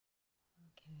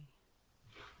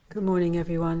Good morning,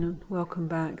 everyone, and welcome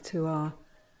back to our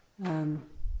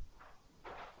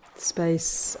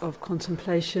space of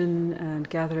contemplation and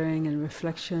gathering and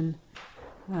reflection.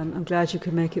 I'm glad you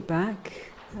could make it back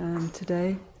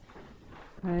today.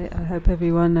 I hope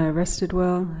everyone rested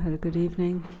well, had a good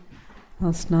evening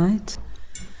last night.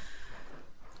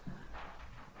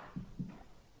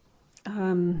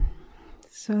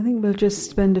 So I think we'll just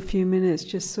spend a few minutes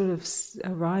just sort of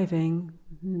arriving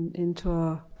into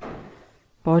our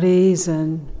bodies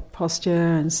and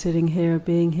posture and sitting here,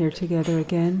 being here together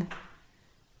again.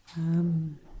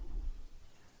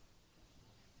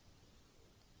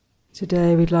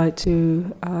 Today we'd like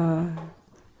to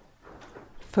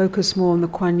focus more on the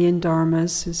Kuan Yin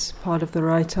Dharmas as part of the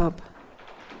write-up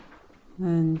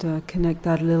and connect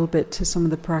that a little bit to some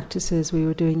of the practices we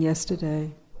were doing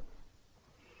yesterday.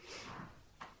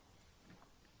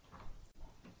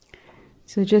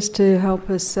 So just to help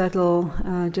us settle,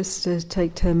 just to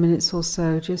take 10 minutes or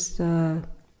so, just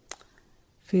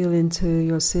feel into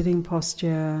your sitting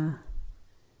posture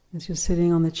as you're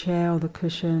sitting on the chair or the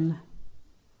cushion.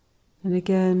 And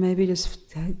again, maybe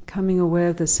just becoming aware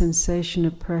of the sensation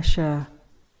of pressure,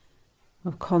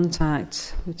 of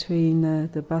contact between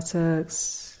the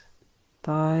buttocks,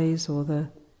 thighs, or the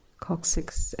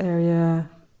coccyx area,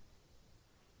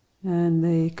 and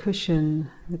the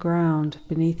cushion, the ground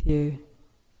beneath you.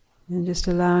 And just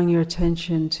allowing your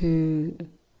attention to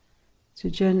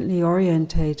gently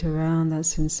orientate around that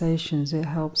sensation. It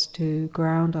helps to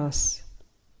ground us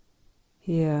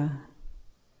here.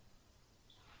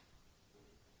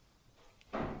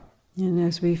 And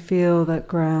as we feel that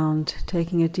ground,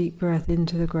 taking a deep breath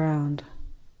into the ground.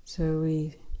 So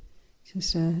we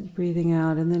just breathing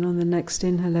out, and then on the next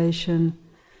inhalation,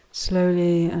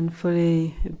 slowly and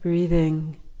fully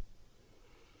breathing.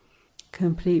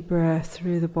 Complete breath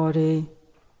through the body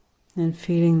and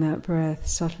feeling that breath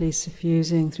subtly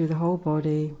suffusing through the whole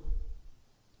body,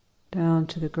 down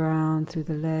to the ground, through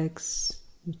the legs,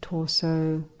 the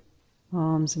torso,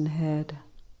 arms and head.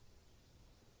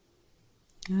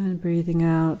 And breathing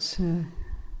out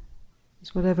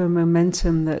whatever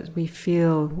momentum that we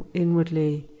feel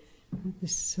inwardly,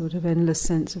 this sort of endless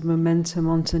sense of momentum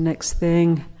onto the next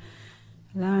thing.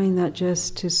 Allowing that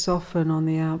just to soften on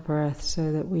the out-breath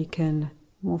so that we can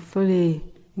more fully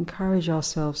encourage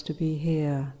ourselves to be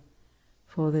here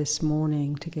for this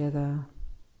morning together.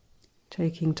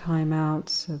 Taking time out,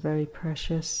 so very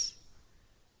precious,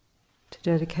 to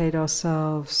dedicate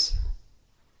ourselves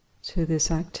to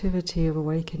this activity of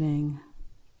awakening.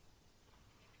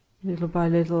 Little by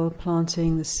little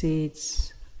planting the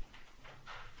seeds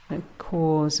that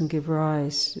cause and give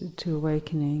rise to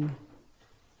awakening.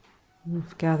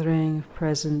 Of gathering, of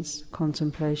presence,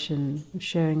 contemplation, of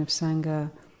sharing of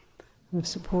sangha, of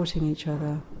supporting each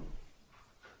other.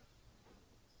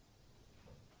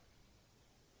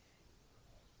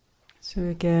 So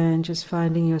again, just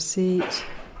finding your seat,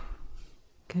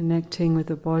 connecting with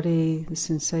the body, the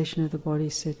sensation of the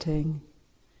body sitting,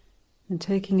 and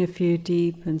taking a few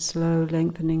deep and slow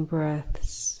lengthening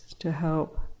breaths to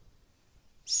help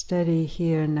steady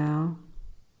here and now,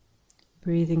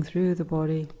 breathing through the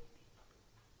body.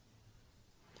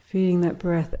 Feeling that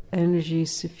breath energy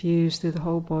suffuse through the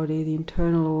whole body, the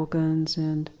internal organs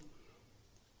and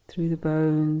through the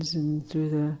bones and through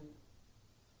the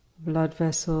blood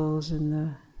vessels and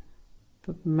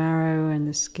the marrow and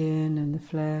the skin and the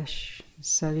flesh, the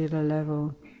cellular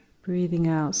level. Breathing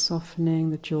out, softening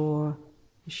the jaw,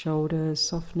 the shoulders,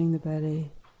 softening the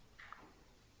belly.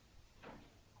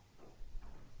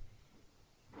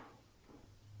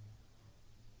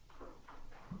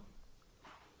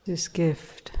 This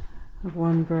gift of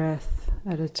one breath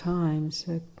at a time,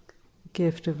 so a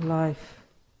gift of life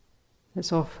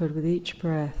that's offered with each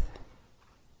breath.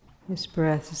 This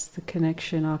breath is the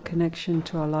connection, our connection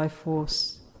to our life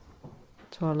force,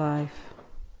 to our life.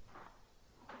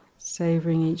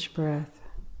 Savoring each breath,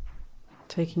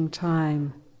 taking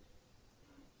time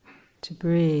to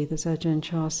breathe. As Ajahn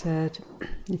Chah said,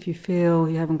 if you feel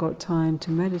you haven't got time to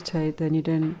meditate, then you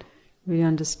don't really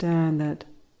understand that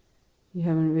you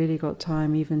haven't really got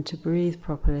time even to breathe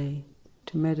properly.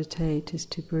 To meditate is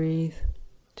to breathe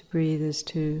is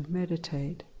to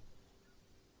meditate.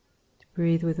 To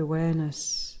breathe with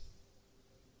awareness.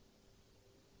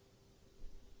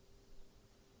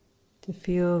 To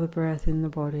feel the breath in the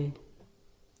body.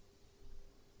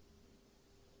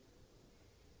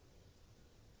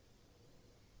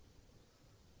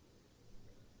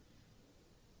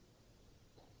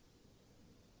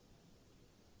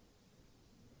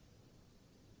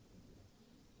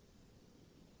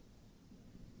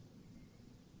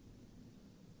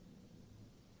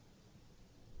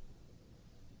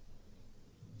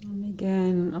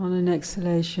 And on an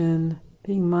exhalation,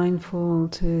 being mindful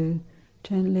to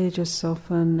gently just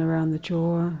soften around the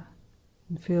jaw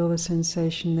and feel the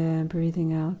sensation there,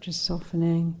 breathing out, just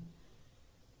softening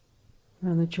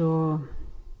around the jaw,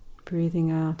 breathing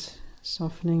out,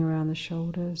 softening around the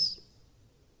shoulders,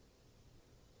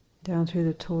 down through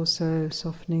the torso,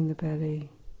 softening the belly.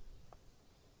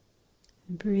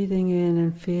 And breathing in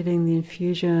and feeling the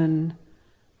infusion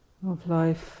of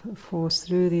life force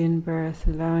through the in-breath,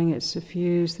 allowing it to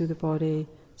suffuse through the body,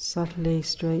 subtly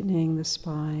straightening the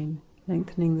spine,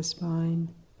 lengthening the spine,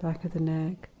 back of the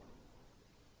neck.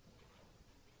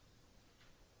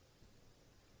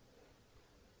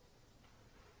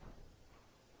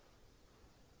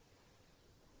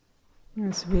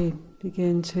 As we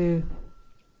begin to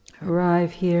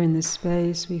arrive here in this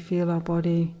space, we feel our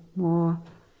body more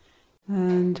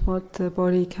and what the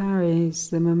body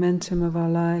carries, the momentum of our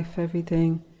life,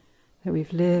 everything that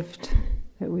we've lived,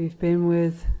 that we've been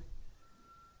with.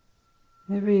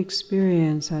 Every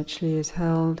experience actually is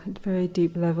held at very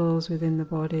deep levels within the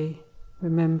body,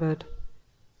 remembered,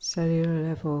 cellular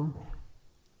level.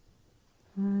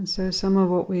 And so some of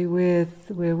what we're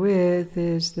with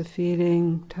is the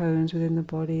feeling tones within the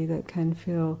body that can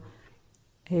feel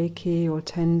achy or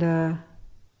tender,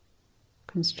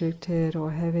 constricted or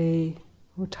heavy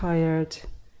or tired.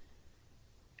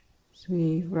 So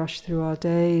we rush through our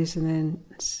days and then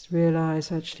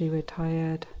realize actually we're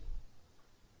tired.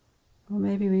 Or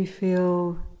maybe we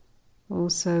feel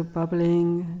also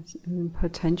bubbling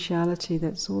potentiality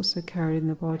that's also carried in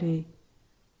the body.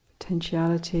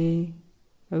 Potentiality,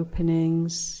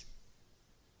 openings,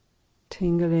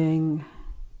 tingling,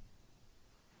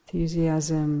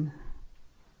 enthusiasm,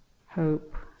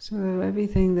 hope. So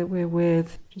everything that we're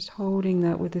with, just holding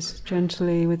that with this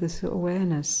gently, with this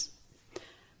awareness.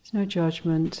 There's no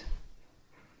judgment.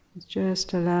 It's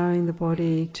just allowing the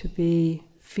body to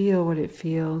feel what it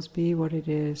feels, be what it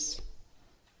is.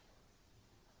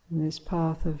 And this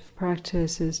path of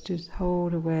practice is to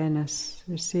hold awareness,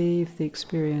 receive the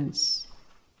experience.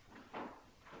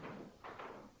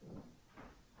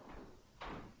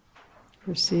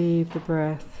 Receive the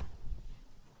breath.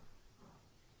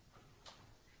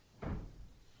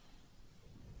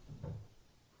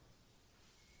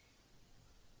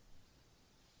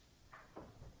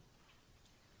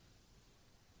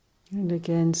 And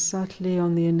again, subtly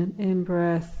on the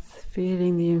in-breath,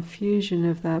 feeling the infusion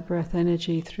of that breath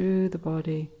energy through the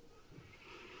body.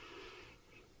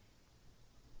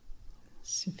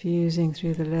 Suffusing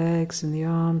through the legs and the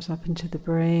arms, up into the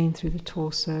brain, through the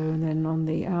torso, and then on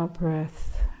the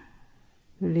out-breath,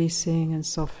 releasing and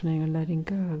softening and letting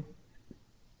go.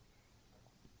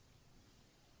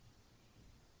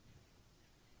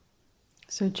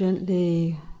 So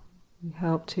gently we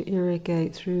help to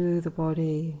irrigate through the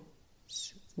body,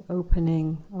 the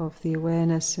opening of the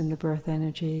awareness and the breath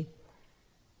energy,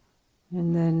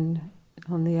 and then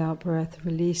on the out-breath,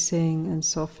 releasing and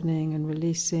softening and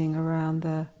releasing around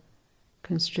the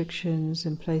constrictions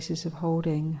and places of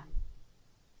holding.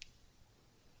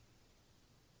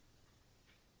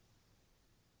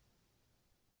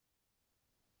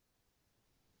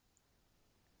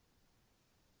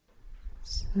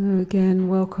 So again,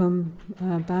 welcome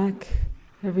back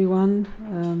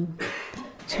everyone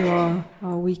to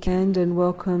our weekend, and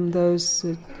welcome those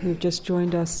who've just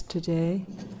joined us today.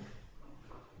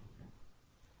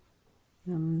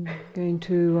 I'm going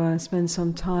to spend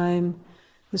some time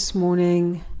this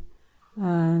morning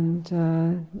and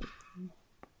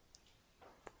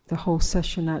the whole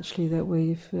session actually that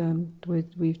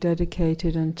we've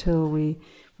dedicated until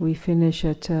we finish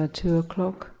at 2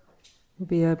 o'clock. There'll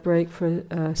be a break for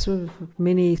a sort of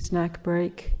mini snack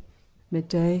break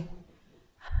midday,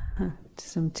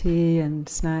 some tea and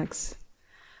snacks.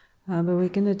 But we're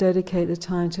going to dedicate the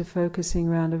time to focusing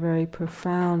around a very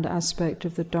profound aspect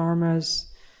of the Dharmas,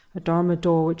 a Dharma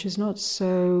door, which is not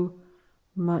so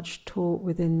much taught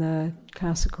within the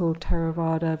classical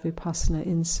Theravada Vipassana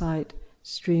insight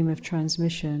stream of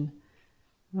transmission,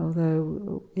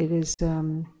 although it is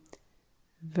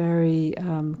very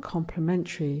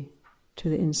complementary to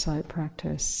the insight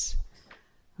practice.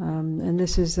 And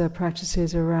this is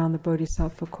practices around the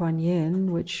bodhisattva Kuan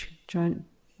Yin, which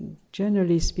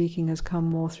generally speaking has come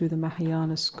more through the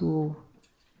Mahayana school,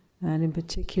 and in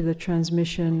particular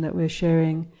transmission that we're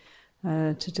sharing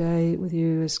today with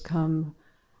you has come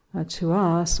to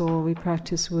us, or we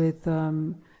practice with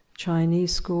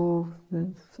Chinese school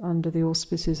under the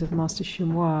auspices of Master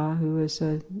Hsuan Hua, who is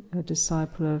a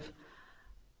disciple of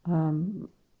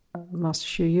Master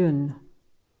Hsu Yun,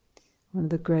 one of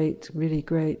the really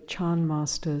great Chan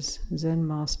masters, Zen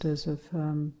masters of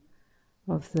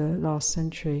the last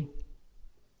century.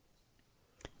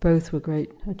 both were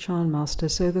great chant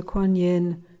masters. So the Kuan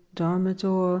Yin Dharma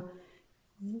door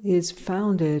is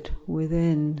founded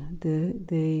within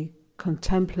the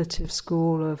contemplative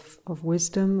school of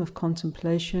wisdom, of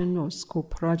contemplation, or it's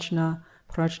called prajna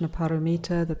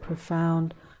paramita, the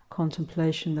profound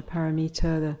contemplation, the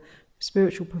paramita, the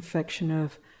spiritual perfection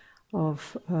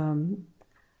of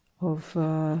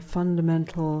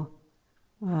fundamental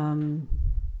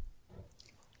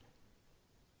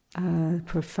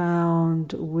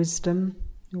profound wisdom,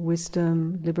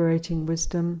 liberating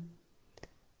wisdom,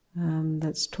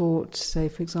 that's taught, say,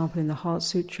 for example, in the Heart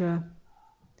Sutra.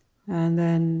 And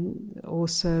then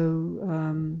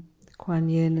also Kuan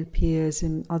Yin appears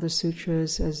in other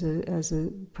sutras as a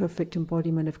perfect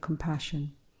embodiment of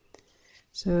compassion.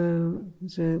 So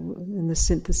in the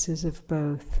synthesis of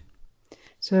both.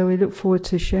 So we look forward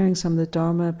to sharing some of the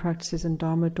Dharma practices and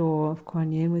Dharma door of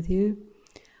Kuan Yin with you.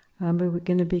 But we're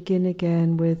going to begin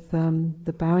again with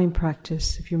the bowing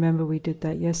practice. If you remember, we did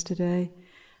that yesterday,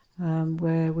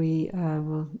 where we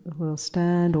will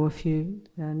stand, or if you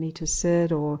need to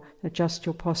sit, or adjust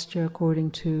your posture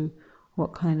according to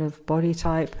what kind of body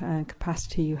type and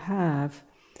capacity you have.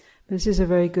 But this is a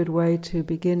very good way to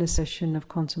begin a session of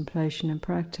contemplation and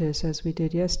practice, as we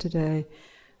did yesterday,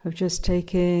 of just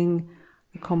taking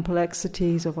the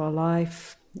complexities of our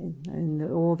life, and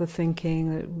all the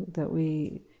thinking that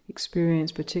we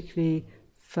experience, particularly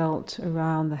felt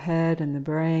around the head and the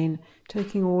brain,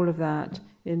 taking all of that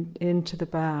into the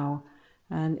bow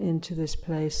and into this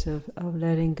place of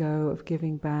letting go, of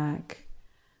giving back,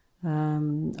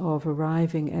 of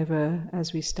arriving ever,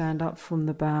 as we stand up from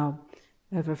the bow,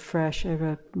 ever fresh,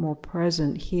 ever more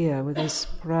present here with this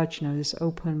prajna, this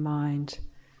open mind,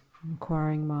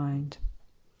 inquiring mind.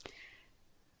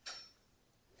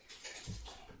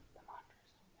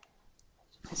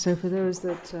 So for those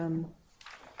that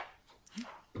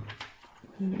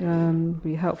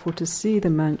be helpful to see the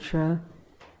mantra,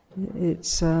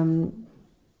 it's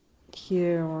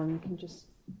here on, you can just,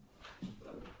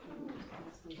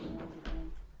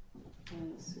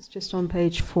 it's just on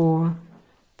page 4.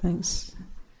 Thanks.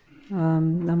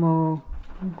 Namo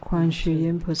Kuan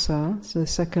Yin Pusa, so the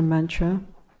second mantra,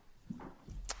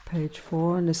 page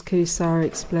 4. And as Kittisaro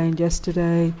explained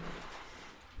yesterday,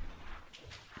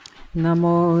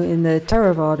 Namo in the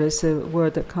Theravada is a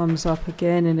word that comes up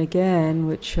again and again,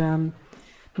 which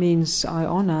means I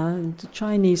honor. In the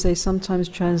Chinese, they sometimes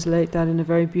translate that in a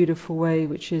very beautiful way,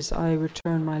 which is I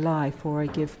return my life, or I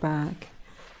give back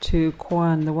to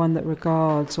Kuan, the one that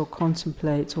regards or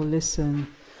contemplates or listens.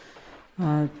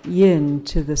 Yin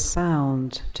to the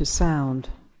sound, to sound.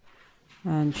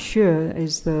 And Shu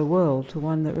is the world, the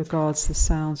one that regards the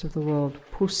sounds of the world.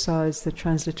 Pusa is the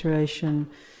transliteration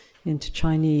into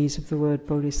Chinese of the word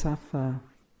bodhisattva.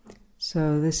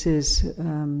 So this is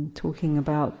talking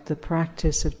about the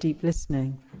practice of deep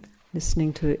listening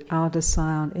to outer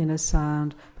sound, inner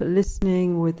sound, but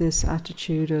listening with this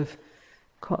attitude of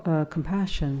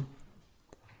compassion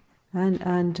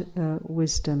and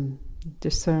wisdom,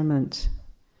 discernment,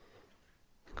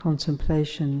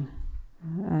 contemplation,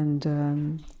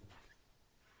 and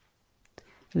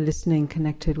listening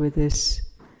connected with this,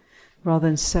 rather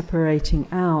than separating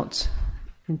out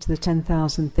into the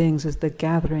 10,000 things as the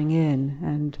gathering in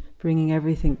and bringing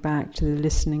everything back to the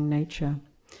listening nature.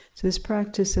 So this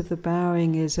practice of the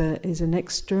bowing is an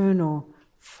external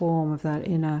form of that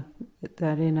inner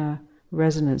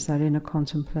resonance, that inner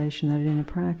contemplation, that inner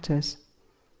practice.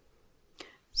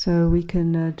 So we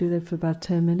can do that for about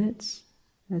 10 minutes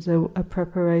as a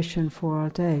preparation for our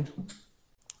day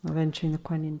of entering the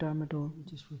Kuan Yin Dharma door.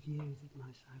 Just review my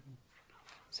side.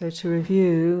 So to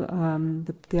review,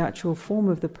 the actual form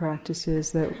of the practice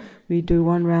is that we do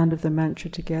one round of the mantra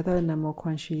together, Namo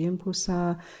Kuan Yin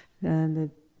Pusa,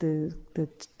 and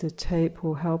the tape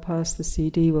will help us, the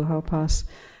CD will help us,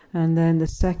 and then the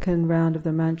second round of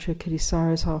the mantra,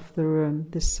 Kittisaro is half of the room.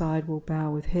 This side will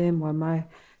bow with him, while my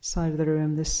side of the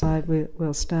room, this side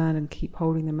will stand and keep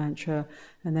holding the mantra,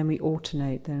 and then we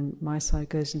alternate. Then my side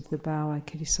goes into the bow,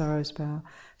 Kittisaro's bow,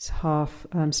 so half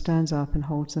stands up and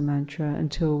holds the mantra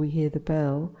until we hear the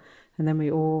bell, and then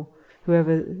we all,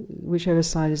 whichever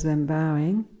side is then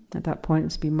bowing, at that point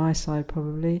it's be my side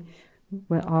probably,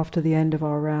 where after the end of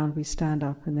our round we stand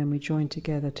up and then we join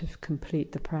together to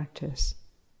complete the practice.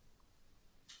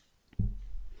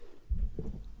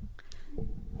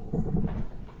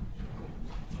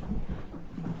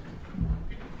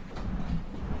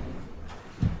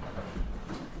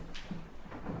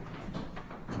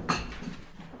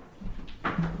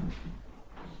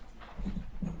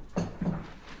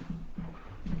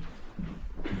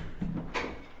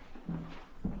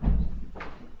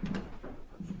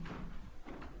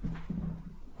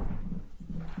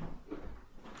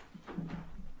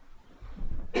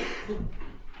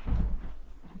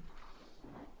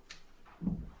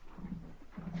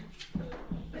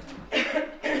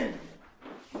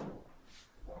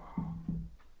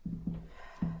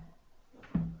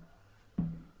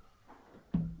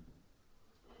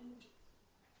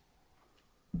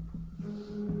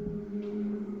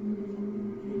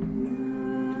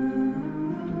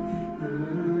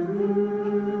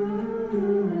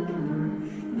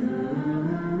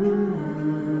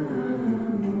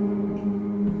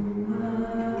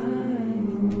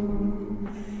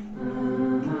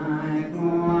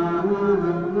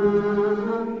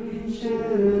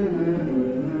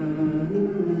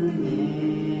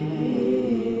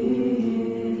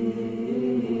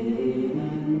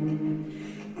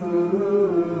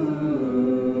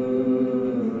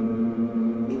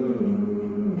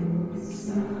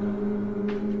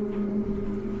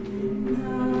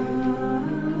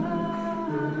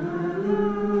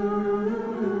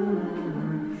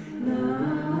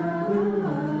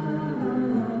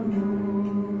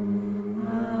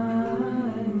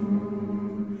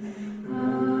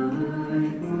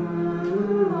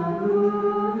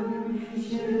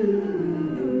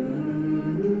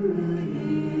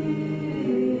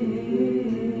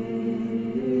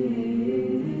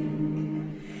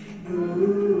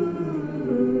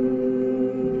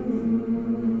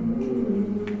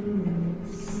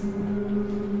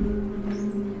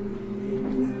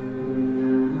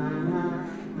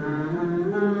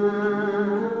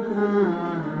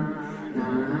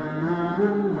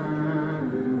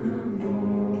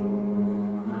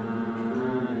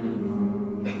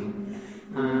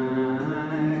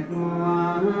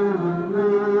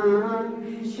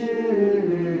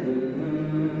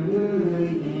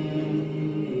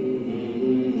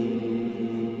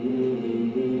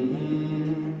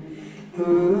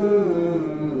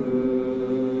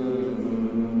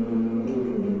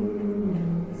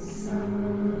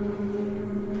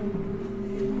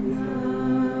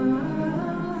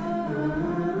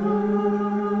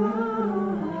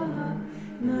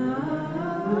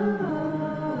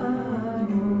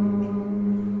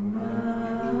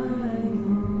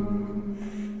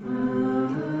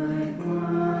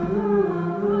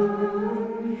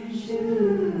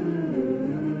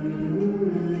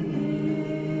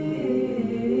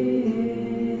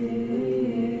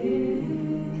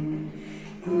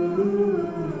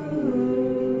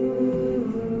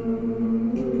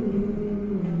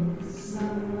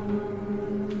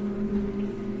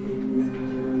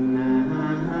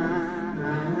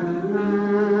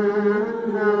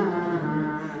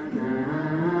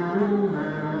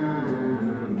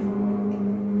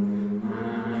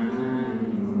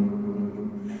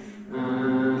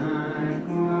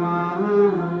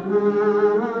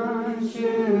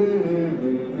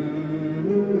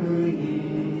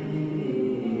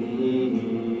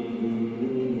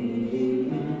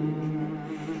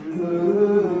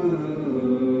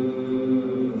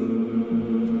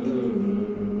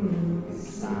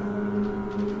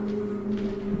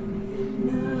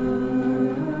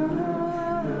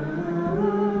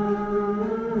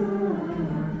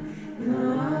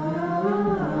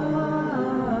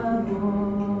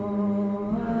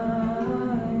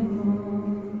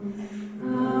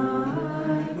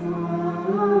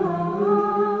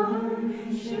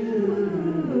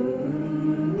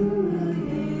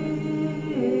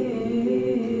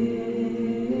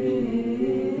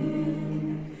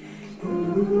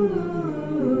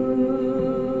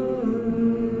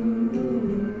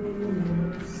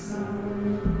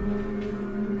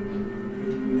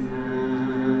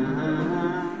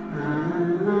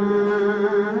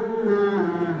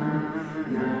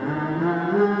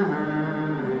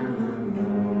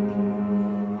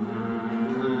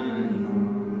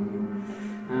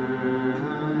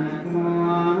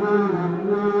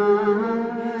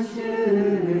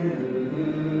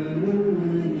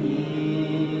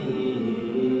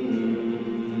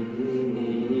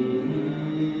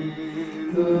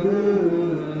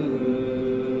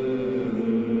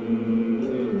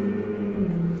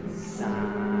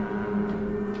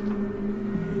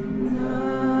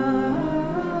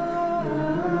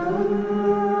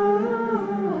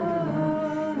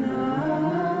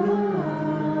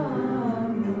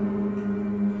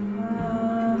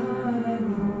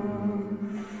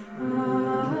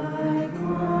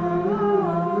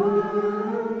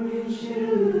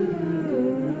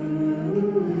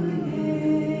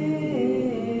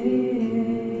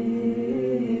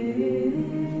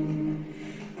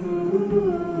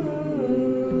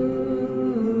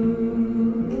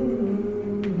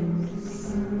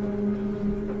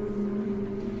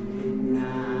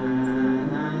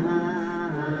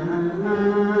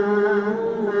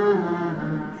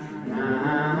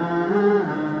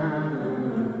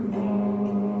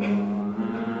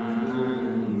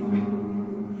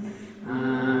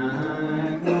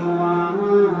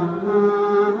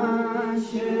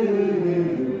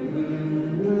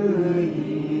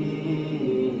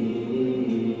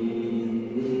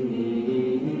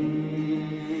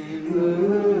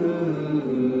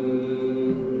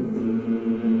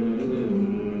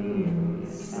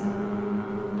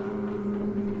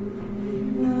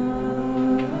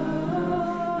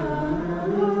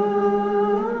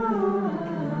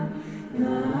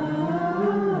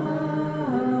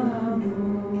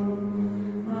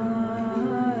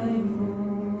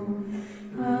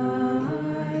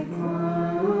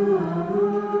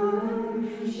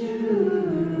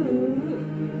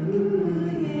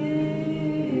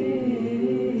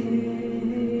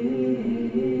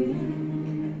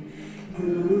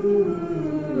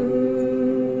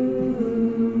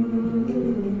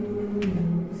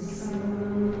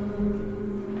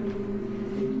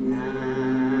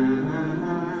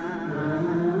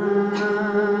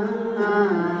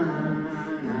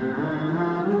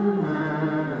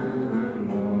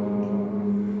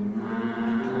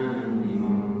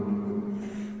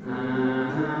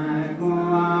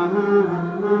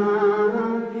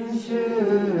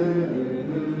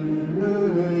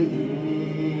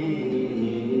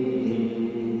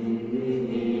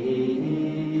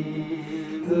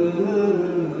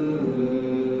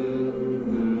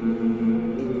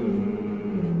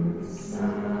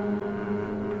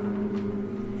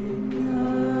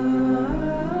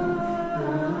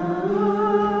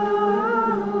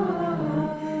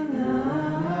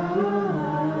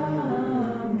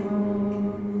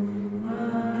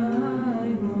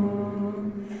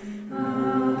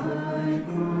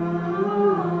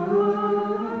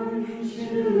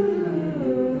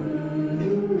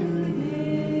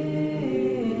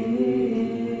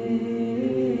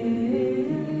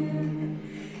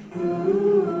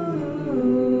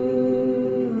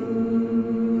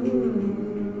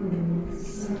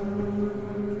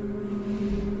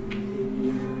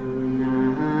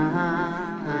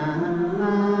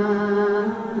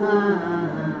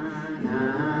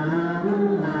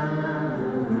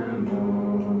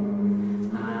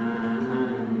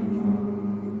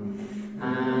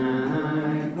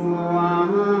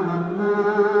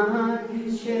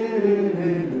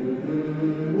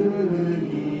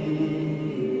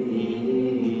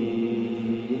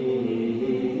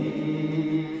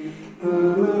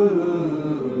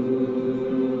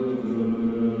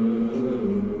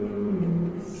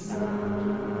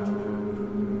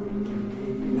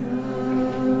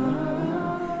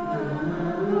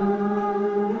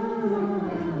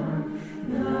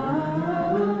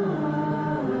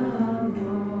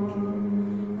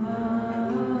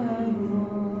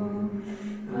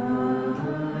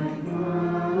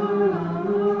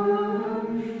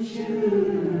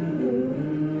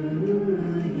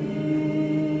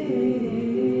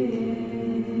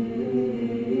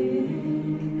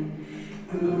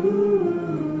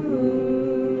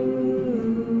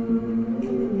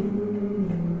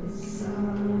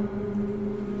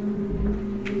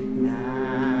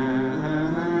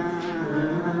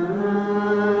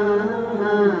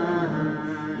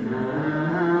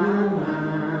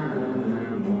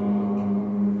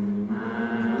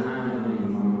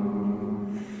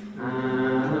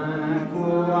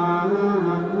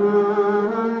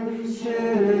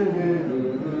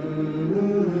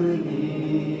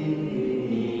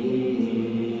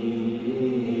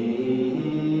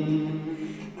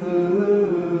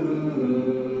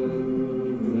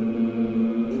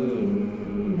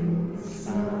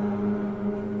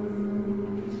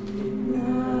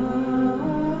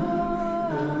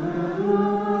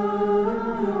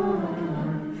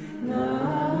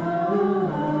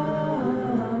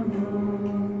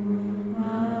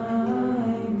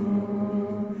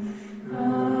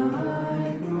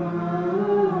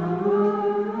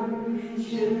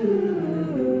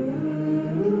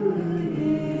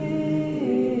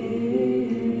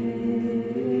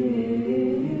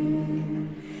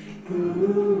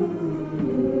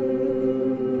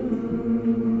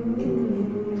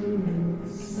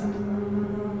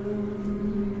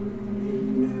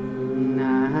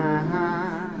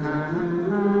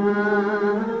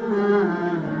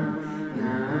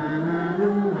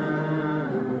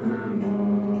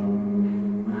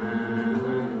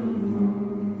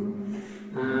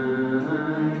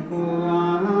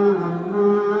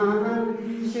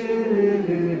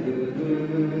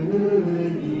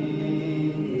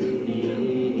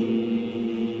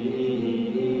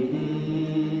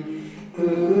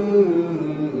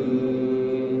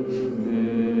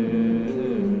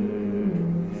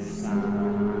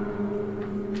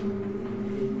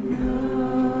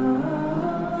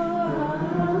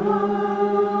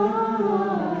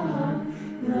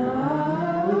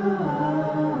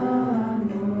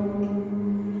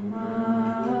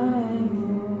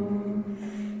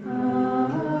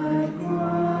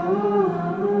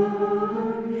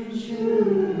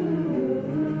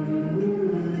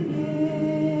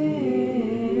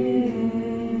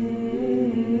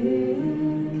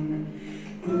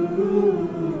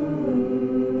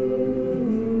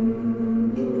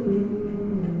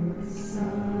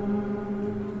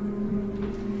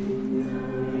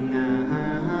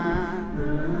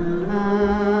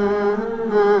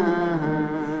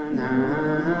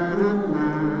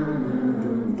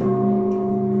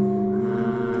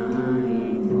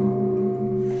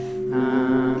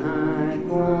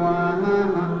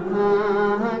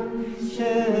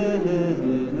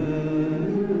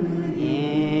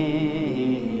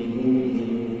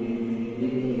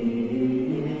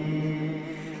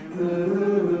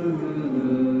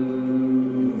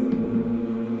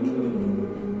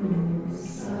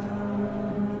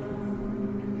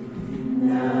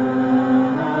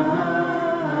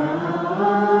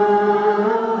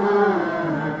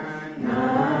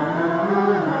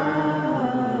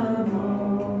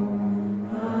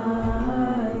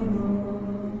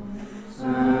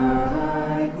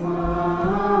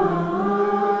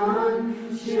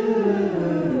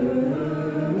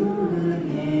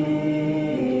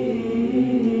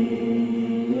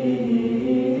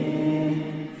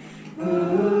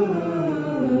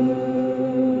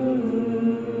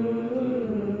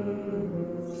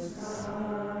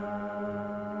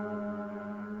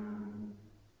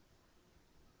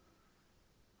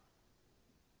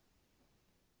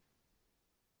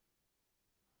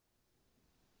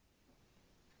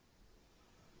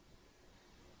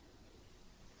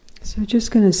 So we're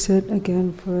just going to sit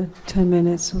again for 10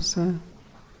 minutes or so.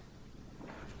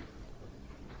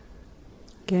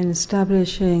 Again,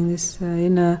 establishing this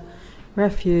inner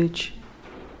refuge,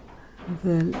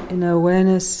 the inner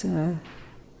awareness,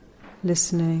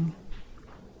 listening.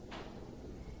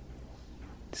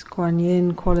 This Kuan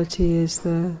Yin quality is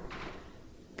the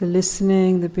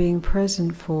listening, the being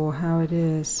present for how it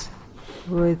is,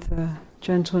 with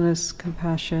gentleness,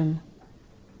 compassion,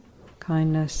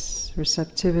 kindness,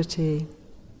 receptivity,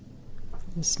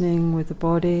 listening with the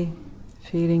body,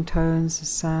 feeling tones, the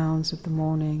sounds of the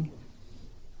morning.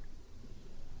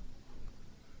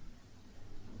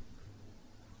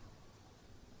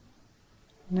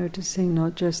 Noticing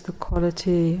not just the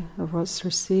quality of what's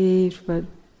received, but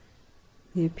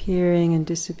the appearing and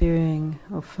disappearing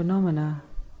of phenomena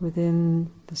within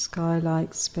the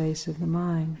sky-like space of the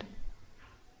mind.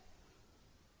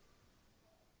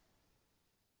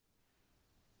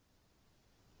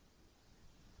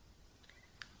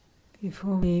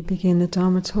 Before we begin the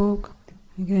Dharma talk,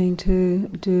 we're going to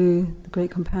do the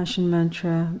Great Compassion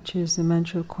Mantra, which is the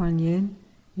mantra of Kuan Yin.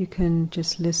 You can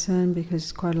just listen because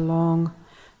it's quite a long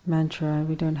mantra.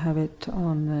 We don't have it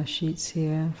on the sheets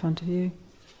here in front of you.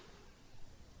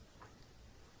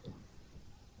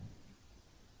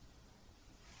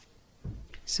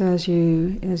 So as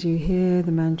you hear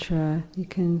the mantra, you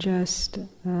can just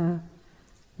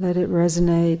let it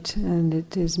resonate, and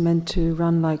it is meant to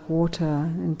run like water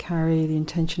and carry the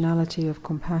intentionality of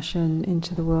compassion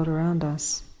into the world around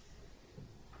us.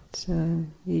 So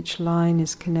each line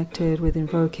is connected with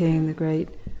invoking the great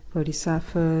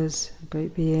bodhisattvas,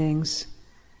 great beings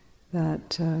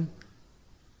that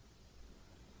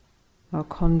are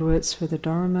conduits for the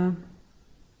Dharma.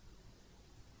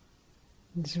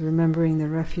 It's remembering the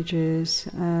refuges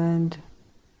and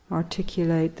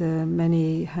articulate the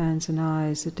many hands and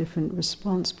eyes, the different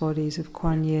response bodies of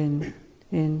Kuan Yin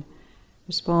in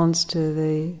response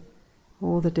to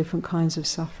all the different kinds of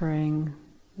suffering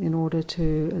in order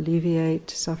to alleviate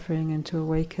suffering and to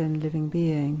awaken living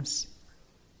beings.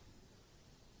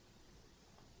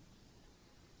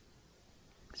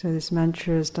 So this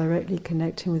mantra is directly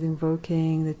connecting with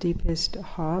invoking the deepest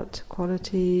heart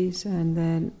qualities and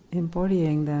then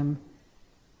embodying them.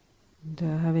 And,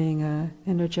 having an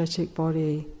energetic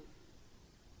body,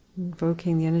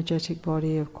 invoking the energetic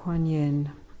body of Kuan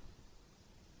Yin.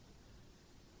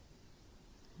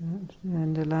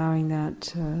 And allowing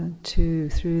that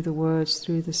through the words,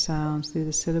 through the sounds, through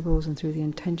the syllables and through the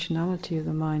intentionality of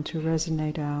the mind to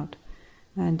resonate out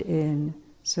and in.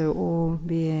 So all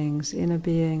beings, inner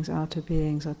beings, outer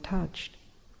beings are touched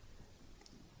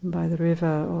by the river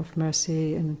of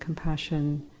mercy and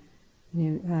compassion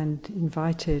and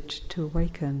invited to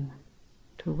awaken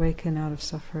out of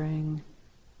suffering,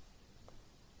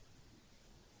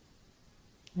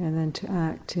 and then to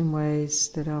act in ways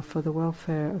that are for the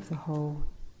welfare of the whole.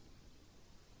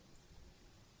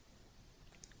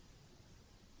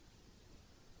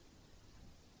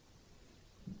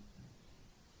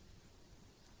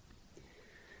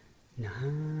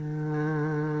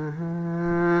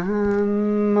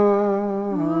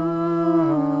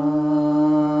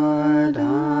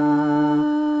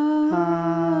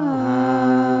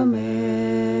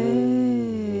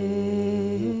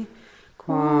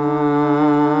 Kuan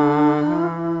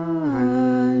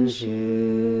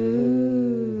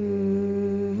Yin.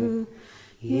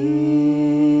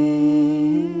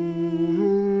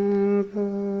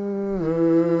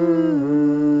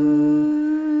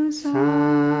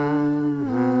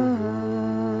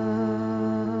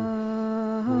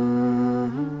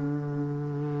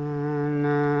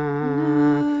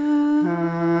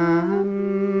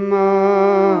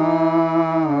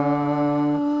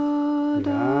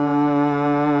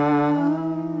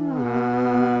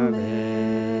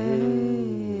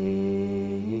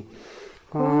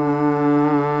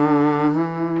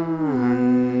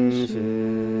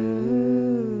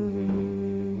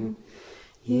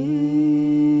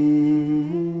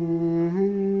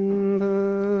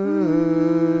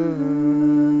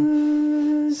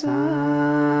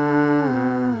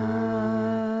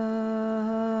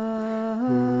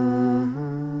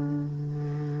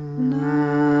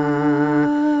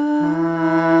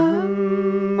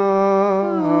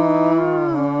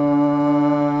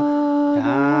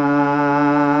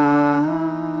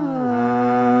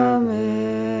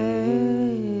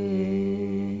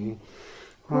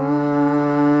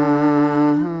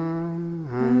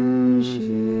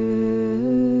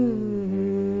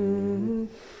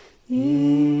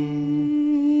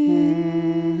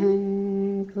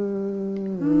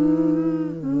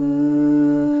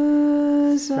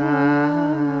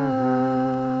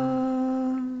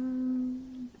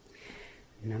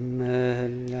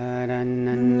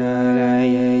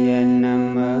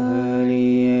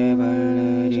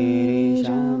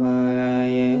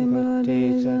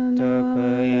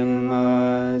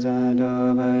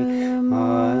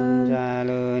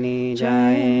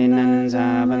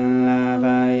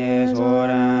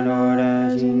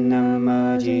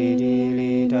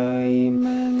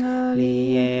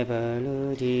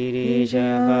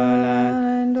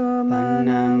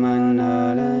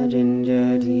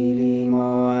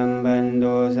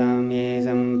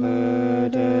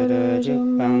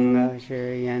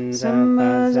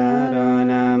 Sado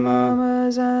Namo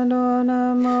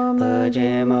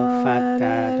Puje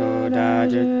Mufata Toda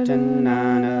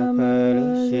Juttanana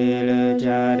Parushila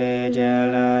Jare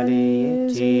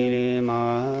Jaladi Chili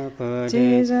Moha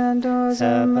Puje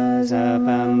Sapa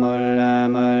Sapa Mulla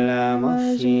Mulla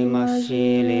Moshi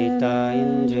Moshi Lita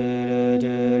Injuru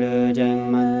Juru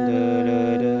Jamanduru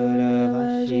Duru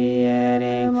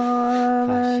Vashiere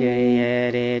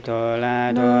Vashiere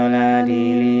Tola Tola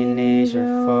Dilini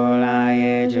Shurfola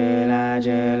Ye Jula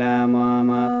Jula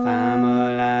Mama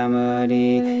Famula Mudi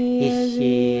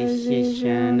Ishi Ishi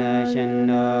Shana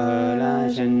Shana Hula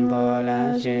Shanpola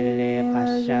Shili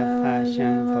Fasha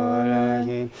Fashan Fola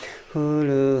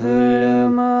Hulu Hulu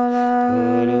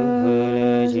Hulu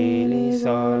Hulu Jili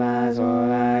Sola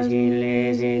Sola Jili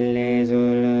Jili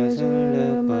Zulu Zulu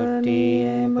Putti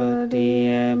Putti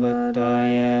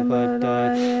Puttoy Puttoy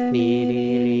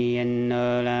Nidili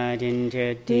Nola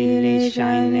Ginger Dilly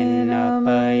Shining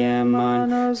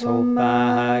Upayamon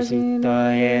Sopaha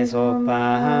Shitoye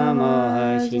Sopaha Moha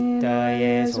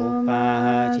Shitoye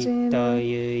Sopaha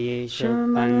Shitoye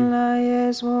Shupan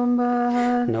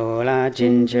Nola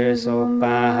Ginger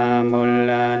Sopaha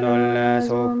Mulla Nola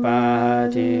Sopaha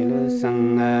Jilu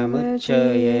Sangha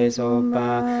Muchaye Sopa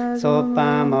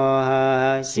Sopa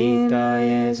Moha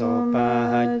Shitoye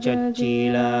Sopaha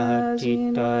Chachila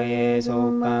Hachitoye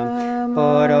Sopa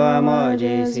Poro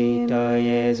Moje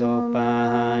Sitoye Sopa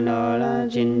Nola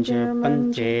Ginger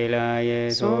Panchela Ye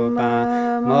Sopa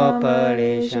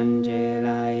Mopale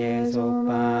Shanjela Ye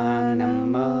Sopa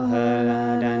Namo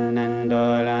Hala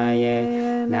Danandola Ye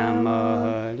Namo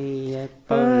Hali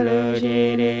Polo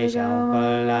Jede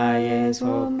Shaupala Ye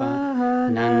Sopa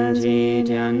Nanji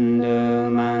Jandu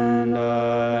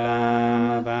Mandola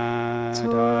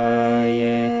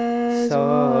Batoye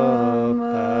Sopa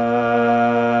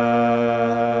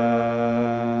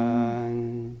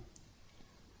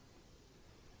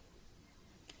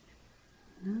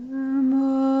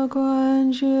Namo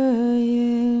Kuan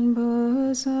Yin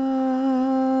Bosa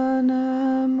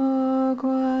Namo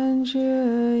Kuan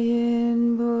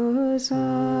Yin Bosa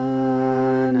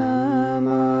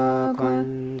Namo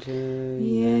Kuan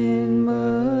Yin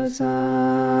Bosa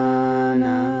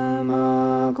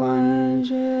Namo Kuan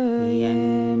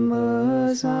Yin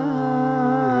Bosa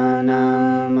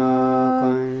Namo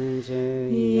Kuan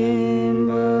Yin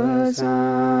Bosa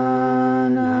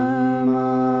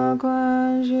Namo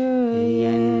Kuan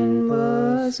Yin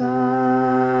Bosa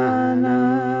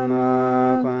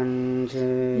Namo Kuan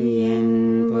Yin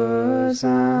Bosa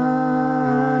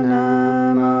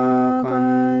Namo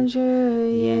Kuan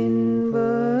Yin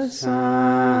Bosa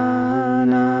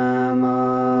Namo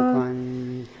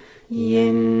Kuan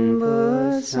Yin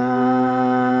Bosa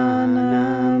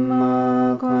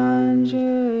Namo Kuan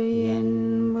Yin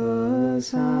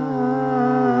Bosa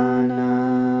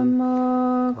Namo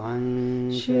Kuan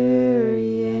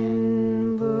Yin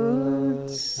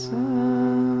Bosa.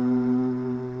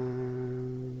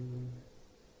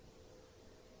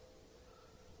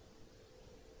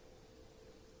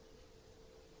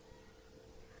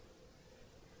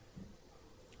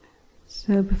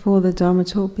 So before the Dharma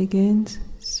talk begins,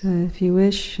 so if you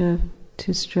wish to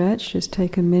stretch, just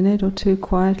take a minute or two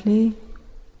quietly.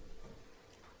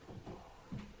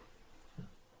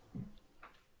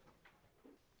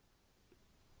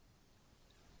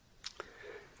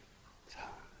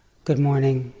 Good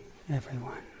morning,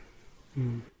 everyone.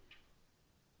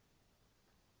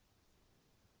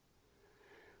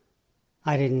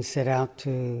 I didn't set out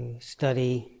to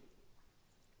study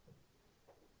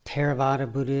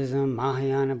Theravada Buddhism,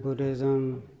 Mahayana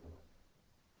Buddhism.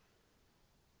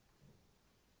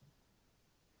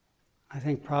 I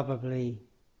think probably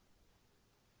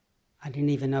I didn't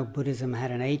even know Buddhism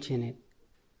had an H in it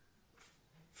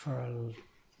for a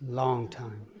long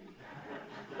time.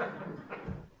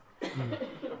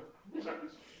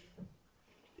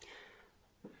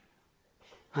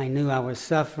 I knew I was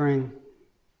suffering.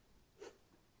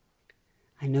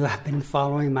 I knew I'd been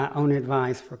following my own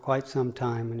advice for quite some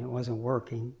time and it wasn't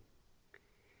working.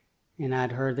 And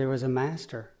I'd heard there was a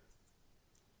master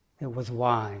that was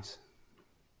wise.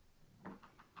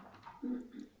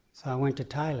 So I went to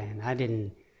Thailand. I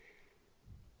didn't,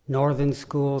 northern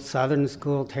school, southern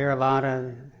school,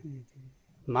 Theravada,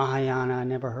 Mahayana, I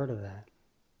never heard of that.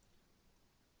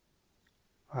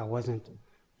 Or it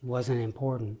wasn't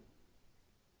important.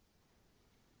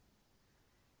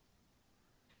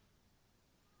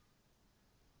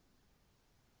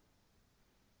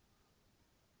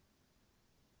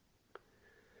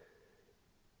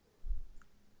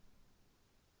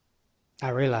 I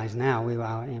realize now, we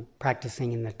were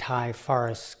practicing in the Thai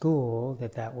forest school,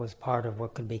 that was part of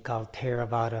what could be called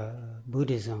Theravada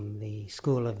Buddhism, the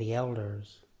school of the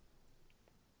elders,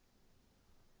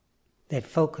 that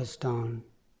focused on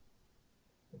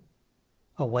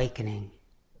awakening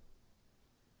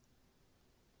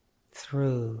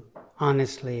through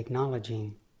honestly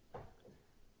acknowledging,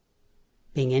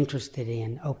 being interested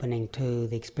in, opening to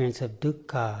the experience of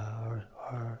dukkha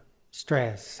or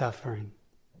stress, suffering,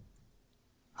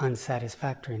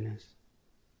 unsatisfactoriness.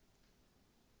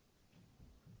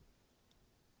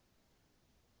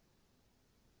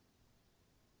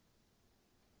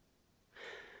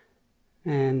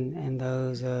 And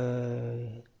those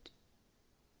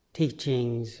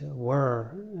teachings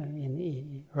were,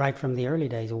 right from the early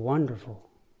days, wonderful.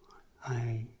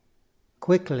 I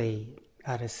quickly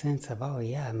got a sense of,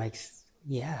 he's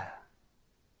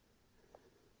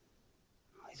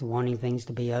wanting things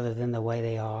to be other than the way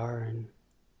they are, and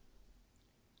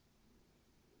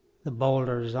the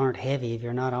boulders aren't heavy if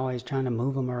you're not always trying to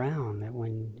move them around. That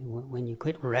when you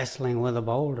quit wrestling with a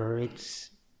boulder,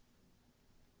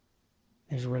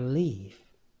 there's relief.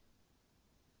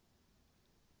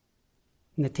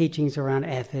 And the teachings around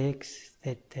ethics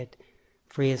that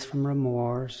free us from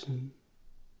remorse and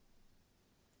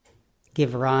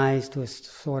give rise to a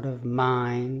sort of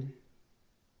mind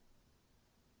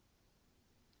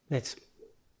that's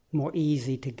more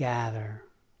easy to gather.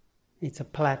 It's a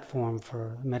platform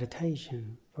for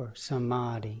meditation, for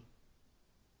samadhi.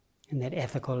 And that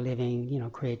ethical living,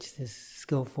 creates this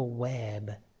skillful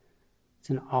web. It's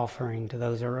an offering to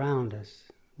those around us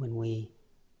when we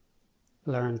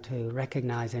learn to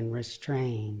recognize and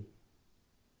restrain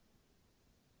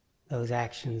those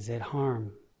actions that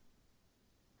harm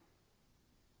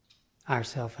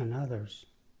ourselves and others.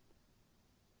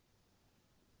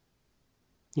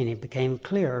 And it became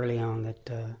clear early on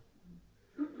that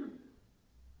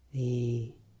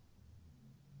even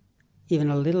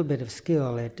a little bit of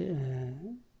skill at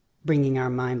bringing our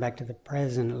mind back to the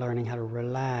present, learning how to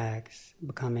relax,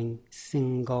 becoming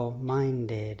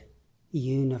single-minded,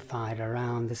 unified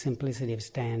around the simplicity of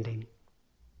standing,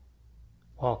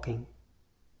 walking,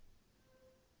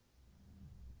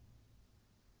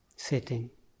 sitting,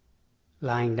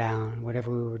 lying down, whatever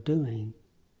we were doing,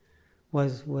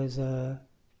 was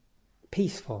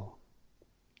peaceful.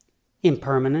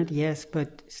 Impermanent, yes,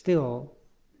 but still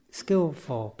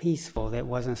skillful, peaceful, that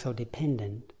wasn't so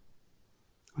dependent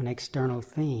on external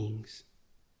things.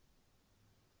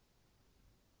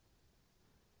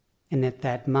 And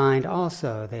that mind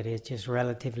also, that is just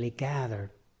relatively gathered,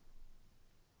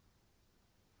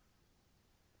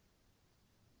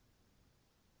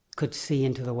 could see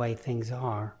into the way things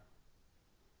are.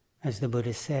 As the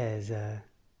Buddha says,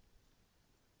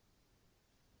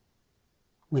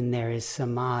 when there is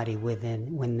samadhi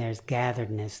within, when there's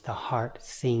gatheredness, the heart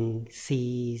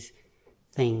sees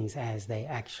things as they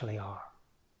actually are.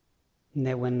 And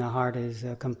that when the heart is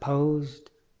composed,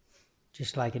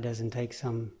 just like it doesn't take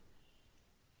some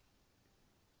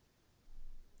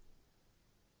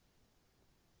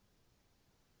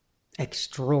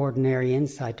extraordinary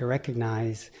insight to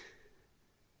recognize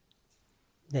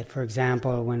that, for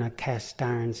example, when a cast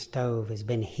iron stove has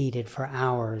been heated for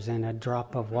hours and a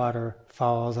drop of water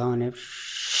falls on it,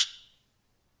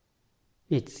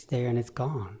 it's there and it's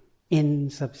gone.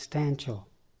 Insubstantial.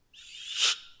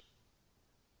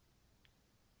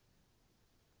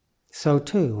 So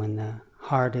too, when the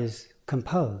heart is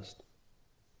composed,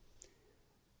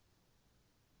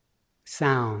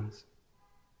 sounds,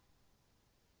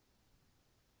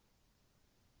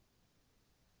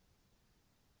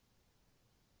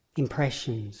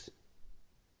 impressions,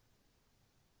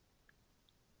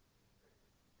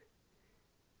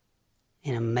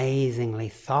 and amazingly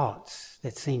thoughts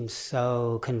that seem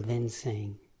so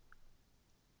convincing.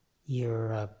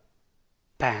 You're a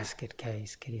basket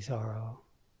case, Kittisaro.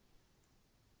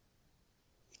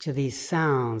 Each of these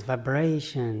sounds,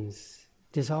 vibrations,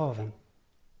 dissolving,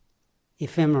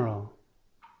 ephemeral.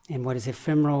 And what is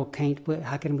ephemeral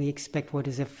how can we expect what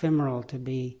is ephemeral to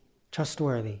be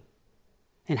trustworthy?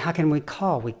 And how can we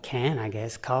can, I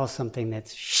guess, call something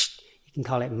that's you can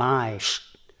call it my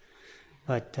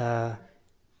but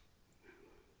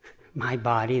my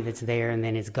body that's there and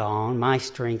then it's gone, my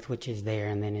strength which is there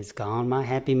and then it's gone, my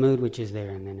happy mood which is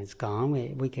there and then it's gone.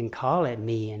 We can call it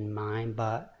me and mine,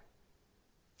 but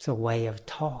it's a way of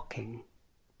talking.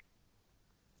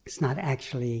 It's not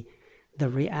actually the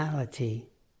reality.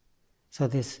 So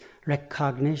this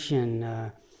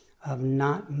recognition of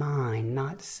not mine,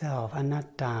 not self,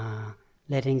 anatta,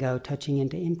 letting go, touching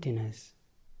into emptiness.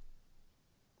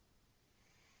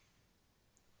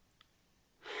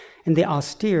 And the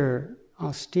austere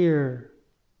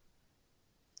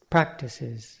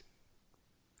practices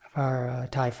of our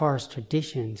Thai forest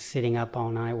tradition, sitting up all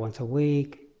night once a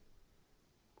week,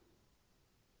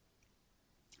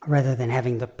 rather than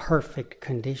having the perfect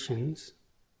conditions.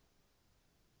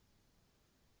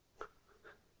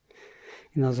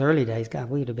 In those early days, God,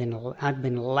 I'd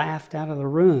been laughed out of the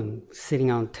room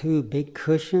sitting on 2 big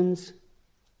cushions.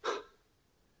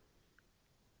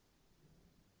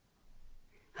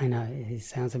 I know it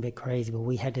sounds a bit crazy, but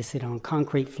we had to sit on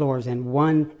concrete floors, and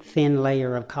 1 thin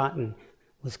layer of cotton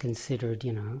was considered,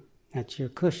 that's your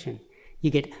cushion.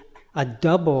 You get a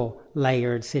double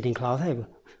layered sitting cloth. Hey, what,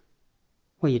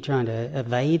 are you trying to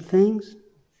evade things?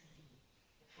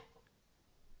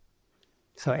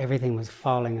 So everything was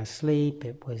falling asleep.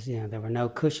 It was, there were no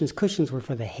cushions. Cushions were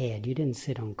for the head. You didn't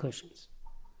sit on cushions.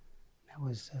 That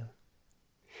was...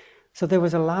 So there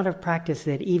was a lot of practice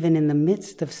that even in the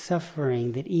midst of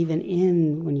suffering, that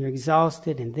even when you're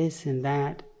exhausted and this and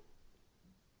that,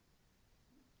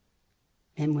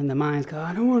 and when the minds go,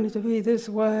 I don't want it to be this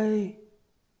way.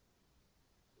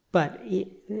 But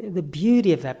the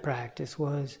beauty of that practice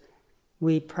was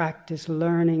we practiced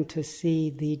learning to see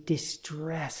the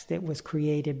distress that was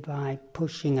created by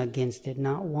pushing against it,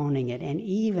 not wanting it. And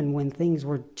even when things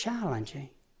were challenging,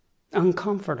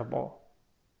 uncomfortable,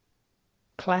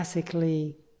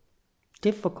 classically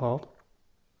difficult,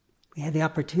 we had the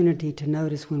opportunity to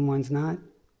notice when one's not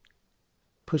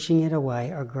pushing it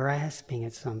away or grasping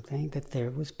at something, that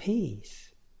there was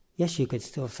peace. Yes, you could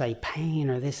still say pain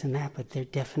or this and that, but there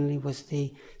definitely was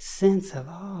the sense of,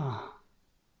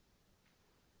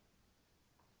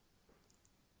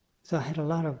 So I had a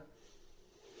lot of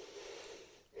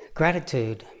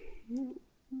gratitude.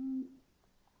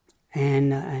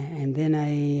 And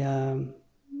then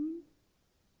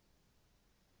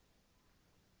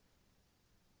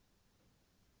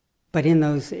but in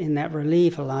that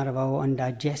relief, a lot of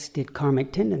undigested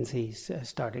karmic tendencies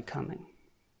started coming.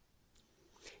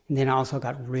 And then I also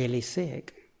got really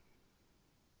sick.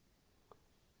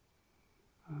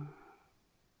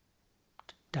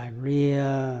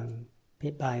 Diarrhea,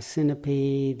 bit by a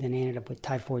centipede, then ended up with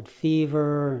typhoid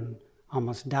fever and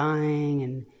almost dying,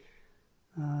 and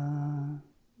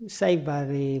saved by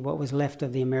what was left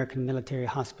of the American military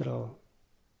hospital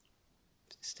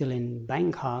still in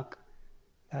Bangkok.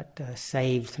 Got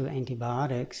saved through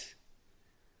antibiotics,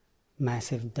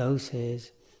 massive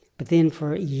doses. But then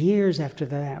for years after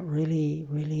that, really,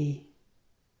 really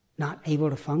not able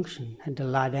to function. Had to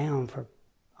lie down for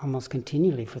almost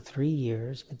continually for 3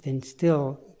 years. But then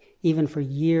still, even for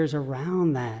years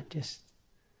around that, just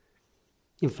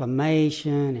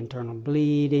inflammation, internal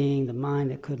bleeding, the mind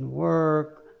that couldn't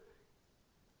work.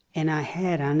 And I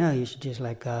know you should just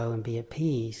let go and be at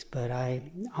peace, but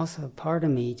part of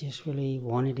me just really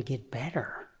wanted to get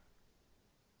better.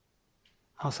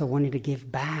 Also wanted to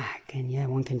give back, and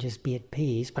one can just be at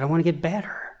peace, but I want to get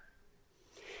better.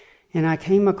 And I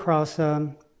came across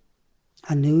a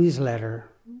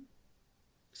newsletter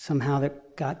somehow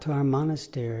that got to our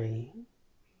monastery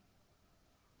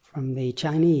from the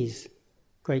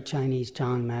great Chinese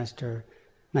Chan master,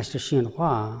 Master Hsuan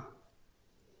Hua.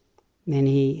 And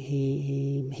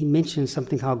he mentioned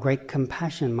something called Great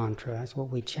Compassion Mantra. That's what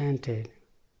we chanted.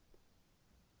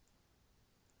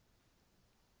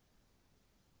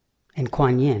 And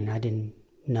Kuan Yin, I didn't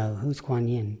know. Who's Kuan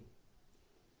Yin?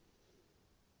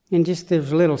 And just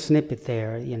there's a little snippet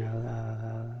there,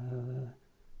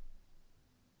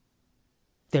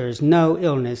 there is no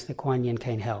illness that Kuan Yin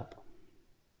can't help.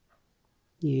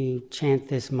 You chant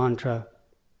this mantra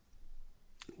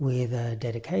with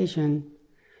dedication,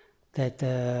 that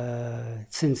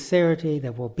sincerity,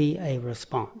 there will be a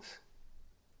response.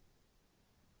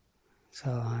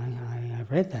 So I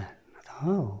read that. I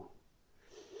thought,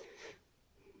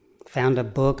 Found a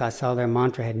book, I saw their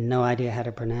mantra, had no idea how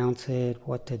to pronounce it,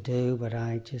 what to do, but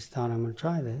I just thought, I'm going to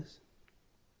try this.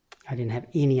 I didn't have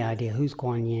any idea who's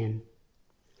Kuan Yin,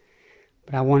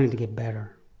 but I wanted to get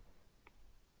better.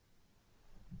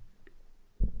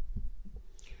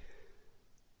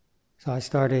 So I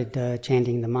started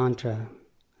chanting the mantra.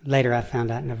 Later I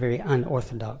found out in a very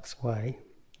unorthodox way,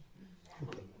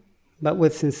 but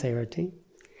with sincerity.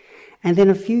 And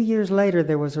then a few years later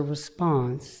there was a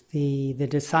response. The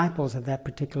disciples of that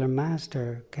particular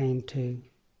master came to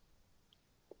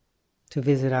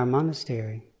visit our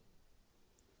monastery.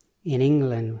 In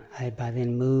England, I had by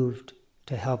then moved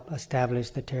to help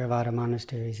establish the Theravada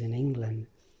monasteries in England.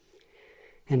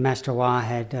 And Master Hua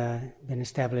had been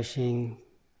establishing,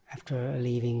 after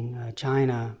leaving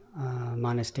China,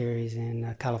 monasteries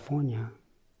in California.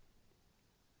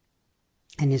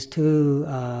 and his two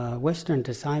Western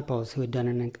disciples who had done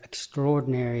an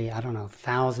extraordinary,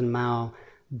 1,000-mile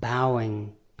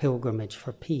bowing pilgrimage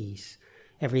for peace.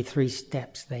 Every 3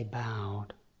 steps they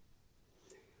bowed.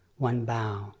 One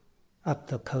bow up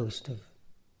the coast of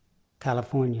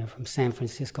California, from San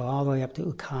Francisco all the way up to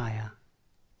Ukiah.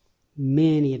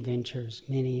 Many adventures,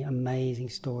 many amazing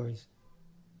stories.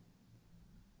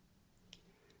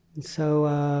 And so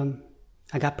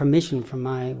I got permission from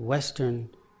my Western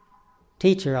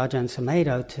teacher, Ajahn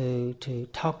Sumedho, to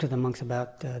talk to the monks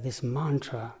about this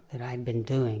mantra that I'd been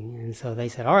doing. And so they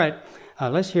said, all right,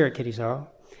 let's hear it, Kittisaro.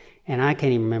 And I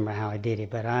can't even remember how I did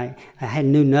it, but I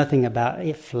knew nothing about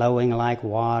it flowing like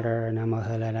water. And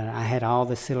I had all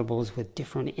the syllables with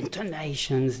different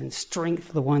intonations and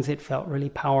strength, the ones that felt really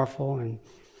powerful. And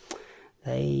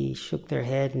they shook their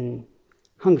head, and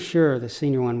Hung Sure, the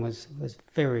senior one, was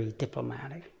very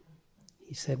diplomatic.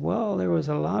 He said, well, there was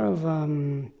a lot of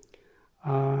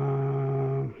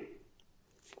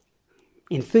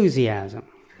enthusiasm.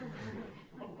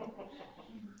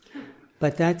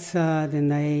 But that's, then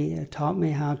they taught me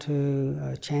how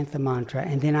to chant the mantra.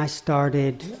 And then I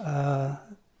started,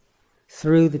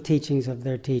 through the teachings of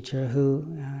their teacher, who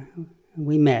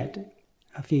we met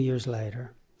a few years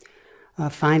later,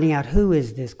 finding out who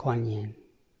is this Kuan Yin.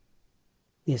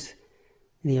 The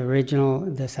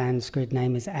Sanskrit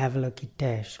name is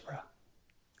Avalokiteshvara.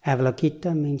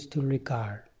 Avalokita means to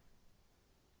regard.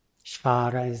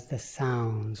 Svara is the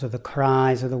sounds or the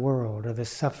cries of the world or the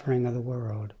suffering of the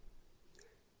world.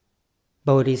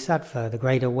 Bodhisattva, the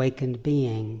great awakened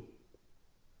being,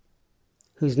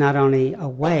 who's not only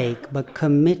awake but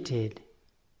committed.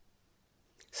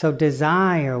 So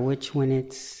desire, which when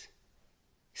it's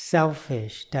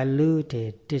selfish,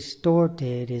 diluted,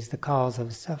 distorted, is the cause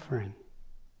of suffering.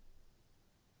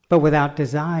 But without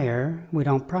desire, we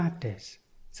don't practice.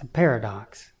 It's a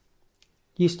paradox.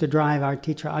 Used to drive our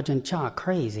teacher Ajahn Chah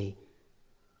crazy.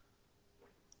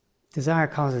 Desire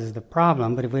causes the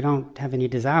problem, but if we don't have any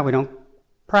desire, we don't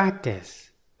practice.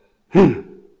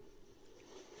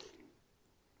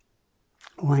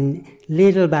 One,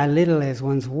 little by little, as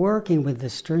one's working with the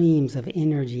streams of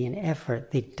energy and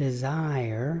effort, the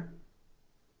desire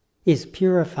is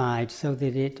purified so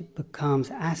that it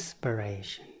becomes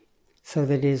aspiration. So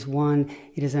that it is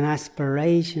an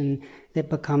aspiration that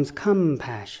becomes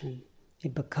compassion.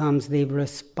 It becomes the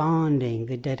responding,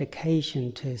 the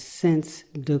dedication to sense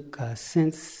dukkha,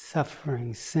 sense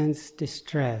suffering, sense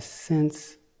distress,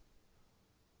 sense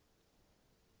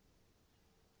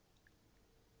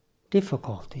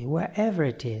difficulty, wherever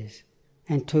it is,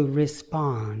 and to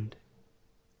respond.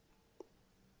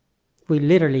 We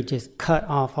literally just cut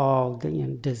off all the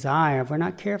desire. If we're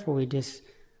not careful, we just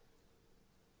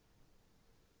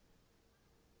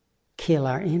kill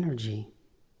our energy.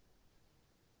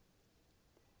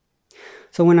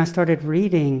 So when I started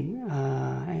reading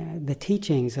the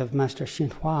teachings of Master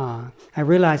Hsien-Hua, I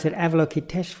realized that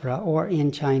Avalokiteshvara, or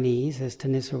in Chinese, as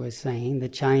Thanissara was saying, the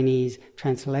Chinese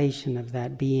translation of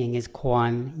that being is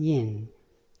Kuan Yin.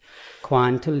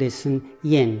 Kuan to listen,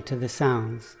 Yin to the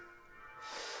sounds.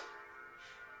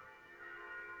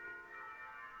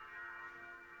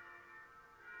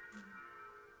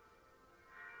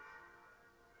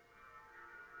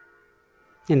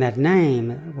 And that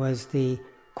name was the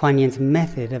Kuan Yin's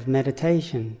method of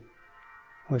meditation,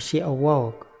 where she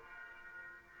awoke,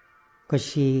 because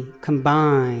she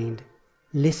combined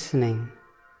listening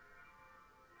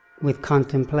with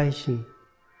contemplation.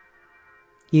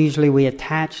 Usually we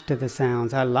attach to the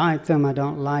sounds. I like them, I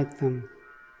don't like them.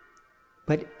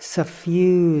 But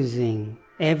suffusing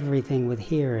everything with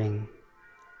hearing.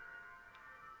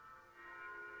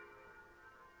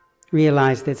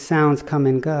 Realize that sounds come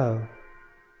and go.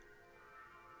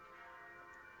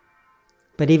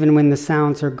 But even when the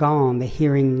sounds are gone, the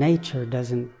hearing nature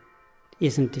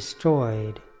isn't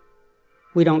destroyed.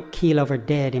 We don't keel over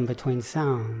dead in between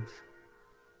sounds.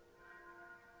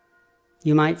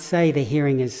 You might say the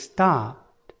hearing is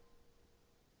stopped.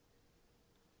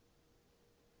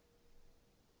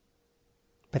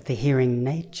 But the hearing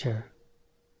nature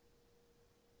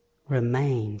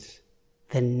remains,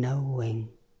 the knowing.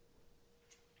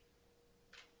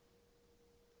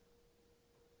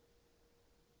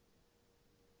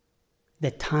 The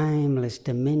timeless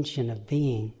dimension of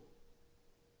being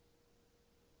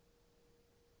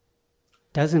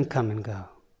doesn't come and go.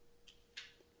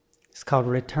 It's called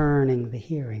returning the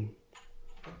hearing.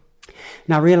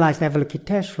 Now realize that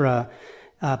Avalokiteshvara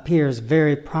appears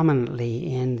very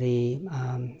prominently in the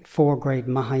 4 great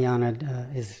Mahayana,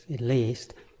 at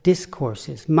least,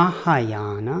 discourses.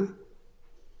 Mahayana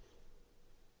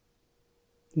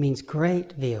means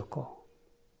great vehicle.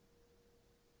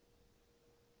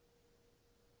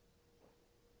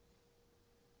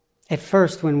 at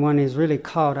first, when one is really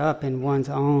caught up in one's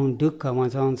own dukkha,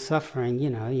 one's own suffering,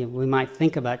 we might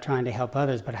think about trying to help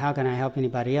others, but how can I help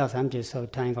anybody else? I'm just so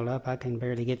tangled up, I can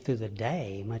barely get through the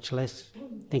day, much less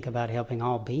think about helping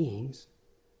all beings.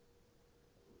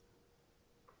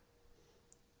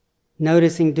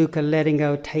 Noticing dukkha, letting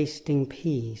go, tasting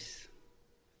peace.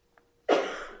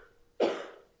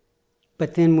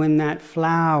 But then when that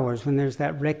flowers, when there's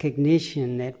that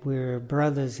recognition that we're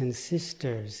brothers and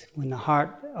sisters, when the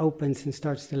heart opens and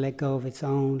starts to let go of its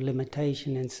own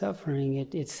limitation and suffering,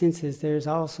 it senses there's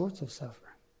all sorts of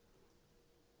suffering.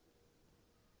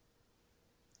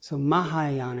 So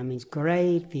Mahayana means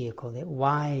great vehicle that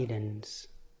widens,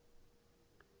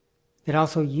 that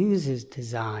also uses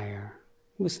desire.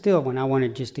 It was still, when I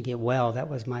wanted just to get well, that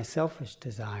was my selfish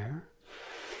desire.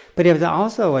 But it was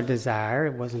also a desire,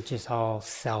 it wasn't just all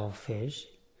selfish.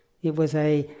 It was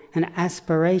an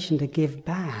aspiration to give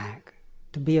back,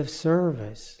 to be of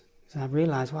service. So I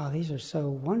realized, wow, these are so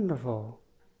wonderful.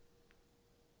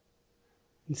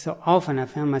 And so often I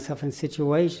found myself in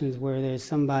situations where there's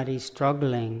somebody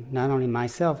struggling, not only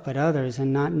myself but others,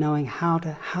 and not knowing how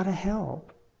to help.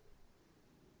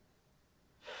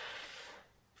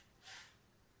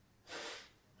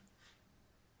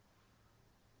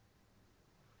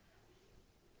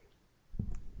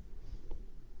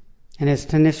 And as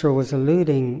Thanissara was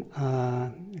alluding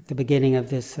at the beginning of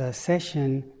this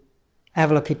session,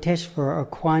 Avalokiteshvara, or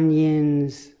Kuan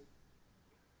Yin's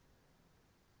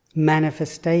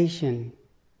manifestation,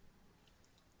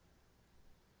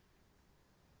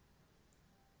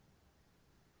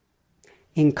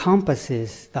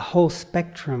 encompasses the whole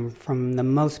spectrum from the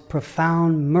most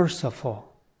profound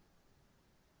merciful,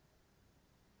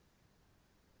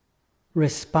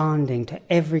 responding to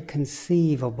every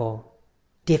conceivable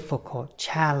difficult,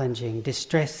 challenging,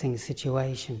 distressing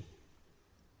situation,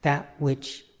 that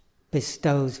which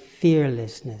bestows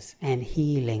fearlessness and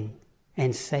healing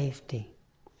and safety.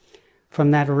 From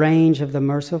that range of the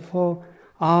merciful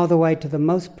all the way to the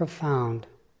most profound,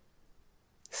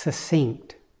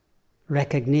 succinct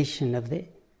recognition of the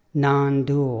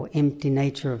non-dual, empty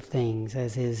nature of things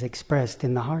as is expressed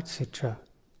in the Heart Sutra.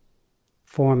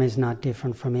 Form is not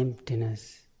different from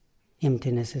emptiness.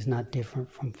 Emptiness is not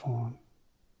different from form.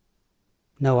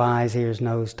 No eyes, ears,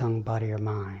 nose, tongue, body, or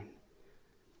mind.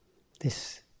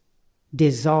 This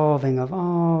dissolving of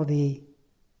all the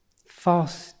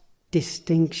false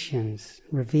distinctions,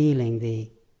 revealing the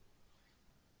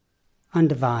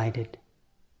undivided,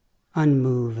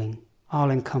 unmoving,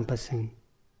 all-encompassing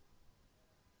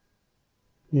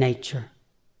nature,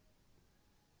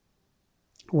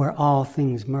 where all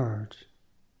things merge.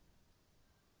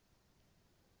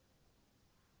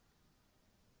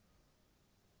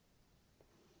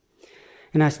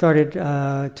 And I started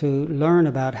to learn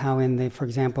about how in for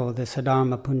example, the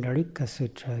Saddharma Pundarika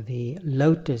Sutra, the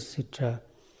Lotus Sutra,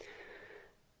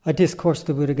 a discourse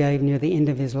the Buddha gave near the end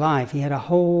of his life, he had a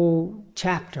whole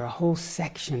chapter, a whole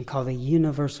section called the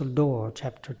Universal Door,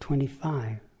 chapter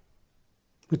 25,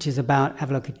 which is about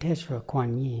Avalokiteshvara,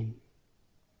 Kuan Yin,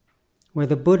 where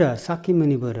the Buddha,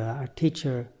 Sakyamuni Buddha, our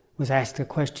teacher, was asked a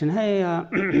question, hey,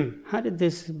 how did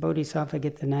this bodhisattva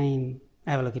get the name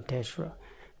Avalokiteshvara?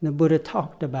 The Buddha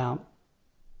talked about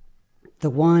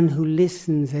the one who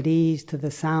listens at ease to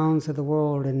the sounds of the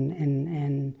world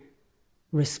and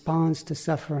responds to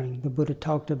suffering. The Buddha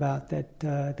talked about that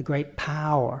the great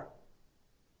power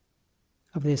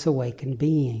of this awakened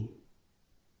being.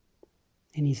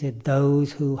 And he said,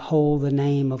 those who hold the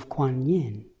name of Kuan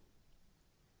Yin,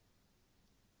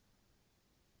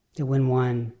 that when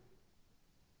one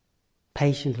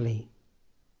patiently,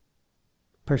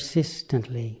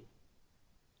 persistently,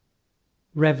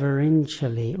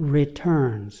 reverentially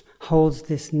returns, holds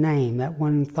this name, that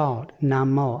one thought,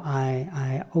 Namo,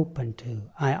 I open to,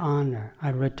 I honor, I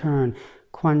return,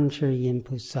 Kuan Yin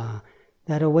Pusa,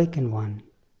 that awakened one,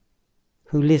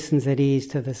 who listens at ease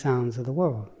to the sounds of the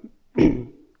world.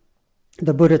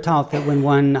 The Buddha taught that when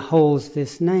one holds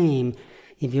this name,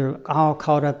 if you're all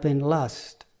caught up in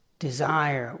lust,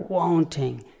 desire,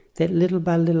 wanting, that little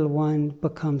by little one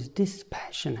becomes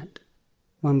dispassionate,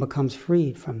 one becomes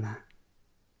freed from that.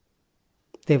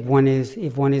 If one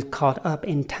is caught up,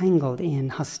 entangled in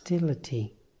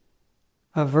hostility,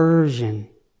 aversion,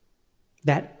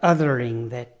 that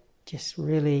othering that just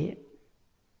really,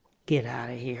 get out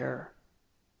of here,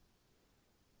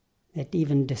 that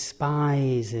even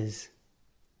despises,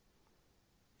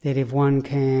 that if one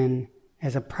can,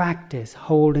 as a practice,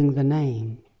 holding the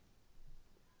name,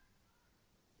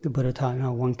 the Buddha taught,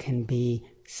 no, one can be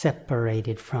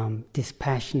separated from,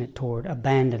 dispassionate toward,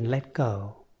 abandoned, let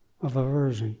go of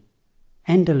aversion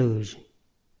and delusion.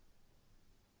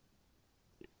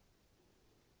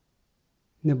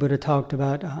 The Buddha talked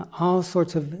about all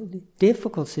sorts of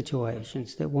difficult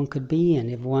situations that one could be in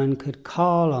if one could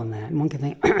call on that. And one could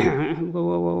think,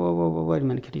 whoa, wait a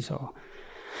minute, Kittisaro.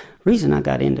 Reason I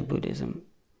got into Buddhism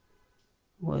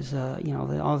was,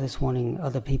 all this wanting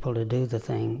other people to do the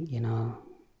thing,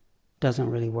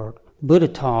 doesn't really work. Buddha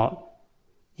taught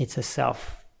it's a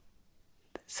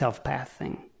self-path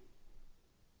thing.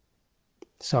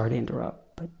 Sorry to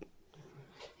interrupt, but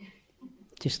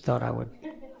just thought I would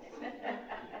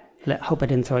hope I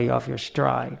didn't throw you off your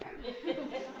stride.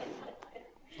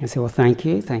 I said, well, thank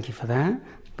you for that.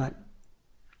 But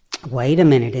wait a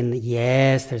minute,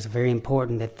 yes, there's very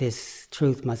important that this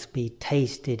truth must be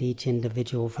tasted, each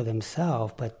individual for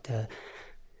themselves, but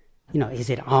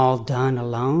is it all done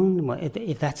alone? Well,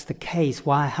 if that's the case,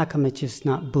 how come it's just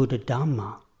not Buddha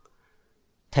Dhamma?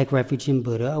 Take refuge in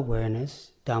Buddha,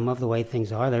 awareness, Dhamma of the way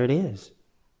things are, there it is.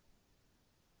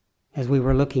 As we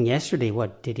were looking yesterday,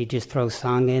 did he just throw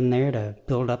Sangha in there to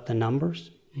build up the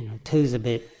numbers? 2's a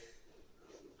bit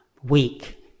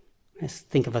weak. Let's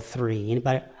think of a 3.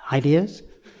 Anybody, ideas?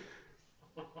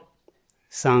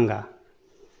 Sangha.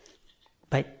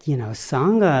 But,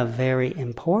 Sangha, very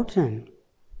important.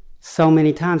 So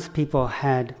many times people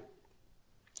had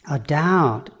a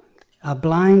doubt, a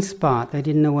blind spot. They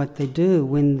didn't know what they do.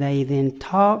 When they then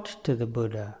talked to the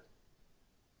Buddha,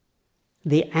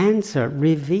 the answer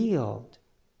revealed.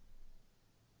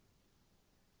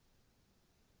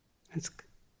 It's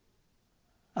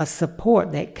a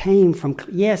support that came from,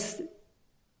 yes,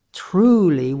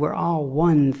 truly we're all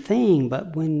one thing,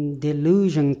 but when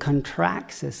delusion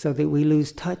contracts us so that we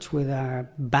lose touch with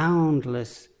our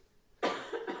boundless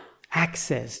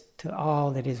access to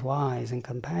all that is wise and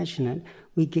compassionate,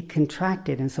 we get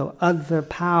contracted. And so other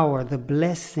power, the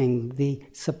blessing, the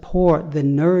support, the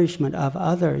nourishment of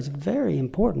others is very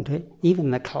important to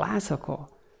even the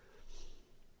classical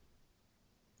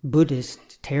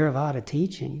Buddhist Theravada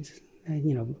teachings.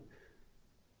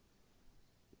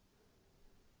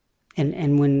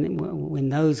 And when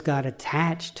those got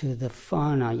attached to the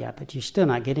fun, but you're still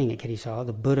not getting it, Kittisaro.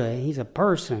 The Buddha, he's a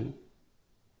person.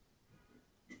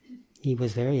 He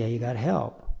was there, you got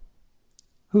help.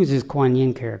 Who's his Kuan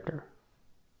Yin character?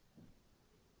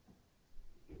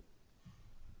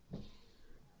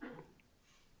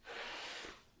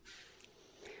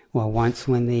 Well, once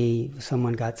when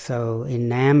someone got so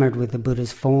enamored with the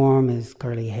Buddha's form, his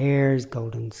curly hair, his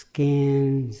golden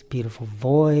skin, his beautiful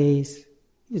voice,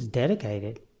 he was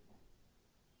dedicated.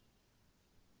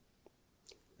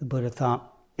 The Buddha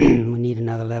thought, we need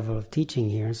another level of teaching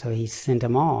here, so he sent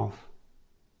him off.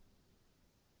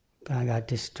 I got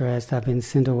distressed. I've been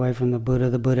sent away from the Buddha.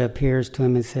 The Buddha appears to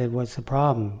him and said, what's the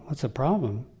problem? What's the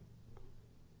problem?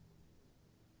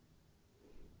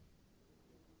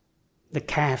 The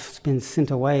calf's been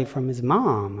sent away from his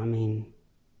mom.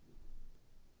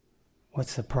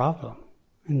 What's the problem?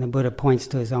 And the Buddha points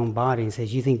to his own body and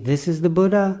says, you think this is the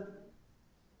Buddha?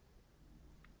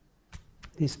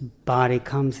 This body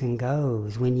comes and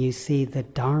goes. When you see the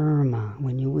Dharma,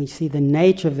 when we see the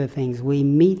nature of the things, we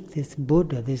meet this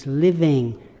Buddha, this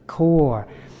living core.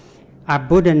 Our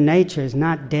Buddha nature is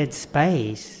not dead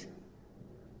space.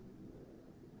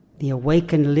 The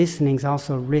awakened listening is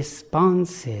also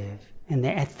responsive. And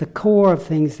at the core of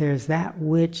things, there's that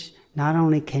which not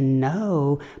only can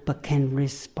know, but can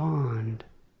respond.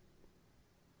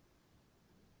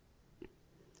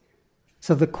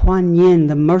 So the Kuan Yin,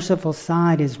 the merciful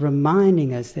side, is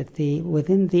reminding us that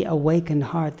within the awakened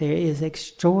heart there is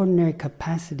extraordinary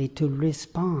capacity to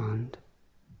respond.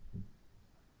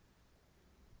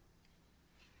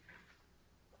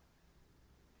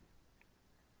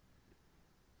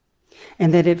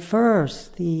 And that at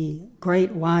first the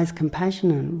great, wise,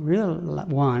 compassionate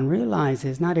one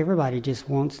realizes not everybody just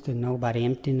wants to know about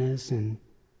emptiness and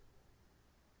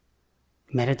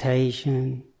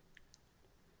meditation.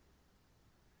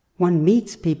 One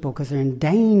meets people because they're in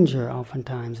danger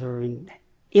oftentimes, or in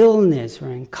illness, or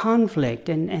in conflict,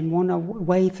 and want a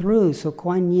way through. So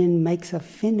Kuan Yin makes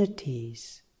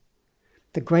affinities.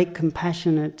 The great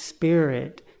compassionate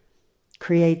spirit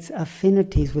creates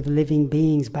affinities with living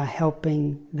beings by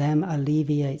helping them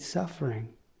alleviate suffering.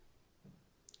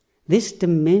 This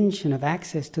dimension of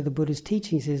access to the Buddha's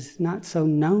teachings is not so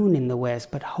known in the West,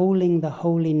 but holding the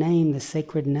holy name, the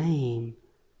sacred name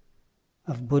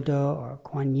of Buddha or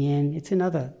Kuan Yin, it's in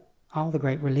all the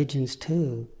great religions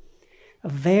too. A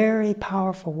very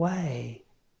powerful way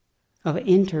of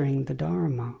entering the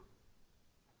Dharma.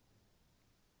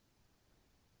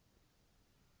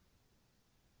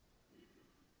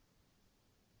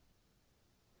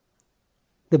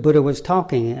 The Buddha was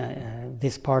talking,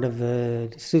 this part of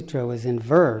the sutra was in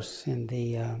verse, in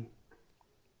the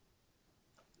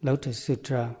Lotus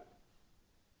Sutra,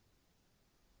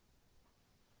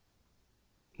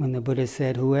 when the Buddha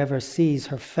said, whoever sees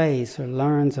her face or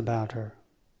learns about her.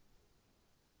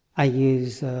 I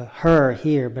use her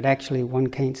here, but actually one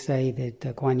can't say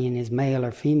that Kuan Yin is male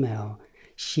or female.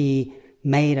 She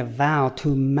made a vow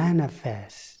to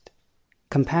manifest.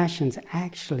 Compassion's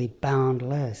actually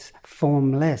boundless,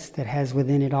 formless, that has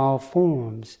within it all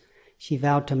forms. She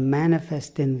vowed to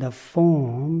manifest in the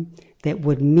form that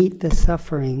would meet the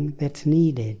suffering that's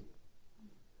needed.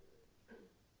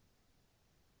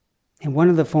 And one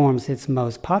of the forms that's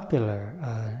most popular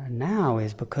now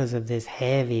is because of this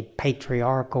heavy,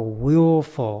 patriarchal,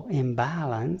 willful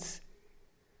imbalance.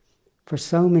 For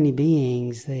so many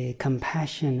beings, the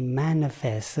compassion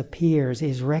manifests, appears,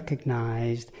 is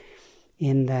recognized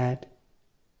in that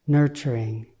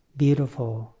nurturing,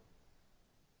 beautiful,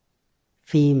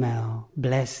 female,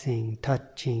 blessing,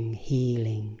 touching,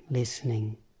 healing,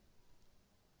 listening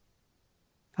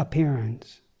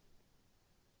appearance.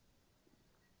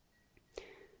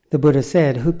 The Buddha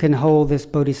said, who can hold this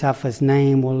bodhisattva's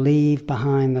name will leave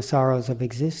behind the sorrows of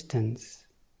existence.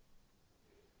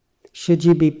 Should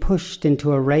you be pushed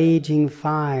into a raging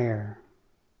fire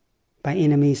by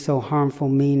enemies so harmful,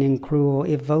 mean, and cruel,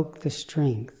 evoke the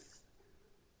strength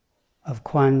of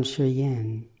Kuan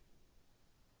Yin.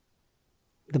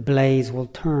 The blaze will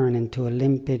turn into a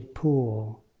limpid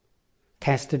pool,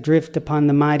 cast adrift upon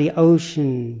the mighty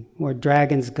ocean where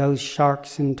dragons, ghosts,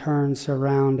 sharks, and terns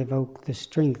surround. Evoke the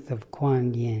strength of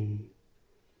Kuan Yin.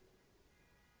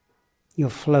 You'll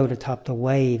float atop the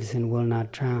waves and will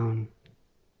not drown.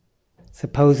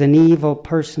 Suppose an evil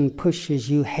person pushes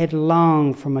you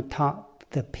headlong from atop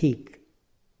the peak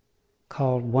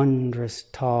called wondrous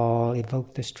tall.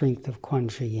 Evoke the strength of Kuan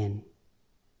Yin.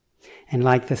 And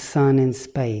like the sun in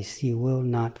space, you will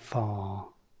not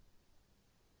fall.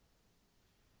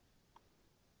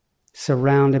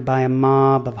 Surrounded by a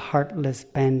mob of heartless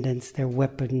bandits, their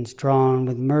weapons drawn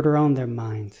with murder on their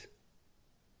minds.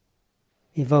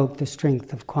 Evoke the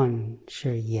strength of Kuan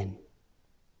Yin.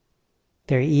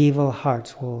 Their evil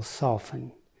hearts will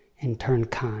soften and turn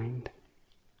kind.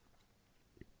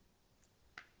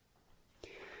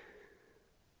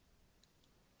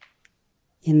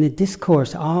 In the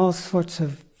discourse, all sorts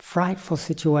of frightful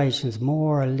situations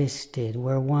more are listed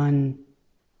where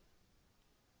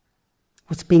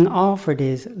what's being offered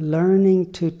is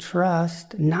learning to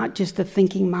trust not just the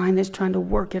thinking mind that's trying to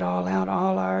work it all out,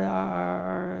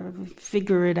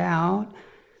 figure it out,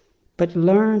 but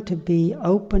learn to be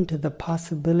open to the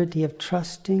possibility of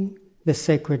trusting the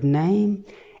sacred name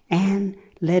and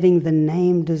letting the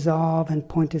name dissolve and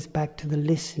point us back to the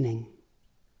listening.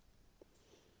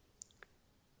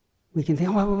 We can think,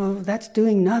 oh, well, that's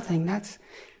doing nothing. That's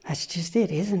just it,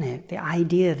 isn't it? The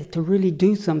idea that to really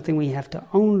do something, we have to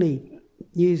only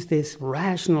use this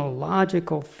rational,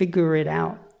 logical, figure it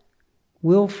out,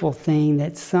 willful thing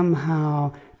that's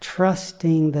somehow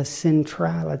trusting the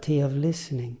centrality of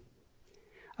listening.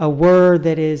 A word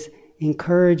that is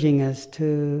encouraging us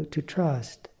to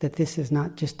trust that this is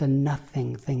not just a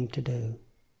nothing thing to do.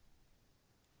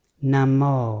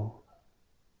 Namo.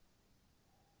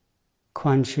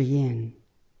 Kuan Yin.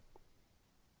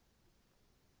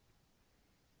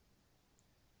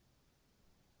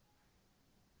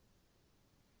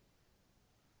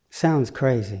 Sounds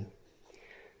crazy.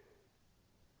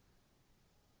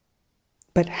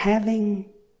 But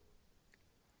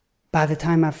by the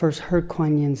time I first heard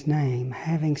Kuan Yin's name,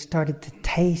 having started to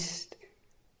taste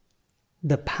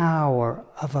the power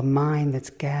of a mind that's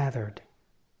gathered,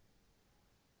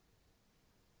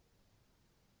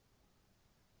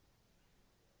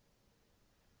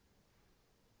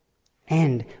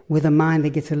 and with a mind that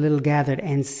gets a little gathered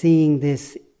and seeing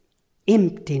this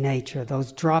empty nature,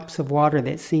 those drops of water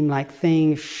that seem like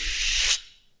things,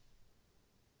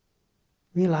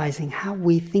 realizing how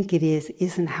we think it is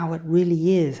isn't how it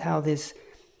really is, how this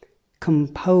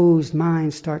composed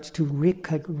mind starts to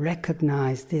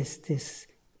recognize this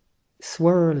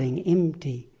swirling,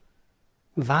 empty,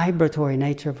 vibratory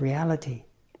nature of reality.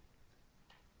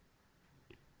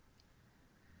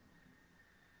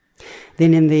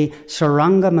 Then in the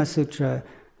Sarangama Sutra,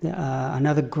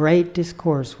 another great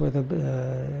discourse where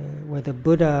the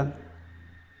Buddha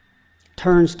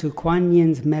turns to Kuan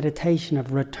Yin's meditation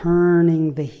of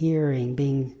returning the hearing,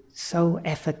 being so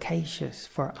efficacious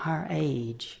for our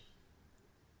age,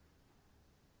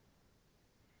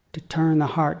 to turn the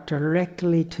heart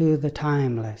directly to the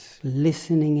timeless,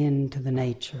 listening into the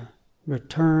nature,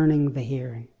 returning the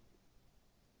hearing.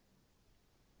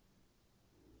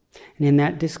 And in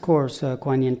that discourse,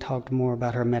 Kuan Yin talked more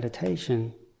about her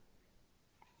meditation.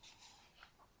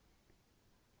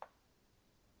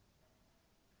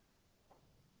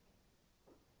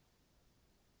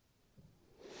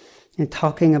 and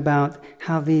talking about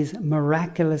how these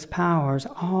miraculous powers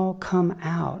all come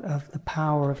out of the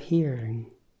power of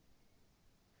hearing.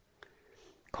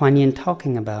 Kuan Yin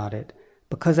talking about it,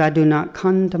 because I do not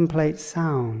contemplate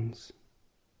sounds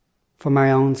for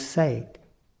my own sake,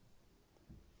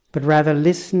 but rather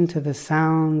listen to the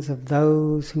sounds of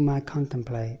those whom I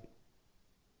contemplate.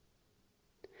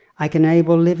 I can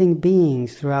enable living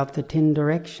beings throughout the 10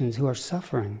 directions who are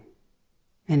suffering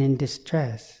and in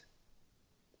distress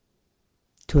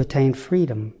to attain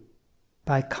freedom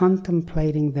by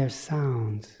contemplating their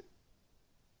sounds.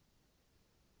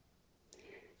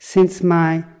 Since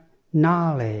my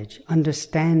knowledge,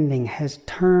 understanding has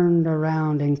turned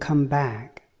around and come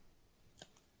back,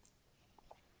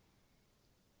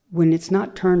 when it's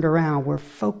not turned around, we're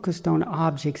focused on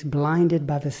objects blinded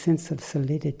by the sense of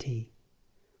solidity.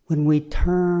 When we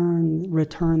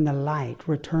return the light,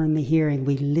 return the hearing,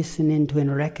 we listen into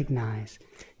and recognize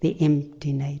the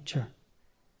empty nature.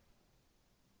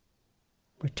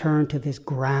 Return to this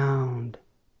ground,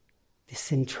 this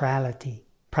centrality,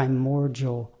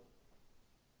 primordial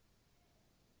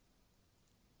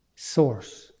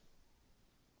source.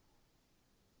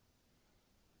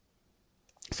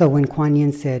 So when Kuan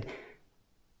Yin said,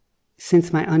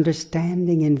 since my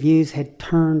understanding and views had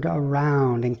turned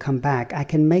around and come back, I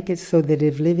can make it so that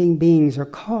if living beings are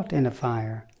caught in a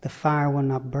fire, the fire will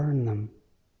not burn them.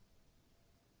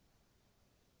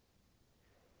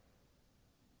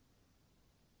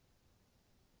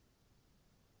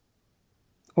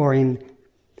 Or in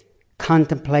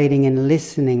contemplating and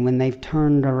listening when they've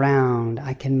turned around,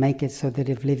 I can make it so that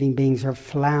if living beings are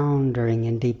floundering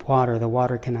in deep water, the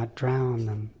water cannot drown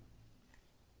them.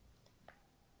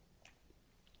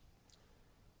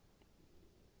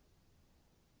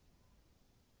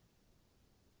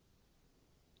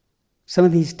 Some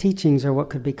of these teachings are what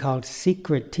could be called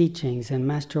secret teachings, and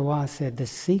Master Hua said the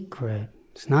secret,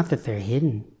 it's not that they're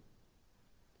hidden.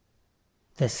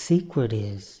 The secret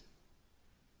is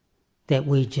that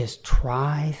we just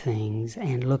try things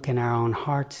and look in our own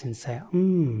hearts and say,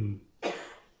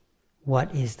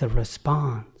 what is the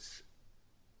response?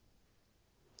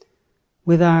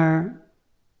 With our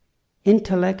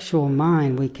intellectual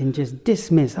mind, we can just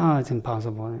dismiss, it's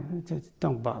impossible, just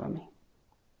don't bother me.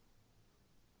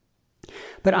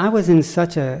 But I was in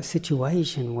such a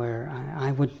situation where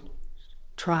I would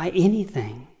try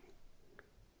anything.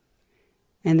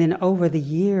 And then over the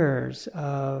years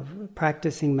of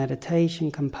practicing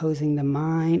meditation, composing the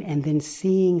mind, and then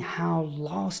seeing how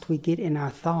lost we get in our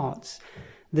thoughts,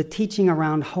 the teaching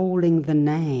around holding the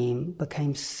name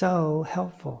became so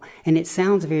helpful. And it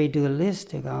sounds very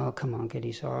dualistic. Oh, come on,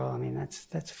 Kittisaro. I mean,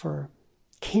 that's for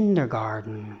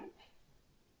kindergarten.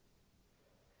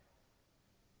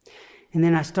 And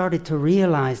then I started to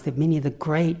realize that many of the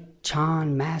great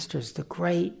Chan masters, the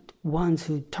great ones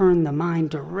who turned the mind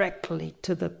directly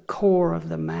to the core of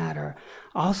the matter,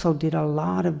 also did a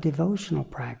lot of devotional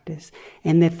practice,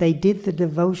 and that they did the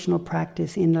devotional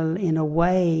practice in a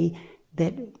way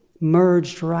that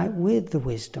merged right with the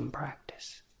wisdom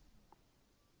practice.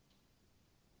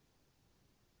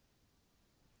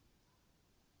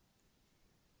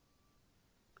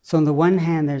 So on the one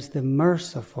hand, there's the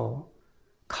merciful,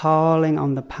 calling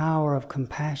on the power of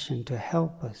compassion to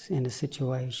help us in a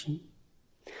situation.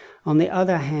 On the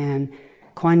other hand,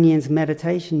 Kuan Yin's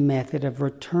meditation method of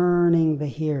returning the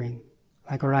hearing,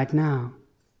 like right now,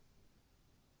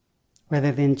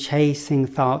 rather than chasing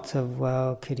thoughts of,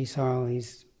 well, Kittisaro,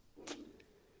 he's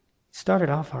started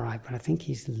off all right, but I think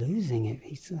he's losing it.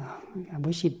 I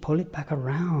wish he'd pull it back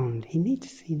around. He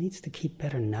needs to keep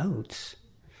better notes.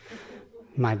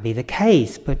 Might be the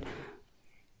case, but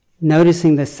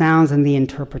noticing the sounds and the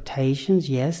interpretations,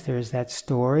 yes, there's that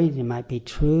story. It might be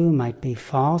true, it might be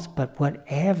false, but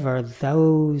whatever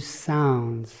those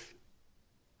sounds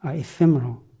are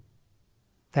ephemeral.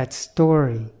 That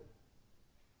story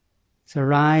is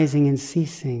arising and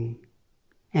ceasing.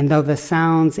 And though the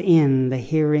sounds in the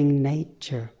hearing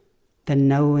nature, the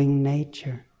knowing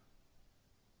nature,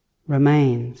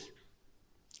 remains,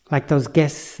 like those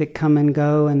guests that come and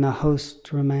go and the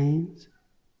host remains,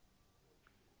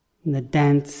 and the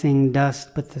dancing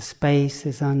dust, but the space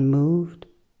is unmoved.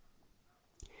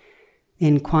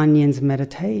 In Kuan Yin's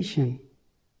meditation,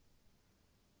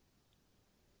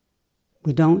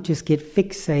 we don't just get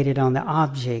fixated on the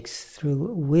objects.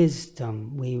 Through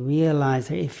wisdom, we realize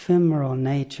their ephemeral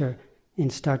nature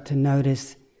and start to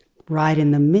notice right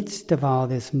in the midst of all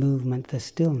this movement, the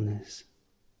stillness,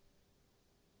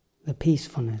 the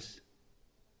peacefulness.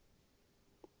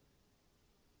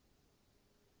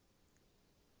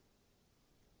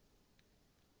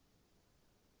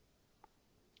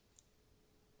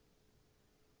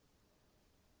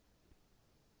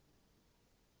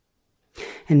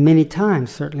 And many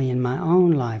times, certainly in my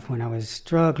own life, when I was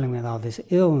struggling with all this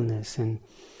illness and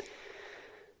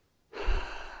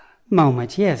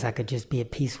moments, yes, I could just be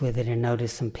at peace with it and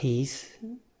notice some peace,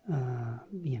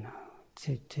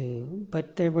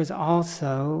 but there was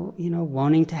also,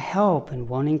 wanting to help and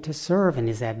wanting to serve. And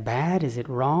is that bad? Is it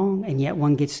wrong? And yet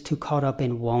one gets too caught up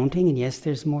in wanting, and yes,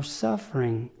 there's more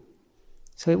suffering.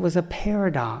 So it was a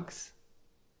paradox.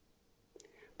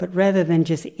 But rather than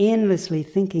just endlessly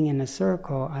thinking in a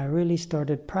circle, I really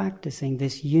started practicing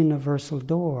this universal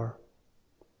door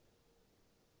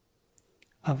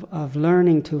of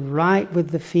learning to right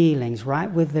with the feelings,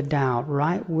 right with the doubt,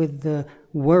 right with the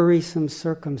worrisome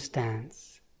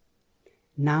circumstance.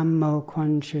 Namo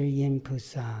Kuan Yin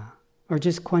Pusa, or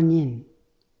just Kuan Yin.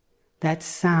 That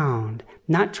sound,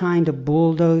 not trying to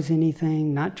bulldoze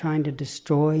anything, not trying to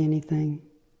destroy anything,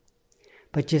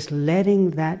 but just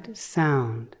letting that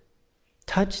sound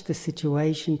touch the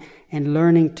situation and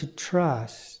learning to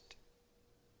trust.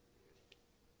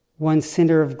 One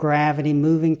center of gravity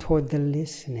moving toward the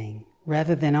listening,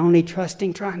 rather than only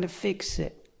trusting, trying to fix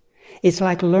it. It's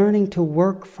like learning to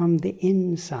work from the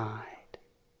inside.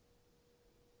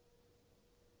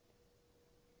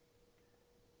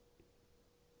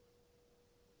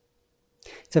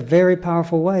 It's a very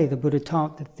powerful way. The Buddha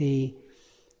taught that the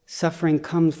suffering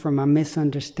comes from a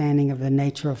misunderstanding of the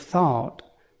nature of thought.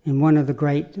 And one of the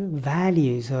great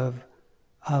values of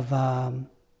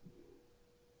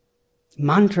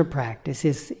mantra practice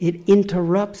is it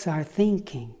interrupts our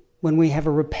thinking when we have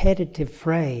a repetitive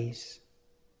phrase.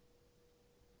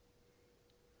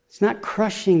 It's not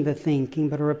crushing the thinking,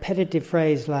 but a repetitive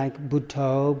phrase like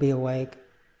Bhutto, be awake,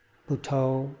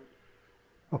 Bhutto,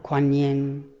 or Kuan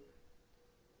Yin,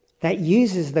 that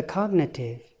uses the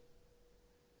cognitive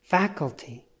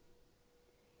faculty.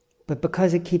 But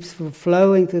because it keeps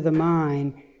flowing through the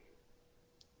mind,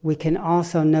 we can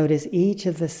also notice each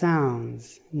of the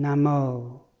sounds,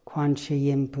 Namo, Kuan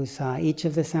Yin Pusa, each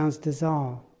of the sounds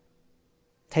dissolve.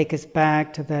 Take us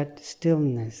back to that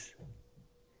stillness.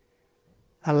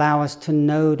 Allow us to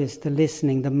notice the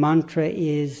listening. The mantra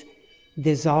is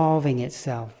dissolving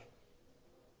itself.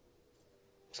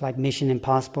 It's like Mission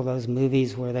Impossible, those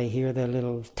movies where they hear the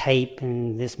little tape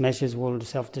and this message will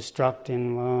self-destruct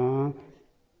and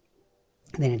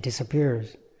then it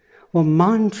disappears. Well,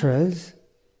 mantras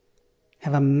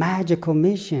have a magical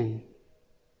mission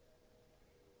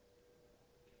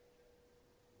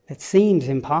that seems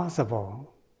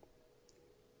impossible,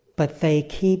 but they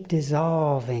keep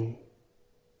dissolving.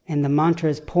 And the mantra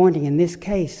is pointing, in this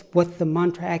case, what the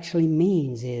mantra actually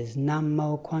means is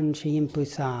Namo Kuan Yin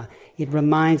Pusa. It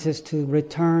reminds us to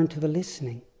return to the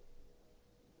listening.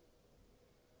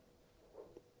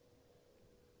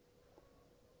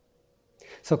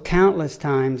 So countless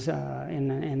times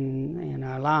in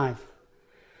our life,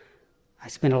 I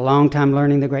spent a long time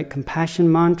learning the great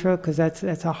compassion mantra because that's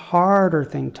a harder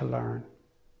thing to learn.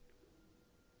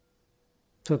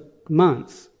 Took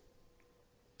months.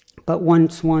 But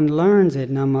once one learns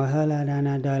it, Namo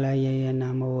Haladana Dalaya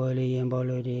Namo Oli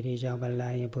Embolodi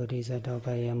Jabalaya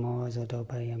Bodhisattva Mo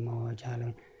Zatopaya Mo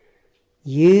Jalo.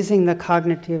 Using the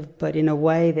cognitive, but in a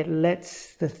way that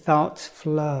lets the thoughts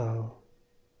flow.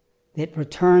 That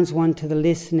returns one to the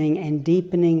listening and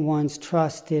deepening one's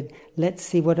trusted, let's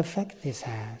see what effect this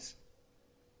has.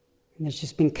 And there's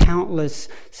just been countless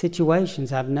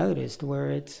situations I've noticed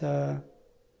where it's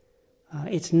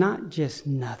not just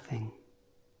nothing.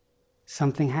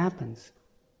 Something happens.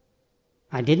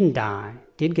 I didn't die,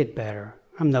 did get better.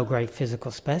 I'm no great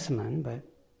physical specimen, but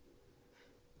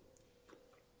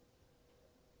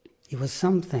it was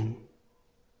something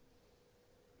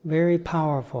very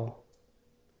powerful.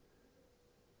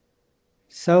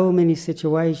 So many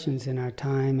situations in our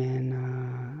time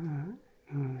in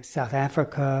South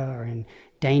Africa or in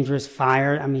dangerous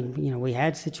fire. I mean, we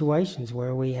had situations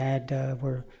where we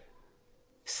were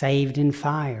saved in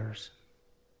fires.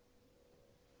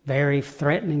 Very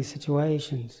threatening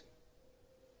situations.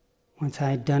 Once I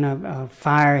had done a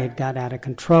fire, it got out of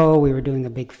control. We were doing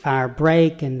a big fire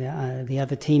break, and the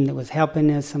other team that was helping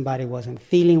us, somebody wasn't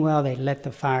feeling well. They let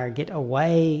the fire get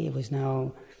away. It was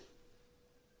now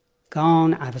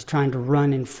gone. I was trying to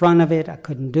run in front of it. I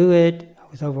couldn't do it. I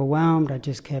was overwhelmed. I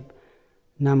just kept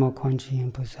Namo Kuan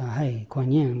Yin Pusa. Hey,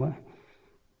 Kuan Yin, what?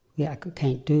 Yeah, I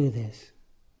can't do this.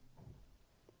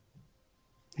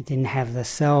 I didn't have the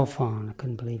cell phone. I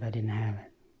couldn't believe I didn't have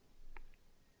it.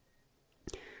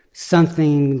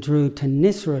 Something drew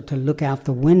Thanissara to look out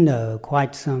the window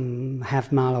quite some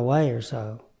half-mile away or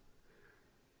so.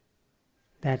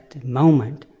 That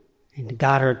moment, and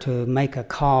got her to make a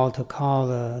call to call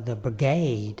the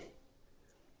brigade.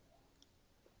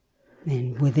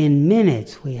 And within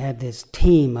minutes, we had this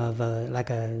team of like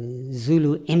a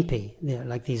Zulu impi,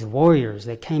 like these warriors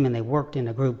that came and they worked in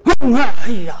a group.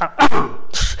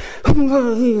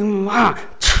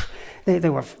 They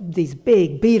were these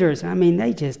big beaters. I mean,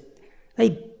 they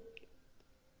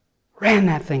ran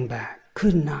that thing back.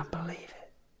 Could not believe it.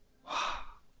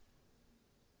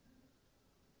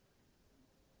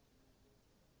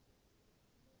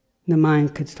 The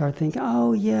mind could start thinking,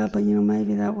 oh yeah, but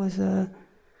maybe that was a...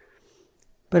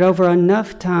 But over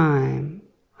enough time,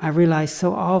 I realized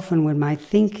so often when my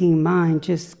thinking mind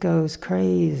just goes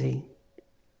crazy,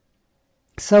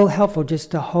 so helpful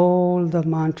just to hold the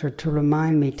mantra to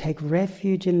remind me, take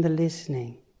refuge in the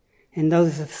listening. And though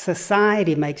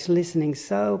society makes listening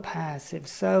so passive,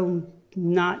 so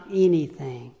not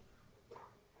anything,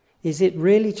 is it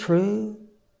really true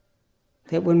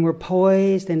that when we're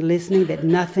poised and listening that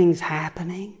nothing's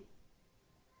happening?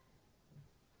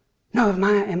 No,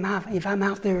 if I'm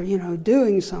out there,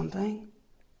 doing something.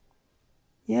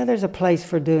 Yeah, there's a place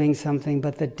for doing something,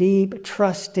 but the deep,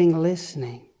 trusting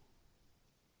listening,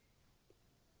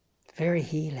 very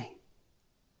healing.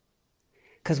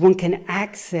 Because one can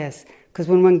access, because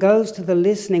when one goes to the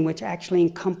listening, which actually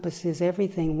encompasses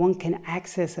everything, one can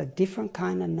access a different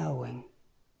kind of knowing.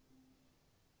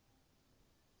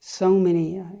 So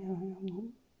many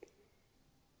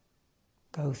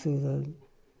go through the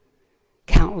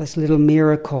countless little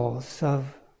miracles of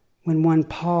when one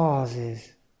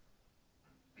pauses.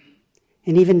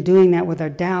 And even doing that with our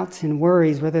doubts and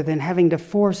worries, rather than having to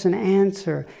force an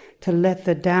answer, to let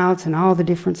the doubts and all the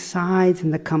different sides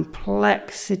and the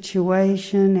complex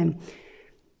situation, and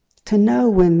to know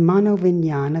when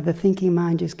mano-vijnana, the thinking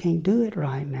mind, just can't do it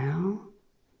right now.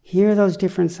 Hear those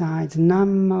different sides.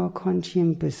 Nammo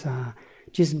konchimpusa.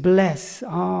 Just bless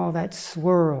all that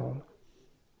swirl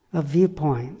of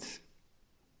viewpoints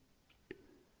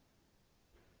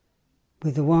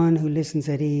with the one who listens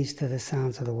at ease to the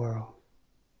sounds of the world.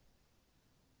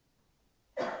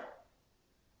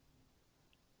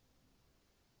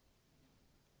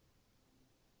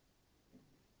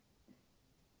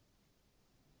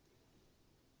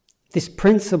 This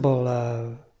principle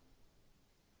of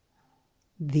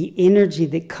the energy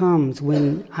that comes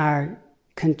when our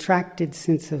contracted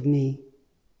sense of me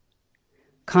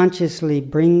consciously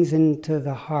brings into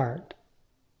the heart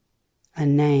a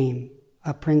name,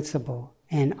 a principle,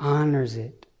 and honors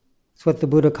it. It's what the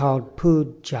Buddha called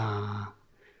puja.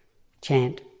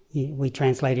 Chant, we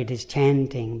translate it as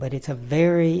chanting, but it's a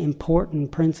very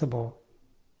important principle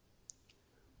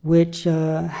which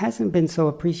hasn't been so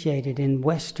appreciated in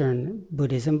Western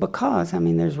Buddhism because,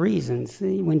 there's reasons.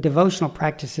 When devotional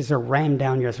practices are rammed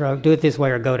down your throat, do it this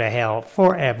way or go to hell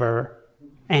forever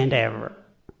and ever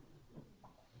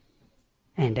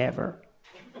and ever.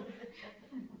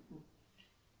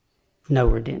 No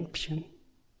redemption.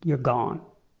 You're gone.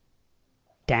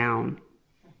 Down.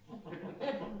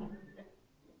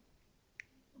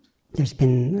 There's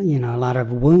been, a lot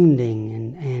of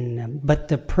wounding, but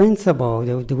the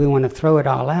principle, do we want to throw it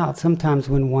all out? Sometimes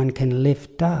when one can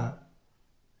lift up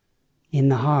in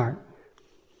the heart,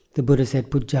 the Buddha said,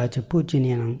 puja cha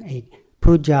pujaniyanang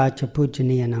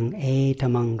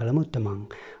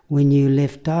etamangalamutamang. When you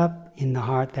lift up in the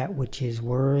heart that which is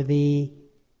worthy,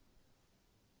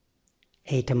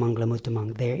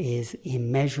 etamangalamutamang, there is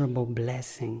immeasurable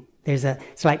blessing.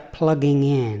 It's like plugging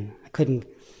in.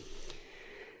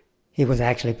 It was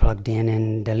actually plugged in,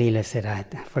 and Dalila said, I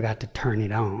forgot to turn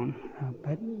it on.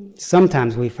 But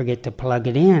sometimes we forget to plug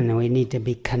it in, and we need to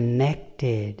be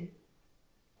connected.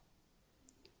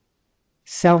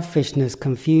 Selfishness,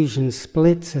 confusion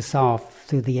splits us off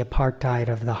through the apartheid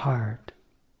of the heart.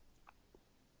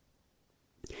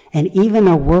 And even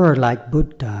a word like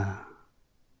Buddha,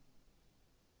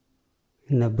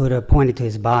 and the Buddha pointed to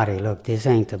his body, look, this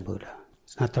ain't the Buddha.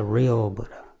 It's not the real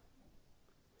Buddha.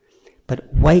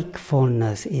 But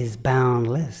wakefulness is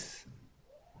boundless,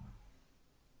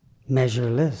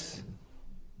 measureless.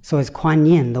 So is Kuan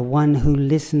Yin, the one who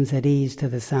listens at ease to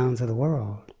the sounds of the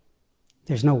world.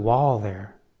 There's no wall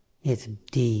there. It's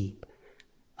deep,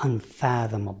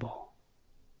 unfathomable.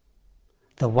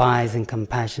 The wise and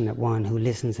compassionate one who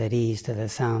listens at ease to the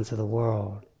sounds of the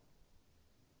world.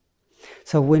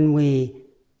 So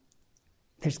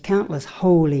there's countless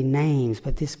holy names,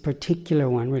 but this particular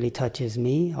one really touches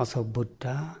me, also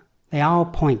Buddha. They all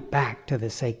point back to the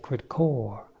sacred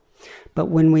core. But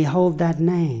when we hold that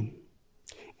name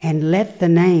and let the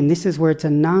name, this is where it's a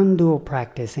non-dual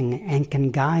practice and can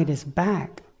guide us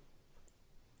back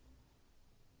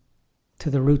to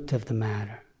the root of the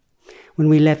matter. When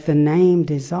we let the name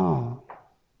dissolve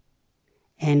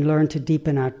and learn to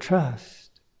deepen our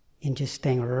trust in just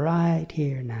staying right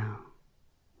here now.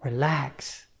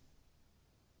 Relax.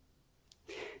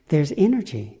 There's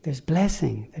energy, there's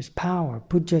blessing, there's power.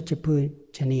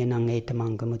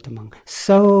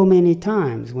 So many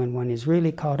times when one is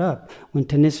really caught up, when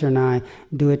Thanissara and I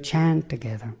do a chant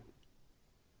together.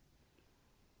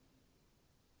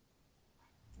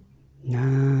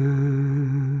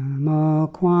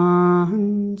 Namo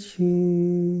Kuan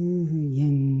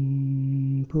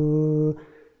Yin Pu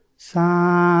Sa-hai-na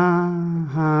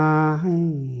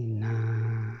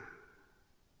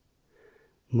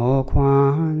Mo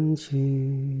Kuan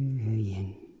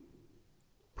Yin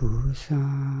Pu Sa.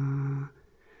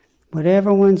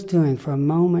 Whatever one's doing, for a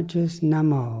moment just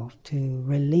namo, to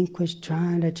relinquish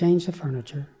trying to change the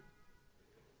furniture.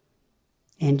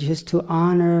 And just to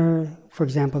honor, for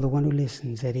example, the one who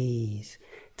listens at ease.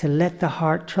 To let the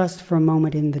heart trust for a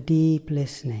moment in the deep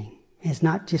listening. It's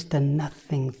not just a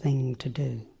nothing thing to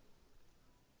do.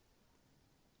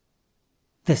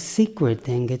 The secret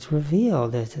thing gets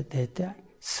revealed.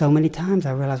 So many times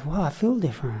I realize, wow, I feel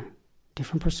different.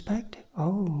 Different perspective.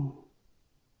 Oh.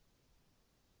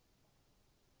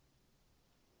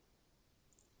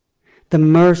 The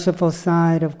merciful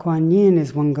side of Kuan Yin,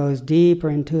 as one goes deeper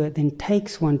into it, then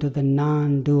takes one to the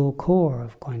non-dual core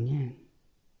of Kuan Yin.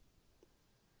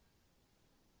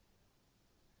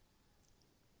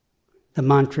 The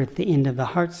mantra at the end of the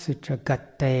Heart Sutra,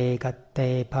 Gatte,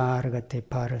 Gatte, Para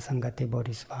Sangate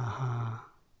Bodhisvaha.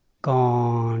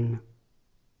 Gone.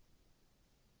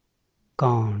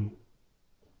 Gone.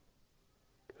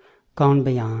 Gone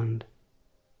beyond.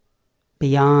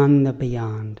 Beyond the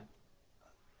beyond.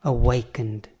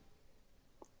 Awakened.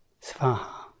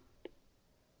 Svaha.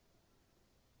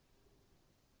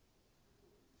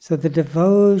 So the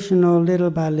devotional,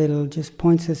 little by little, just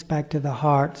points us back to the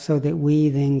heart so that we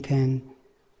then can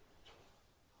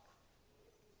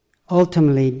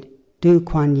ultimately do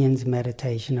Kuan Yin's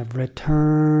meditation of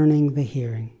returning the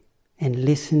hearing and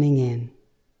listening in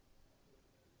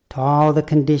to all the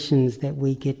conditions that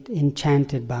we get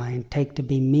enchanted by and take to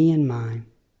be me and mine.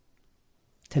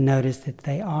 To notice that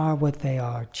they are what they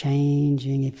are,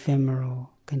 changing,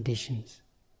 ephemeral conditions.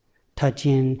 Touch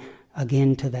in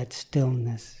again to that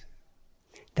stillness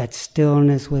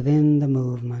within the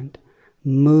movement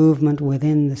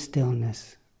within the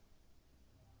stillness.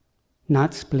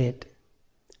 Not split,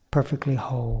 perfectly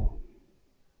whole.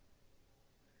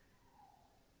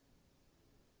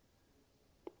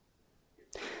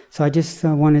 So I just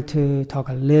wanted to talk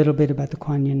a little bit about the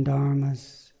Kuan Yin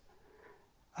Dharmas.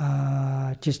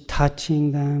 Just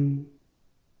touching them.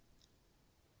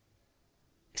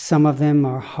 Some of them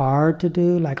are hard to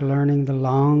do, like learning the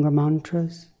longer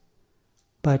mantras.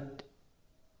 But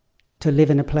to live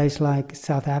in a place like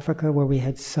South Africa where we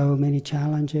had so many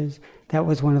challenges, that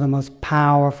was one of the most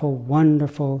powerful,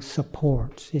 wonderful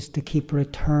supports, is to keep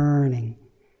returning,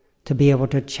 to be able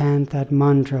to chant that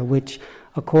mantra, which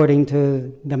according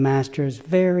to the masters,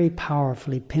 very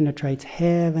powerfully penetrates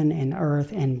heaven and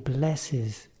earth and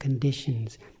blesses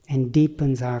conditions and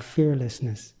deepens our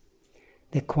fearlessness.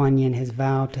 That Kuan Yin has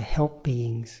vowed to help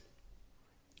beings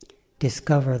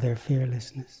discover their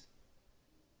fearlessness.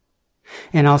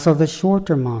 And also the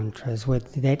shorter mantras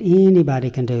that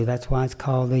anybody can do. That's why it's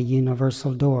called the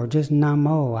universal door. Just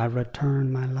Namo, I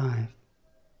return my life.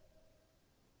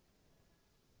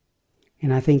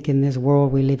 And I think in this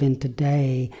world we live in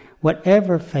today,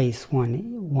 whatever faith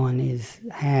one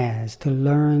has, to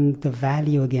learn the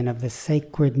value again of the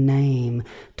sacred name,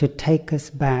 to take us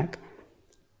back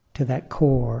to that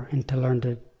core and to learn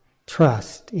to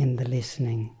trust in the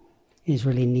listening is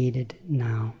really needed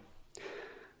now.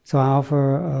 So I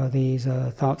offer these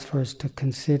thoughts for us to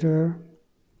consider,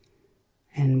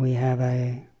 and we have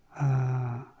a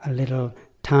little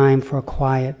time for a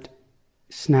quiet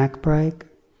snack break.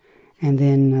 And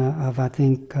then of, I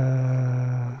think,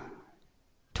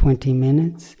 20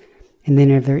 minutes. And then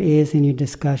if there is any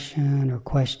discussion or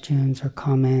questions or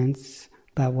comments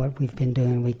about what we've been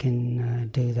doing, we can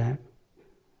do that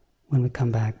when we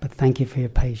come back. But thank you for your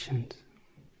patience.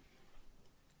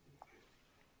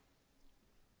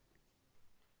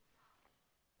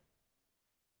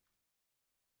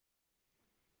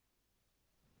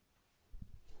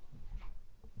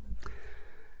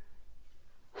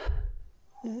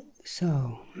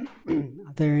 So,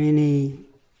 are there any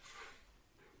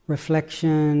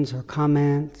reflections or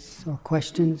comments or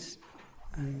questions?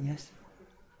 Yes?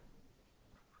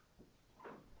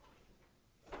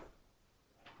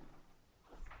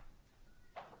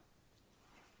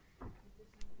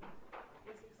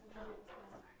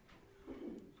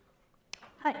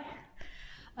 Hi.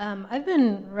 I've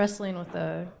been wrestling with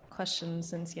a question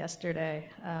since yesterday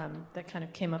that kind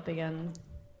of came up again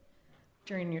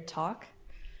during your talk.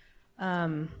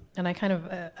 And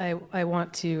I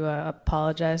want to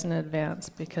apologize in advance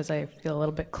because I feel a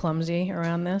little bit clumsy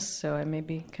around this, so I may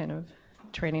be kind of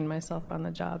training myself on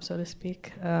the job, so to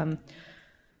speak.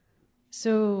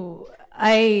 So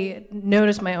I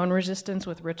notice my own resistance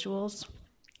with rituals,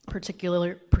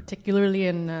 particularly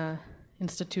in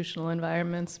institutional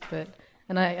environments,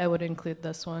 and I would include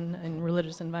this one in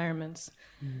religious environments,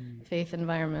 faith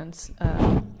environments,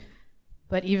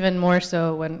 but even more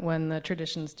so when the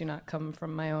traditions do not come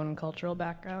from my own cultural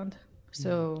background.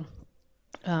 So,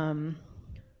 but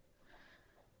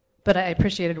I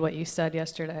appreciated what you said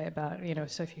yesterday about,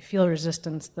 so if you feel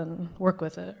resistance, then work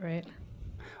with it, right?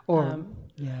 Or,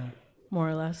 more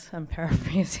or less, I'm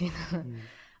paraphrasing.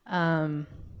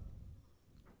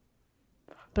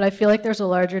 But I feel like there's a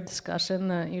larger discussion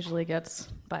that usually gets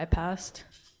bypassed.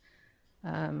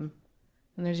 And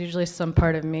there's usually some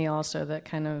part of me also that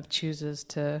kind of chooses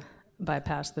to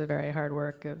bypass the very hard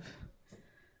work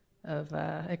of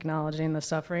acknowledging the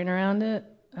suffering around it.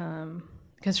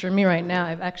 Because for me right now,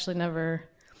 I've actually never,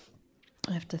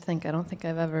 I don't think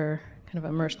I've ever kind of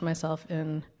immersed myself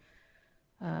in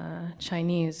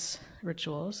Chinese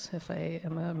rituals.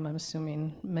 I'm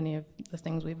assuming many of the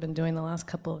things we've been doing the last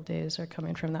couple of days are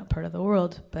coming from that part of the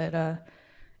world, but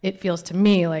it feels to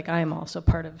me like I'm also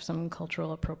part of some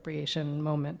cultural appropriation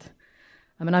moment.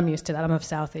 I mean, I'm used to that. I'm of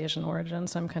South Asian origin,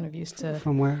 so I'm kind of used to...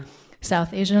 From where?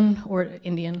 South Asian or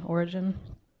Indian origin.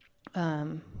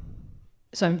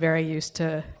 So I'm very used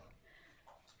to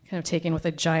kind of taking with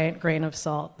a giant grain of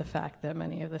salt the fact that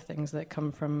many of the things that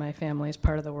come from my family's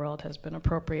part of the world has been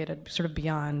appropriated sort of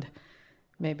beyond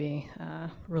maybe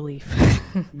relief.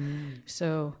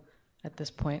 So at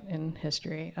this point in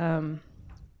history.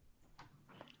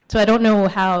 So I don't know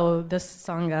how this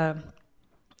Sangha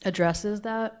addresses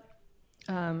that.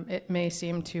 It may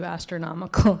seem too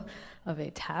astronomical of a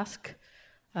task.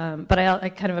 But I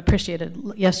kind of appreciated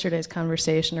yesterday's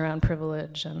conversation around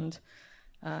privilege and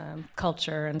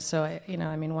culture, and so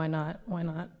why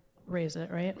not raise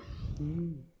it, right?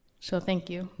 So thank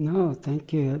you. No,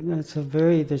 thank you.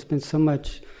 There's been so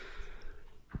much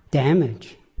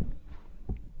damage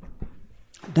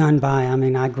done by.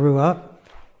 I grew up.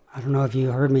 I don't know if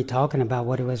you heard me talking about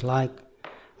what it was like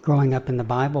growing up in the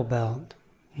Bible Belt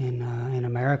in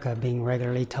America, being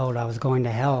regularly told I was going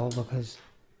to hell because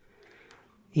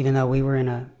even though we were in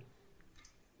a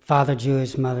father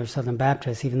Jewish, mother Southern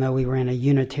Baptist, even though we were in a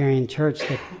Unitarian church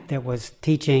that was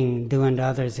teaching doing to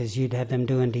others as you'd have them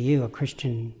doing to you, a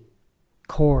Christian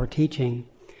core teaching,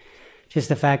 just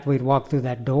the fact we'd walk through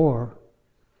that door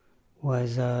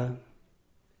was,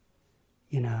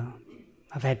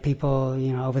 I've had people,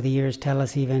 over the years tell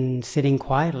us even sitting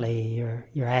quietly,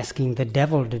 you're asking the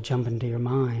devil to jump into your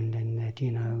mind, and that,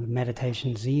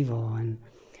 meditation's evil,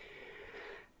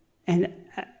 and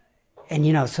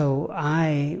so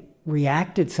I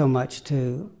reacted so much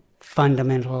to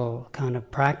fundamental kind of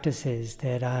practices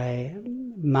that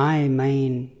my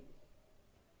main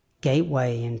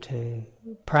gateway into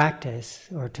practice,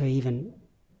 or to even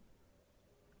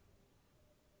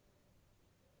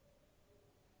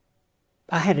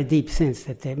I had a deep sense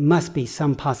that there must be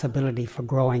some possibility for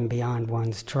growing beyond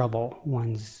one's trouble,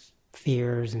 one's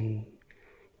fears and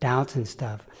doubts and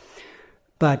stuff.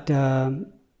 But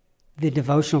the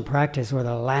devotional practice were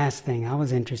the last thing I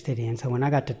was interested in. So when I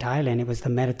got to Thailand, it was the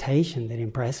meditation that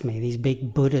impressed me. These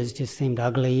big Buddhas just seemed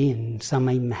ugly, and some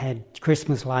even had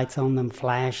Christmas lights on them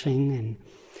flashing.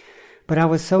 But I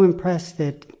was so impressed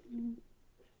that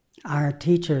our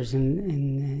teachers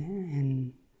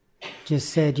and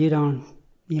just said, you don't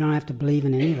have to believe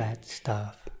in any of that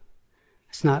stuff.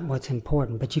 It's not what's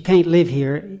important. But you can't live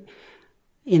here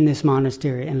in this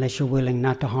monastery unless you're willing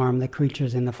not to harm the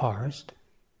creatures in the forest.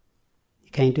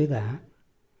 Can't do that.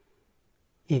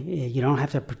 You don't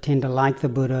have to pretend to like the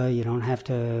Buddha. You don't have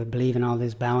to believe in all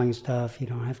this bowing stuff. You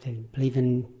don't have to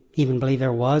even believe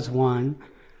there was one.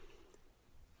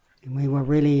 And we were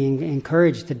really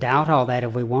encouraged to doubt all that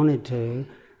if we wanted to,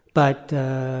 but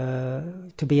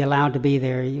to be allowed to be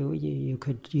there, you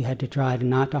had to try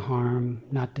not to harm,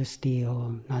 not to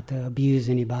steal, not to abuse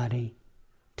anybody,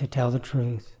 to tell the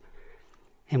truth.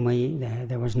 And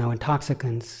there was no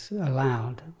intoxicants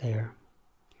allowed there.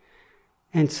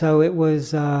 And so it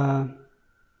was, and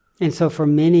so for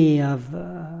many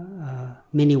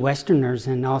Westerners,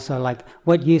 and also like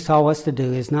what you saw us to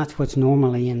do is not what's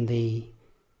normally in the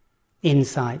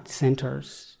insight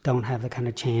centers. Don't have the kind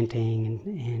of chanting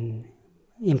and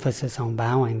emphasis on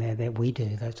bowing there that we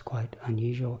do. That's quite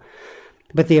unusual.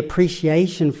 But the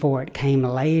appreciation for it came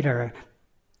later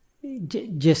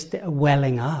just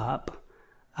welling up,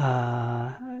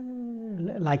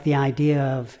 like the idea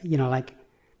of,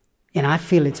 and I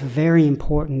feel it's very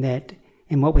important that,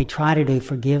 and what we try to do,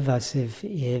 forgive us if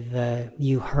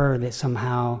you heard that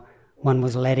somehow one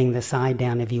was letting the side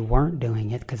down if you weren't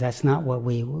doing it, because that's not what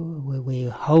we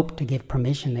hope to give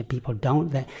permission that people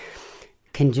don't, that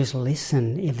can just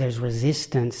listen. If there's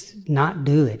resistance, not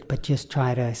do it, but just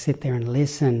try to sit there and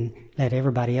listen, let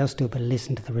everybody else do it, but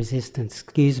listen to the resistance.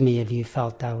 Excuse me if you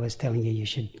felt I was telling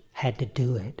you had to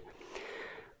do it.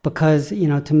 Because,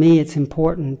 to me it's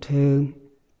important to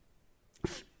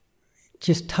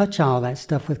just touch all that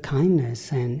stuff with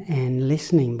kindness and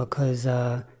listening, because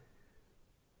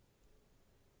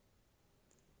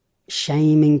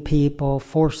shaming people,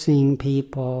 forcing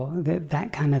people,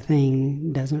 that kind of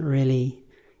thing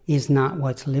is not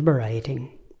what's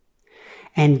liberating.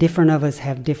 And different of us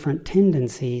have different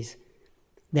tendencies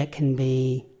that can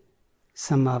be,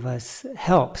 some of us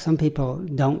help. Some people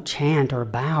don't chant or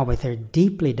bow, but they're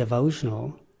deeply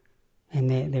devotional, and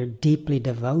they're deeply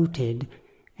devoted,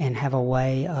 and have a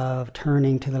way of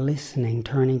turning to the listening,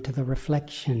 turning to the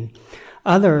reflection.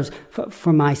 Others,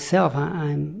 for myself,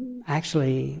 I'm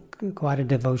actually quite a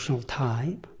devotional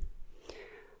type.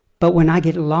 But when I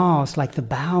get lost, like the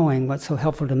bowing, what's so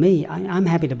helpful to me, I'm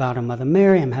happy to bow to Mother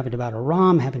Mary, I'm happy to bow to Ram,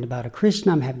 I'm happy to bow to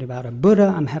Krishna, I'm happy to bow to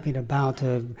Buddha, I'm happy to bow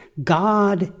to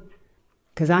God,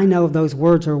 because I know those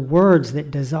words are words that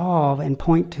dissolve and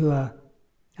point to a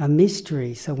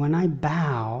mystery. So when I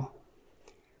bow,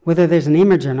 whether there's an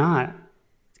image or not,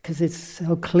 because it's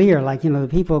so clear, like, the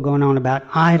people going on about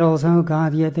idols, oh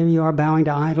God, yeah, there you are bowing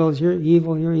to idols, you're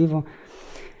evil, you're evil.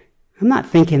 I'm not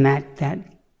thinking that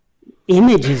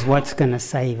image is what's going to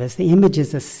save us. The image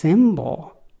is a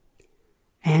symbol.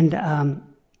 And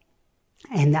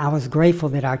I was grateful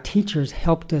that our teachers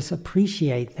helped us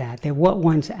appreciate that what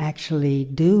one's actually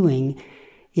doing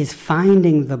is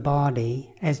finding the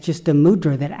body as just a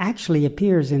mudra that actually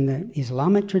appears in the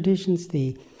Islamic traditions.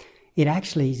 It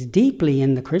actually is deeply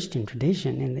in the Christian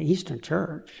tradition, in the Eastern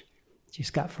Church. It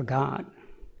just got forgot.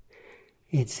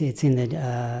 It's in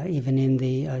the even in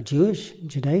the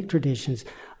Judaic traditions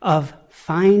of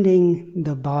finding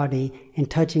the body and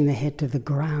touching the head to the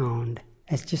ground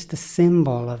as just a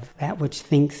symbol of that which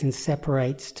thinks and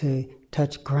separates to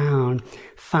touch ground.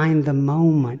 Find the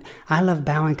moment. I love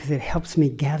bowing because it helps me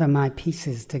gather my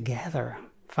pieces together.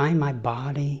 Find my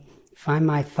body, find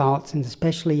my thoughts, and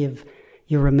especially if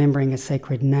you're remembering a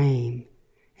sacred name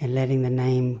and letting the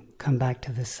name come back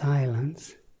to the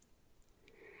silence.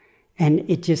 And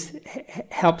it just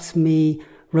helps me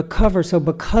recover. So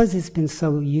because it's been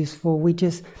so useful, we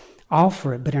just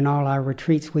offer it. But in all our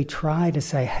retreats, we try to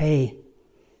say, hey,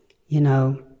 you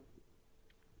don't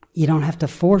have to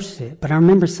force it. But I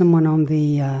remember someone on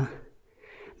the,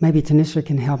 maybe Thanissara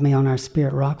can help me, on our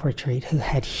Spirit Rock retreat, who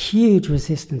had huge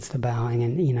resistance to bowing.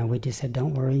 And, we just said,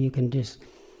 don't worry, you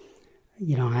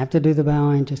don't have to do the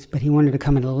bowing, but he wanted to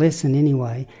come and listen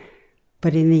anyway.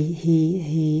 But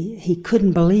he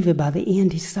couldn't believe it by the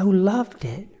end. He so loved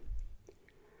it.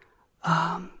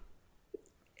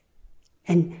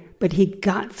 But he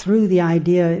got through the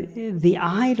idea, the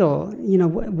idol,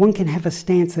 one can have a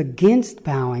stance against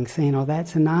bowing, saying, oh,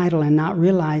 that's an idol, and not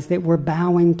realize that we're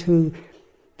bowing to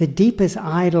the deepest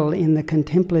idol in the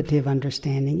contemplative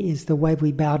understanding is the way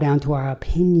we bow down to our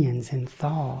opinions and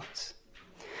thoughts.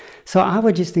 So I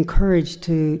would just encourage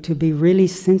to be really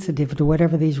sensitive to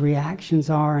whatever these reactions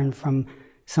are, and from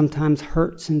sometimes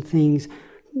hurts and things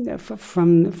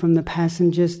from the past,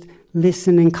 and just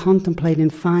listen and contemplate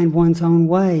and find one's own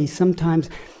way. Sometimes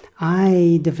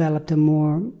I developed a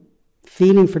more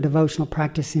feeling for devotional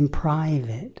practice in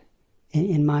private,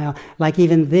 in my, like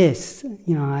even this,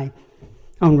 I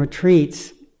on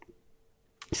retreats,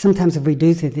 sometimes if we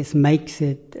do this makes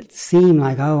it seem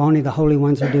like, oh, only the holy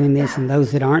ones are doing this, and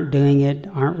those that aren't doing it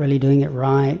aren't really doing it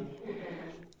right.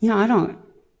 We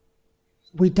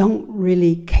don't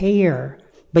really care.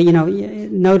 But,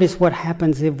 notice what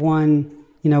happens if one,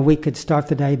 we could start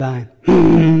the day by,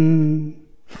 and,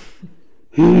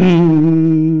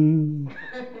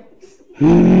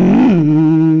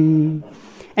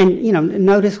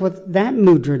 notice what that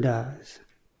mudra does.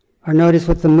 Or notice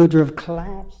what the mudra of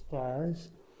collapse does.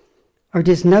 Or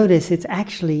just notice it's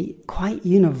actually quite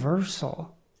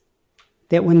universal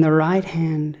that when the right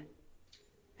hand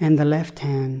and the left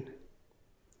hand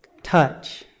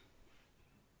touch,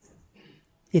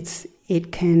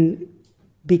 it can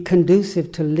be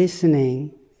conducive to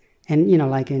listening. And,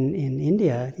 like in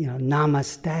India,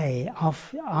 namaste,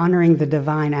 honoring the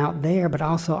divine out there, but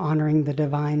also honoring the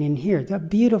divine in here. It's a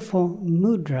beautiful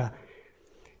mudra.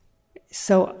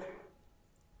 So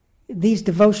these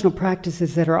devotional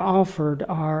practices that are offered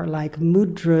are like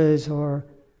mudras or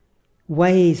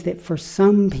ways that for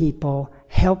some people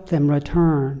help them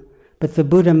return. But the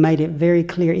Buddha made it very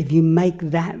clear, if you make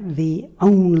that the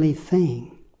only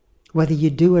thing, whether you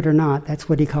do it or not, that's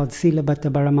what he called sila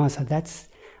bhatta paramasa. That's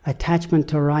attachment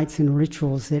to rites and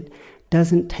rituals that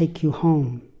doesn't take you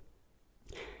home.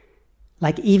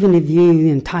 Like even if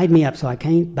you tied me up so I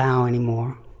can't bow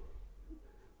anymore,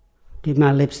 did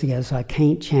my lips together so I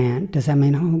can't chant, does that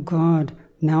mean, oh God,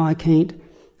 now I can't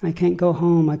go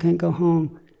home, I can't go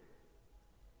home?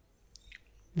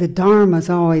 The Dharma's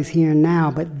always here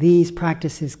now, but these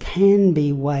practices can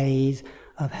be ways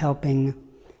of helping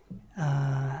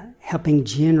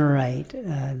generate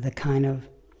the kind of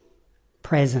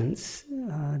presence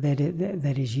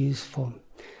that is useful.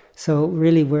 So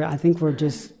really, I think we're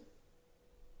just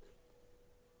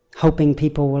hoping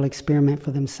people will experiment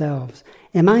for themselves.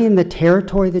 Am I in the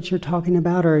territory that you're talking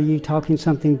about, or are you talking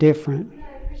something different? Yeah,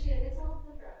 I appreciate it. It's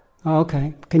all different. Oh,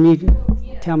 okay. Can you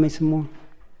tell me some more?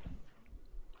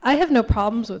 I have no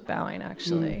problems with bowing,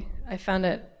 actually. I found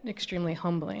it extremely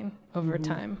humbling over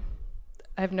time.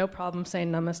 I have no problem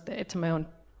saying namaste to my own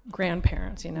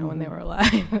grandparents, when they were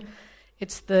alive.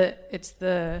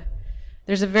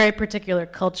 There's a very particular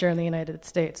culture in the United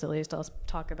States, at least I'll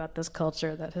talk about this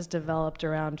culture, that has developed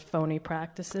around phony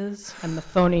practices and the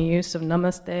phony use of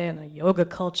namaste, and a yoga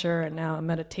culture and now a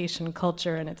meditation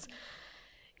culture. And it's,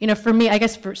 for me, I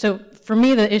guess, for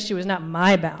me, the issue is not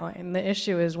my bowing. The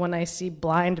issue is when I see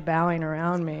blind bowing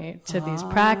around me to these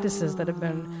practices that have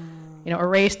been,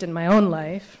 erased in my own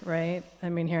life, right? I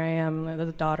mean, here I am,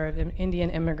 the daughter of an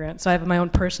Indian immigrant, so I have my own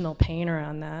personal pain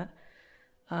around that.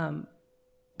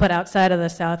 But outside of the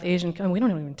South Asian, we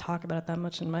don't even talk about it that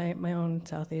much in my own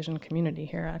South Asian community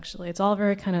here, actually. It's all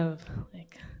very kind of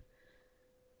like,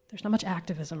 there's not much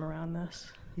activism around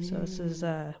this. So this is,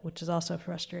 which is also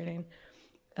frustrating.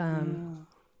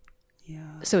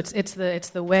 So it's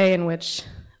the way in which,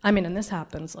 and this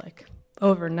happens like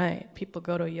overnight. People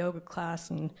go to a yoga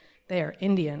class and they are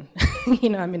Indian.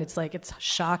 It's like, it's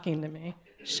shocking to me.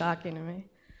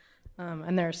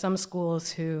 And there are some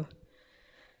schools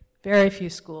very few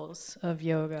schools of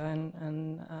yoga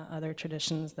and other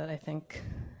traditions that I think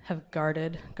have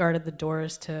guarded the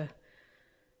doors to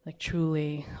like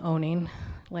truly owning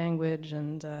language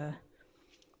and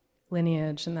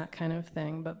lineage and that kind of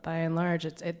thing. But by and large,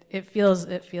 it feels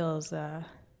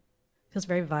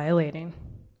very violating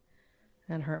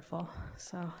and hurtful.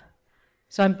 So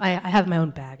I have my own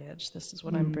baggage. This is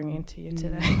what I'm bringing to you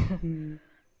today.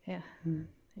 Yeah. Thanks.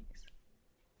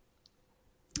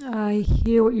 I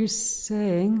hear what you're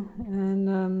saying,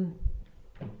 and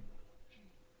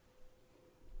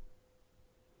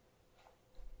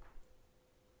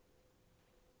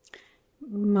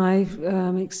my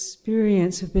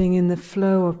experience of being in the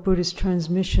flow of Buddhist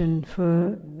transmission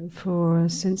for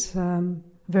since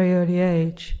very early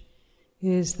age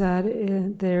is that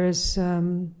there has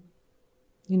been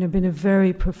a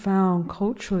very profound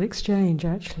cultural exchange,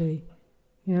 actually.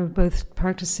 Both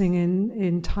practicing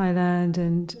in Thailand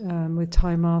and with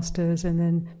Thai masters, and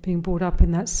then being brought up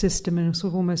in that system, and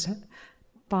sort of almost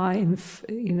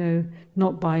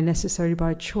not necessarily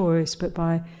by choice, but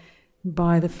by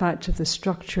the fact of the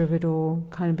structure of it all,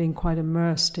 kind of being quite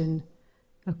immersed in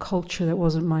a culture that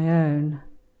wasn't my own,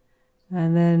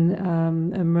 and then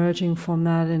emerging from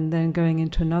that, and then going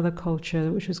into another culture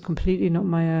which was completely not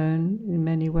my own in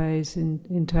many ways,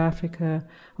 into Africa,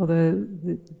 although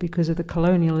because of the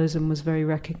colonialism was very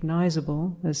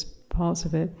recognizable as parts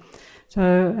of it.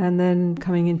 So, and then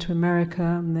coming into America,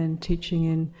 and then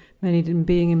teaching and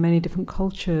being in many different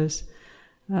cultures.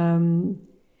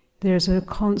 There's a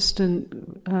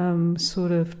constant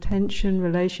sort of tension,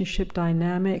 relationship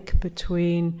dynamic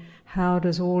between how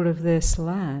does all of this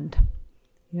land?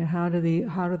 How do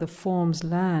the forms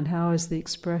land? How is the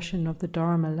expression of the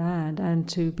Dharma land? And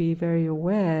to be very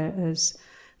aware as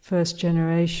first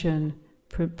generation,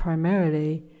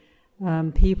 primarily,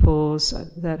 peoples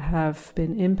that have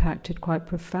been impacted quite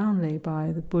profoundly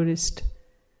by the Buddhist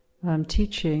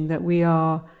teaching, that we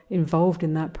are involved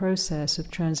in that process of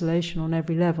translation on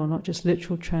every level, not just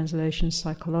literal translation,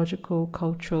 psychological,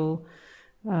 cultural,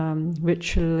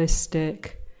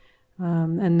 ritualistic.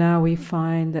 And now we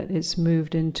find that it's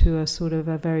moved into a sort of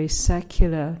a very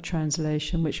secular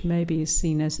translation, which maybe is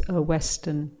seen as a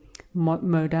Western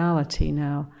modality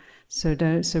now. So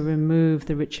remove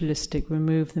the ritualistic,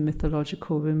 remove the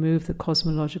mythological, remove the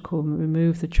cosmological,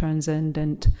 remove the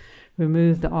transcendent,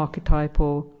 remove the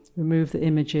archetypal, remove the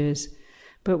images.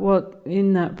 But what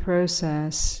in that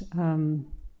process, that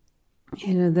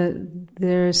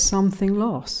there is something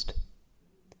lost.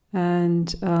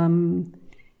 and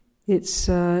it's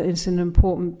an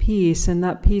important piece. And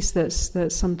that piece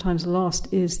that's sometimes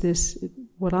lost is this.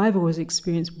 What I've always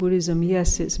experienced, Buddhism,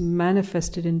 yes, it's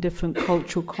manifested in different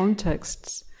cultural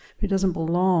contexts, but it doesn't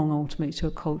belong ultimately to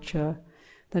a culture.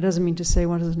 That doesn't mean to say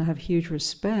one doesn't have huge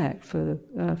respect for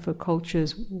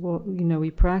cultures what we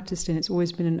practiced in. It's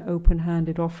always been an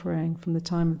open-handed offering from the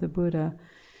time of the Buddha,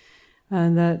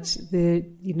 and that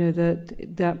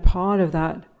that part of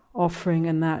that offering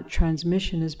and that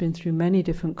transmission has been through many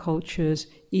different cultures.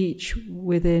 Each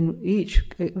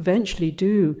eventually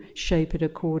do shape it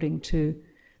according to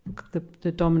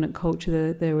the dominant culture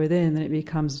that they're within. Then it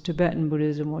becomes Tibetan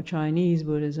Buddhism or Chinese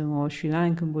Buddhism or Sri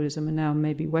Lankan Buddhism, and now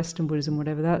maybe Western Buddhism,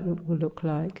 whatever that will look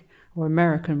like, or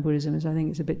American Buddhism, as I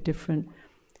think it's a bit different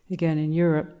again in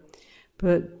Europe.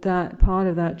 But that part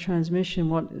of that transmission,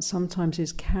 what sometimes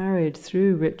is carried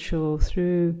through ritual,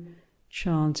 through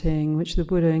chanting, which the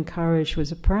Buddha encouraged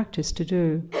was a practice to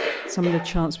do. Some of the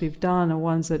chants we've done are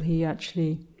ones that he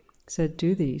actually said,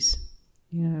 do these,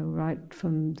 right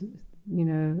from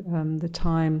the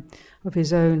time of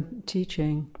his own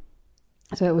teaching.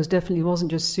 So it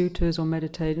wasn't just suttas or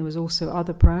meditation, it was also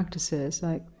other practices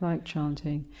like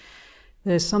chanting.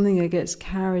 There's something that gets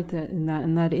carried in that,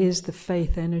 and that is the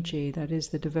faith energy, that is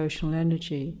the devotional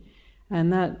energy.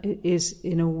 And that is,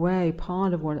 in a way,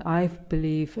 part of what I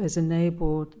believe has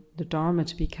enabled the Dharma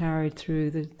to be carried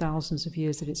through the thousands of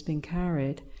years that it's been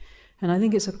carried. And I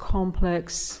think it's a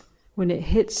complex, when it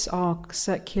hits our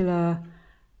secular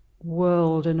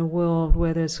world, in a world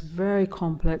where there's a very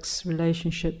complex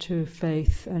relationship to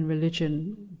faith and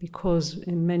religion, because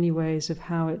in many ways of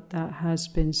how that has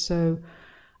been so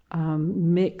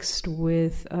mixed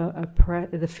with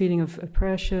the feeling of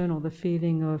oppression, or the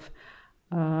feeling of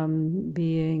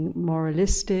being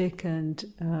moralistic and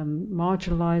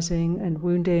marginalizing and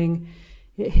wounding.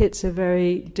 It hits a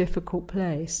very difficult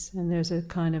place, and there's a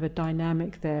kind of a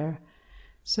dynamic there.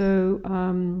 So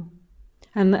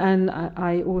and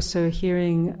I also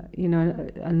hearing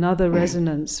another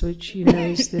resonance, which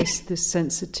is this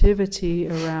sensitivity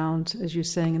around, as you're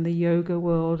saying, in the yoga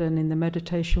world and in the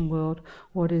meditation world,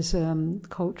 what is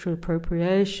cultural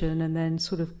appropriation, and then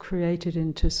sort of created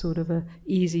into sort of a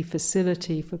easy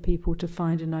facility for people to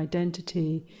find an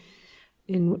identity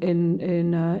to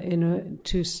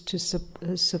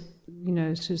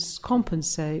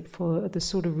compensate for the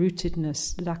sort of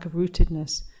rootedness, lack of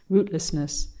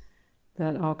rootlessness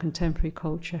that our contemporary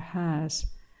culture has.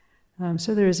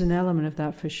 So there is an element of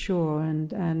that for sure, and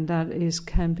that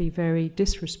can be very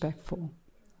disrespectful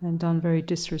and done very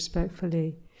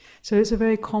disrespectfully. So it's a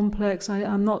very complex,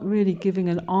 I'm not really giving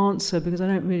an answer, because I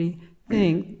don't really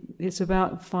think it's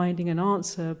about finding an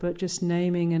answer, but just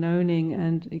naming and owning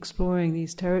and exploring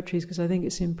these territories, because I think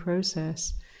it's in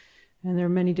process. And there are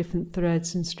many different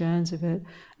threads and strands of it.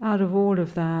 Out of all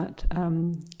of that,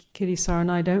 Kittisaro and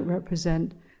I don't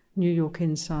represent New York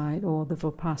Insight or the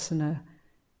Vipassana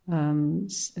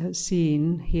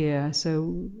scene here.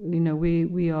 So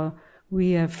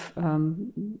we have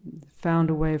found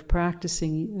a way of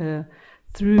practicing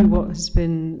through what has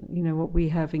been what we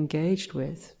have engaged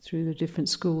with, through the different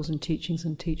schools and teachings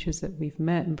and teachers that we've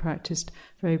met and practiced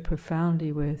very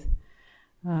profoundly with.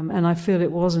 And I feel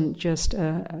it wasn't just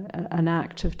an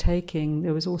act of taking,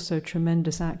 there was also a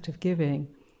tremendous act of giving,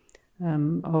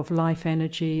 of life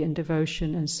energy and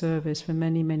devotion and service for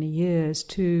many, many years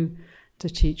to the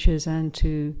teachers and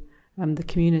to the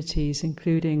communities,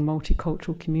 including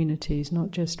multicultural communities,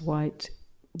 not just white,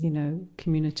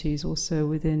 communities, also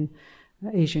within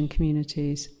Asian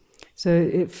communities. So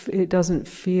it doesn't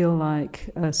feel like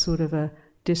a sort of a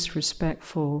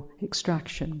disrespectful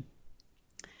extraction.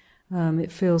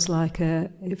 It feels like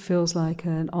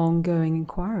an ongoing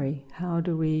inquiry. How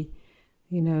do we,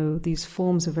 these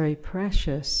forms are very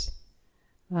precious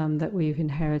that we've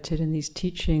inherited in these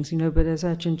teachings, but as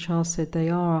Ajahn Chah said, they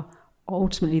are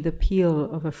ultimately the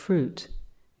peel of a fruit.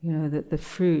 That the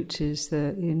fruit is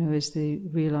the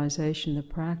realization, the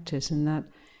practice, and that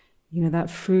that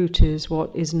fruit is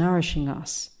what is nourishing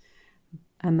us.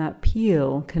 And that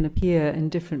peel can appear in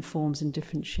different forms and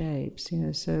different shapes,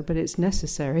 but it's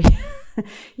necessary.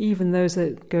 Even those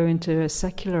that go into a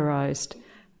secularized,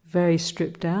 very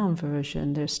stripped down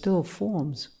version, there's still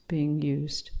forms being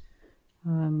used.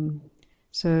 And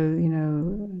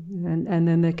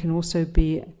then there can also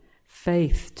be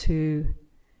faith to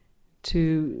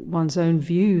one's own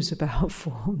views about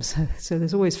forms. So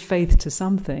there's always faith to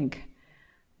something,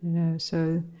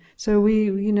 So we,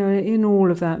 in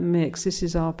all of that mix, this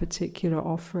is our particular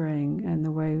offering and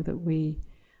the way that we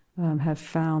have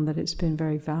found that it's been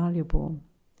very valuable.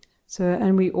 So,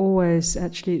 and we always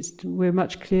actually, we're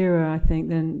much clearer, I think,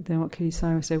 than what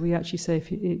Kittisaro said. We actually say, if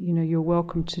you're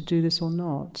welcome to do this or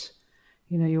not.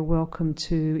 You're welcome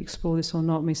to explore this or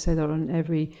not. And we say that on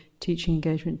every teaching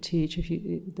engagement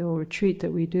or retreat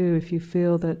that we do. If you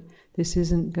feel that this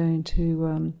isn't going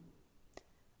to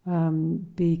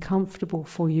be comfortable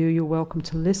for you, you're welcome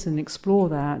to listen, explore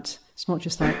that. It's not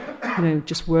just like,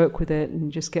 just work with it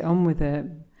and just get on with it.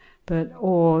 But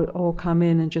or come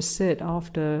in and just sit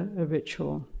after a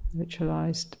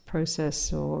ritualized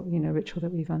process or ritual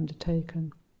that we've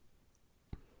undertaken.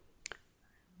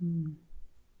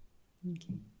 Thank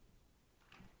you.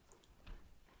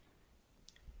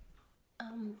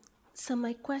 So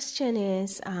my question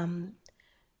is,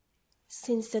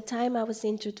 since the time I was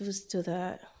introduced to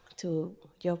the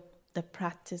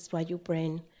practice what you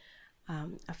bring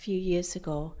a few years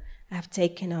ago, I've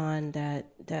taken on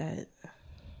the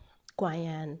Kuan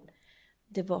Yin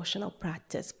devotional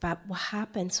practice. But what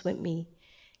happens with me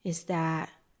is that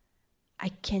I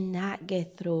cannot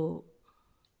get through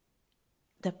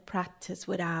the practice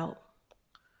without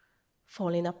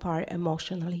falling apart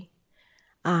emotionally.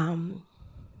 I'll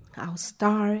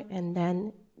start, and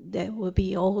then there will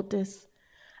be all these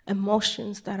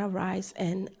emotions that arise,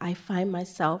 and I find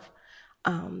myself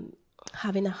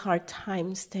having a hard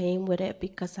time staying with it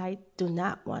because I do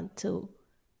not want to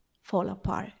fall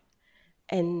apart.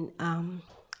 And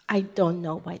I don't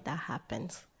know why that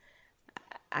happens.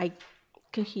 I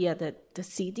could hear the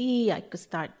CD, I could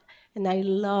start, and I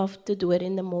love to do it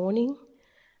in the morning.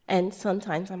 And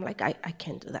sometimes I'm like, I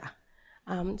can't do that.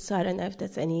 So I don't know if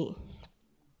there's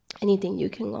anything you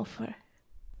can offer.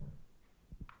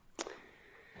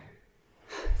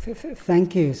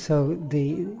 Thank you. So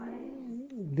the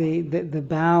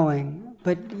bowing,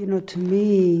 but to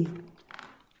me,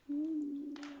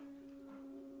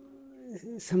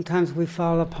 sometimes we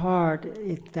fall apart.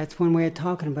 That's one way of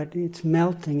talking about it. It's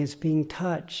melting, it's being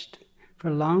touched. For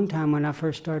a long time when I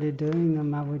first started doing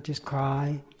them, I would just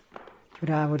cry, but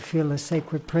I would feel a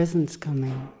sacred presence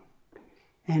coming.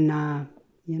 And,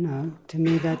 to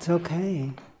me that's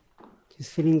okay.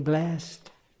 Just feeling blessed,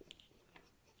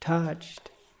 touched.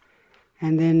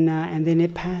 And then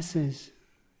it passes,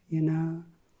 And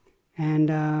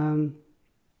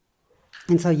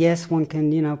so yes, one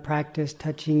can, practice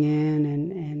touching in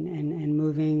and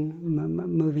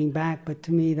moving back. But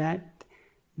to me, that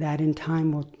in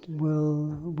time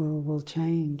will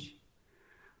change.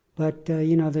 But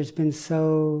there's been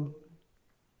so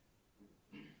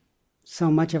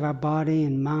much of our body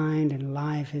and mind and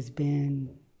life has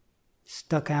been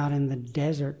stuck out in the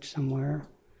desert somewhere.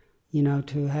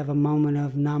 To have a moment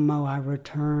of Namo, I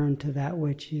return to that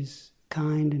which is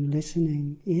kind and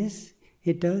listening. Yes,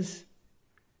 it does.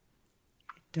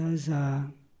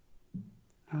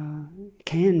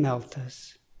 Can melt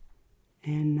us,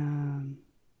 and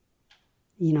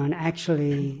and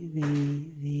actually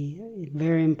the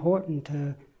very important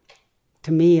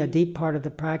to me, a deep part of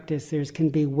the practice. Can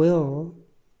be will,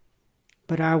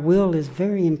 but our will is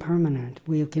very impermanent.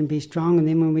 We can be strong, and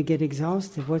then when we get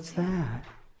exhausted, what's that?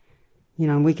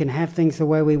 We can have things the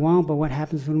way we want, but what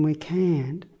happens when we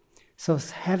can't? So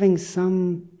having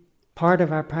some part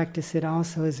of our practice, it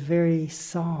also is very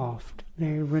soft,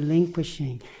 very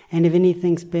relinquishing. And if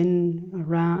anything's been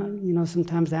around,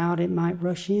 sometimes out, it might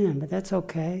rush in, but that's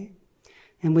okay.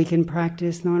 And we can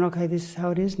practice knowing, okay, this is how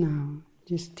it is now.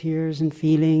 Just tears and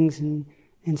feelings and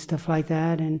stuff like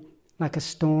that. And like a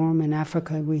storm in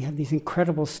Africa, we have these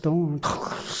incredible storms,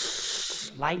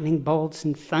 lightning bolts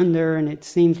and thunder, and it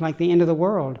seems like the end of the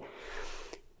world.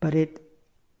 But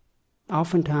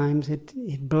oftentimes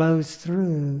it blows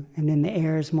through, and then the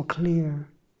air is more clear.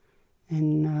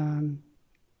 And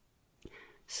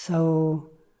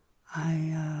so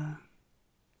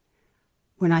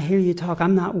when I hear you talk,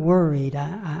 I'm not worried.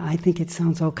 I think it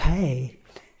sounds okay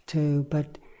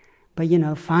but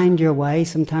find your way.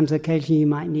 Sometimes occasionally you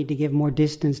might need to give more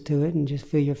distance to it and just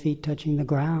feel your feet touching the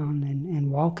ground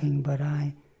and walking. But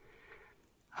I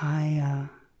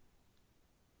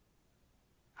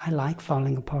like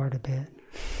falling apart a bit.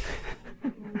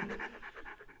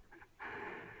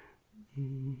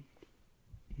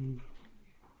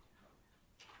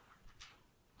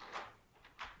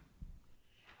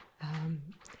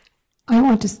 I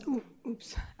want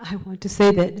to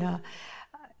say that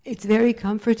it's very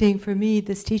comforting for me,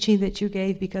 this teaching that you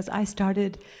gave, because I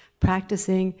started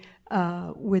practicing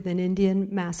with an Indian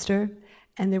master,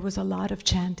 and there was a lot of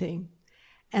chanting.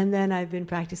 And then I've been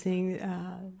practicing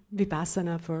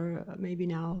Vipassana for maybe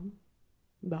now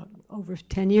about over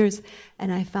 10 years,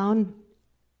 and I found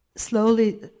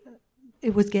slowly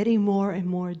it was getting more and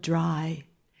more dry.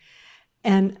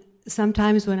 And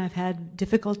sometimes when I've had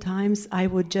difficult times, I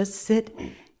would just sit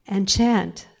and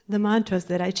chant the mantras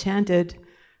that I chanted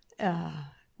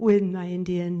with my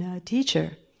Indian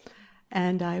teacher.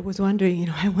 And I was wondering,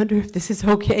 I wonder if this is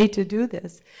okay to do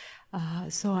this.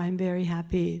 So I'm very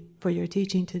happy for your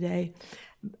teaching today.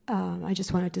 I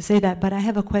just wanted to say that. But I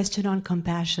have a question on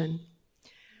compassion.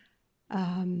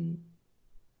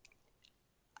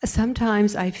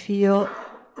 Sometimes I feel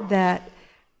that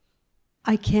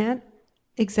I can't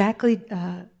exactly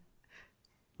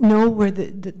know where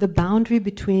the boundary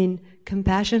between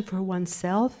compassion for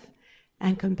oneself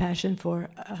and compassion for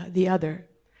the other.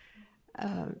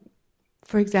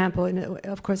 For example, and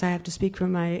of course I have to speak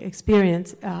from my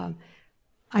experience,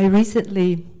 I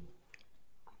recently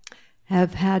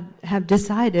have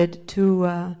decided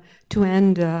to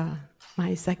end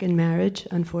my second marriage,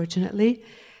 unfortunately,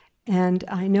 and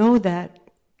I know that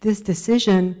this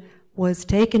decision was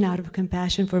taken out of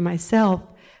compassion for myself,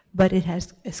 but it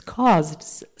has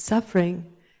caused suffering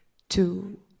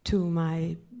to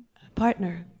my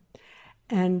partner.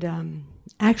 And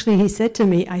actually he said to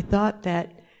me, I thought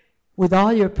that with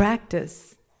all your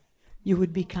practice, you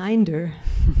would be kinder.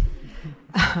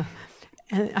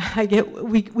 And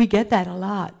we get that a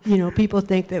lot. People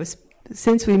think that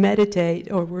since we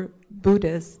meditate or we're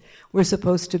Buddhists, we're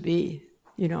supposed to be,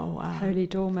 holy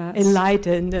doormats,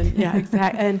 enlightened, and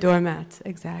and doormats,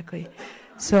 exactly.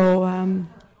 So,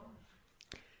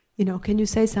 can you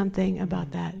say something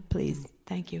about that, please?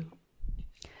 Thank you.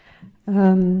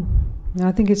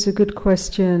 I think it's a good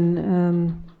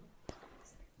question.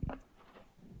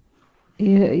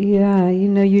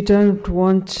 You don't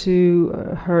want to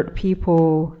hurt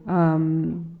people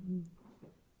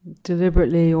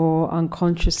deliberately or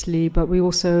unconsciously, but we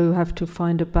also have to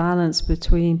find a balance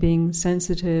between being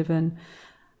sensitive and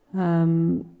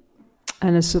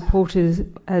as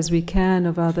supportive as we can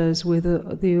of others with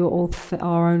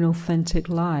our own authentic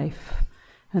life.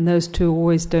 And those two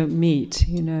always don't meet,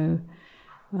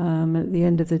 At the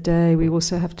end of the day, we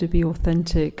also have to be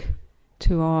authentic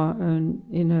to our own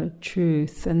inner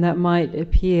truth, and that might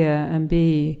appear and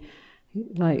be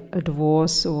like a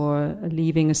divorce or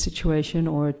leaving a situation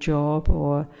or a job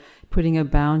or putting a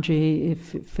boundary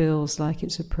if it feels like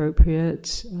it's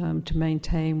appropriate to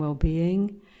maintain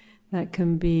well-being. That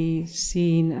can be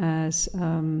seen as,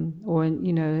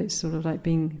 it's sort of like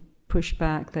being pushed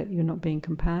back, that you're not being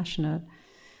compassionate.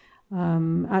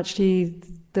 Actually,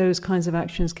 those kinds of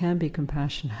actions can be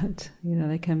compassionate.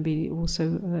 They can be also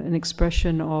an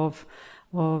expression of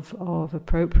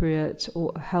appropriate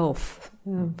health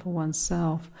for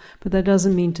oneself. But that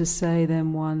doesn't mean to say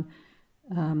then one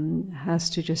has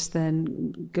to just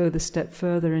then go the step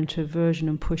further into aversion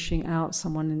and pushing out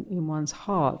someone in one's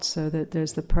heart. So that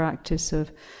there's the practice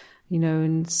of,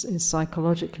 in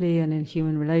psychologically and in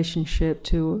human relationship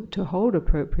to hold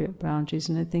appropriate boundaries.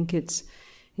 And I think it's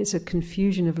a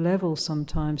confusion of levels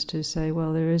sometimes to say,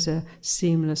 well, there is a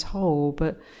seamless whole,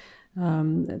 but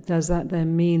does that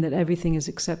then mean that everything is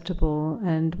acceptable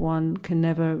and one can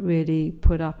never really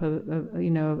put up a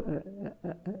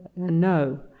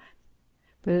no?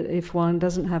 But if one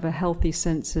doesn't have a healthy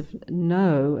sense of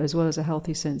no as well as a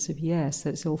healthy sense of yes,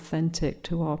 that's authentic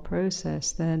to our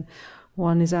process, then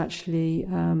one is actually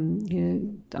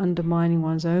undermining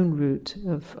one's own root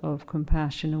of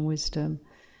compassion and wisdom.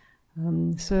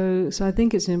 So I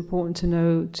think it's important to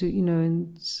know,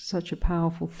 in such a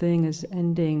powerful thing as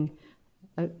ending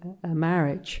a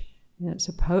marriage, it's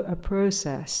a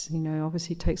process.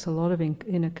 Obviously it takes a lot of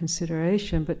inner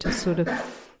consideration, but to sort of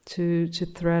to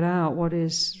thread out what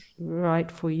is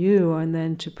right for you, and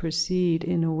then to proceed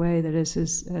in a way that is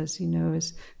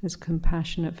as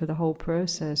compassionate for the whole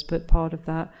process. But part of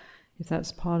that, if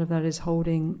that's part of that, is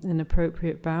holding an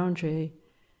appropriate boundary,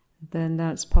 then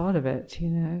that's part of it,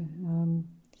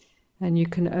 and you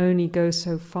can only go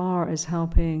so far as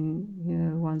helping,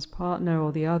 one's partner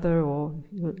or the other, or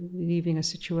leaving a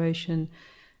situation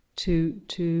to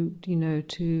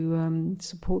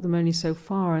support them only so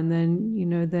far, and then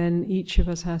then each of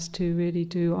us has to really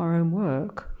do our own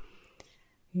work,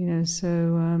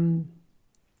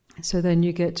 so then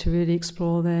you get to really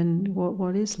explore then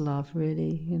what is love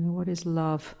really, what is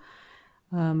love.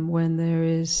 When there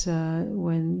is,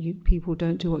 people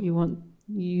don't do what you want,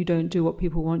 you don't do what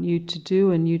people want you to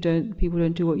do, and people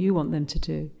don't do what you want them to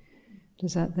do.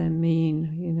 Does that then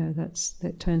mean,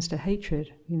 that turns to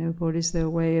hatred? But is there a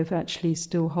way of actually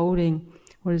still holding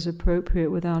what is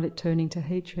appropriate without it turning to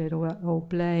hatred or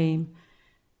blame?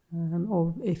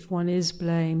 Or if one is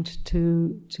blamed,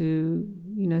 to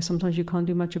sometimes you can't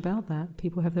do much about that.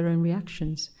 People have their own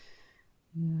reactions.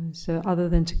 So other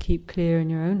than to keep clear in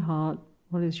your own heart,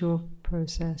 what is your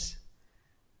process?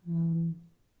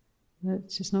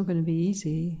 It's just not going to be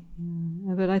easy.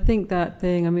 But I think that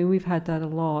thing, I mean, we've had that a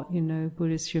lot,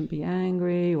 Buddhists shouldn't be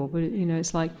angry, or,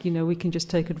 it's like, we can just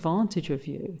take advantage of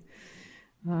you.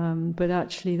 But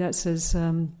actually that's as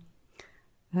one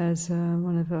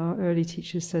of our early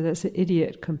teachers said, that's an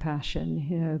idiot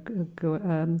compassion.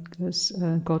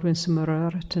 Godwin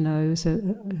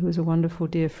Samaratana, who was a wonderful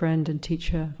dear friend and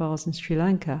teacher of ours in Sri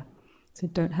Lanka,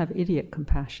 said, don't have idiot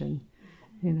compassion.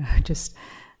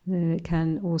 It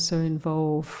can also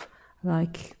involve,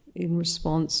 like, in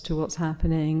response to what's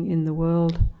happening in the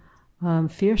world,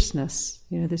 fierceness.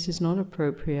 This is not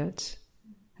appropriate.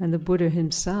 And the Buddha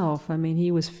himself, I mean, he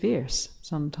was fierce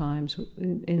sometimes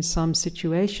in some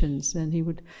situations, and it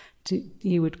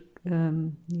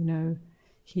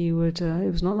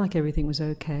was not like everything was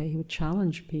okay. He would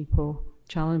challenge people,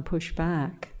 push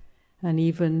back, and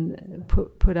even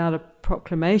put out a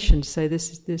proclamation to say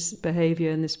this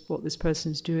behavior and what this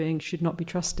person's doing should not be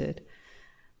trusted.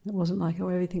 It wasn't like, oh,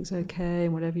 everything's okay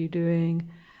and whatever you're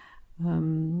doing.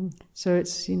 So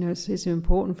it's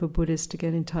important for Buddhists to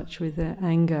get in touch with their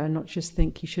anger and not just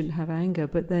think you shouldn't have anger,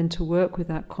 but then to work with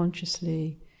that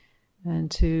consciously,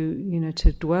 and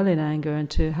to dwell in anger and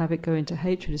to have it go into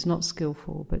hatred is not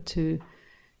skillful. But to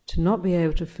not be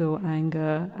able to feel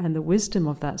anger and the wisdom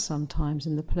of that sometimes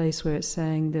in the place where it's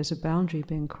saying there's a boundary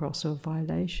being crossed or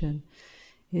violation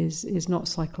is not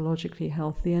psychologically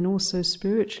healthy. And also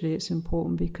spiritually it's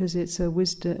important because it's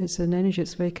an energy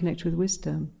that's very connected with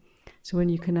wisdom. So when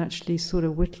you can actually sort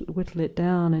of whittle it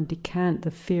down and decant the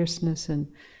fierceness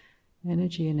and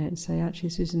energy in it and say, actually,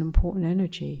 this is an important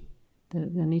energy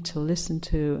that I need to listen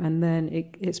to, and then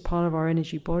it's part of our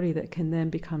energy body that can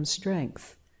then become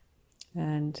strength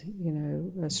and,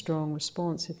 a strong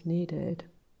response if needed.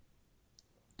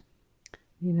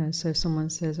 So if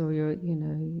someone says, oh,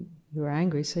 you're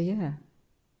angry, say, yeah,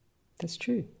 that's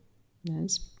true.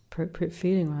 It's appropriate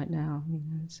feeling right now,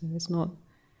 so it's not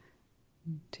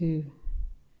to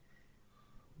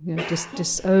just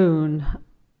disown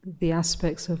the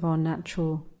aspects of our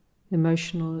natural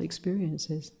emotional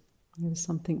experiences. There's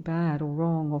something bad or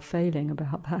wrong or failing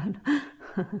about that.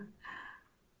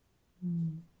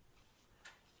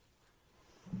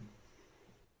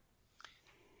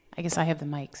 I guess I have the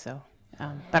mic, so.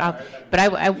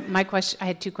 My question. I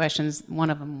had two questions.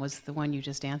 One of them was the one you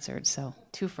just answered. So,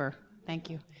 twofer. Thank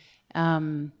you.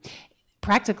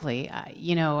 Practically,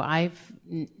 I've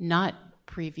not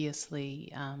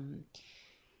previously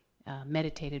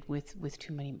meditated with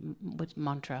too many with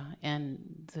mantra, and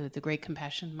the great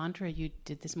compassion mantra you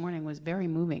did this morning was very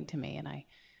moving to me. And I,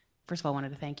 first of all, wanted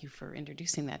to thank you for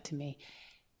introducing that to me.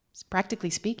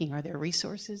 Practically speaking, are there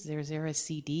resources? Is there a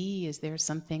CD? Is there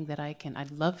something that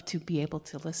I'd love to be able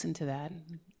to listen to that.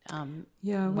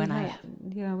 We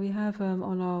have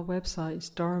on our website, it's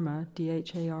Dharma,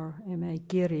 Dharma,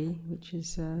 Giri, which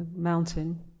is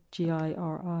mountain, Giri,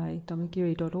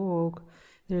 dharmagiri.org.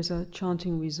 There's a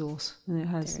chanting resource, and it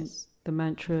has the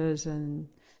mantras and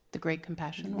the Great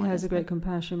Compassion. It has a Great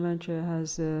Compassion mantra. It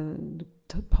has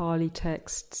Pali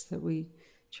texts that we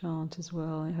chant as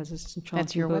well. It has some chanting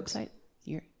That's your books. Website.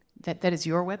 That is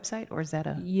your website, or is that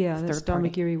a that's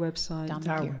Dharmagiri website.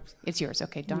 Dharmagiri. It's yours.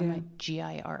 Okay, Dharma,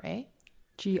 G-I-R-A?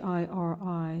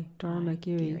 G-I-R-I,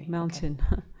 Dharmagiri, mountain.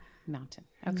 Okay. Mountain.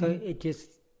 Okay. So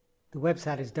the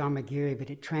website is Dharmagiri,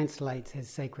 but it translates as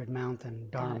sacred mountain,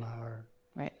 Dharma or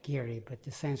Giri, but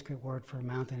the Sanskrit word for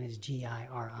mountain is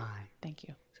G-I-R-I. Thank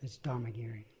you. So it's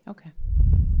Dharmagiri. Okay.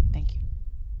 Thank you.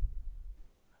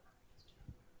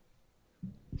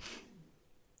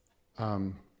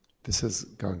 This is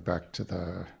going back to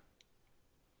the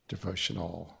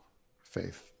devotional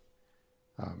faith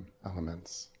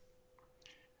elements.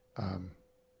 I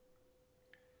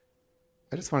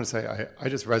just want to say I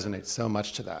just resonate so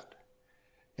much to that.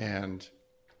 And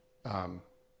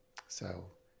so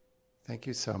thank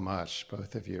you so much,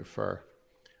 both of you,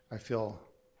 I feel,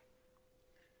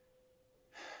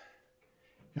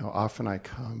 often I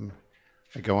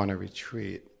go on a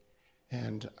retreat,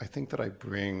 and I think that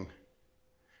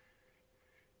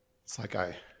it's like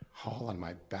I haul on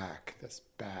my back this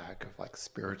bag of like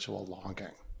spiritual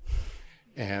longing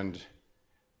and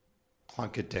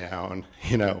plunk it down,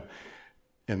 in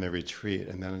the retreat.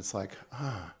 And then it's like,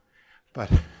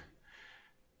 but,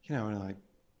 and I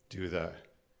do the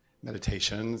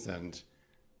meditations and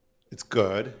it's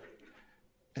good.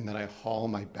 And then I haul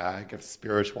my bag of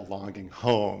spiritual longing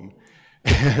home.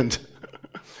 And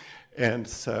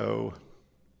so,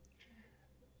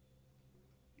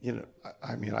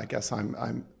 I guess I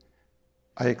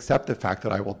accept the fact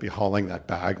that I will be hauling that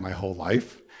bag my whole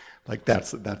life. Like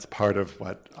that's part of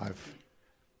what I've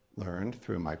learned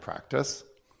through my practice.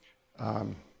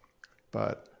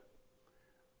 But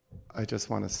I just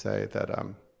want to say that,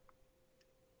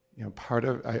 part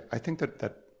of, I think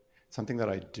that something that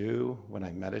I do when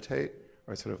I meditate,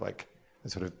 or sort of like the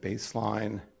sort of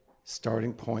baseline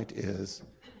starting point is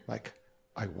like,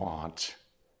 I want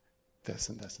this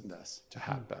and this and this to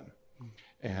happen.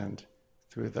 And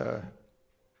through the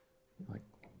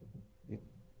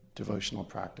devotional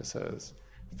practices,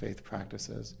 faith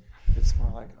practices, it's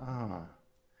more like,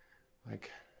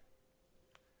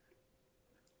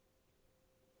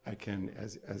 I can,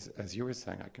 as you were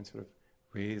saying, I can sort of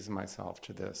raise myself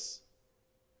to this,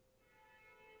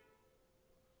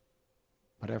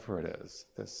 whatever it is,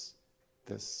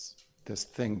 this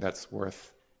thing that's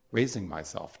worth raising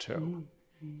myself to.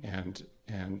 And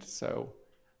so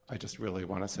I just really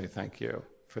want to say thank you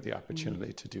for the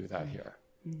opportunity to do that here.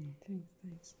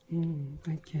 Thanks.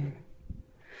 Thank you.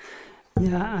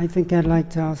 Yeah, I think I'd like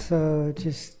to also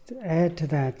just add to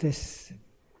that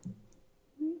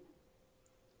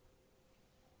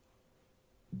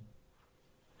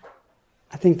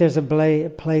I think there's a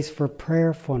place for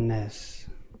prayerfulness.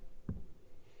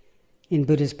 In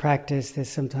Buddhist practice, this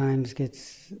sometimes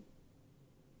gets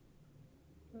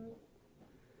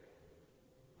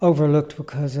overlooked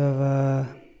because of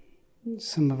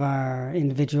some of our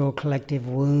individual collective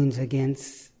wounds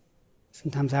against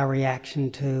sometimes our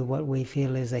reaction to what we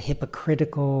feel is a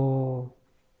hypocritical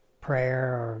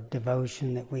prayer or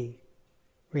devotion that we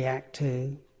react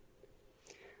to.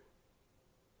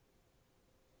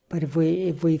 But if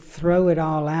we throw it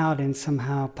all out and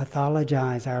somehow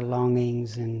pathologize our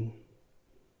longings and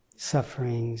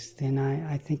sufferings, then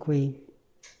I think we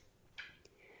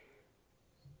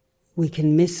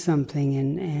can miss something.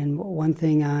 And one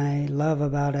thing I love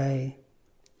about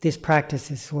this practice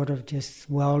is sort of just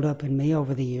welled up in me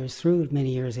over the years, through many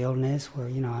years of illness, where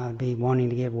I'd be wanting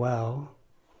to get well,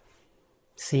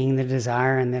 seeing the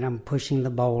desire, and then I'm pushing the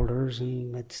boulders,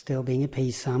 but still being at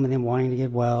peace some, and then wanting to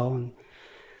get well.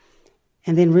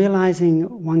 And then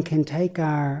realizing one can take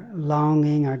our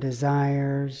longing, our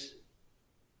desires,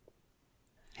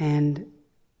 and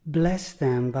bless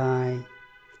them by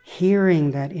hearing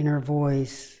that inner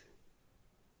voice,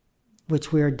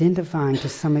 which we're identifying to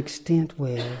some extent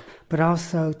with, but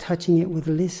also touching it with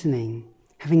listening,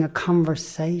 having a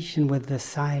conversation with the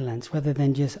silence, rather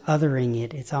than just othering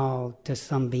it. It's all to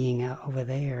some being out over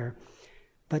there,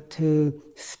 but to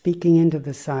speaking into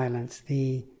the silence,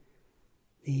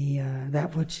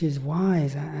 that which is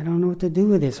wise. I don't know what to do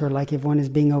with this. Or like if one is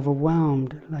being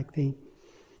overwhelmed, like the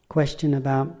question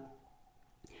about,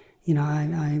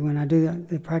 when I do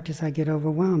the practice, I get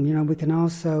overwhelmed. We can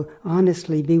also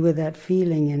honestly be with that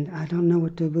feeling, and I don't know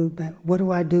what to do, but what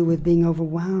do I do with being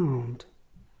overwhelmed?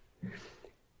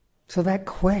 So that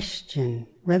question,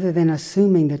 rather than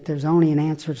assuming that there's only an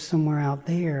answer somewhere out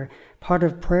there, part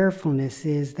of prayerfulness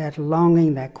is that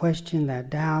longing, that question, that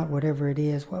doubt, whatever it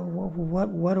is.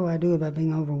 What do I do about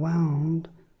being overwhelmed?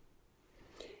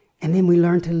 And then we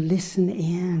learn to listen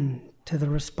in to the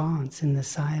response in the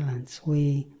silence.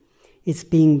 It's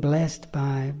being blessed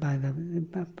by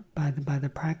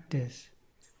the practice,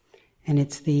 and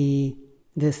it's the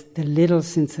little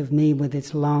sense of me with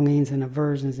its longings and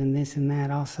aversions and this and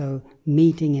that, also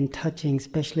meeting and touching,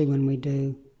 especially when we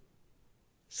do,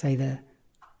 say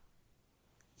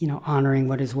honoring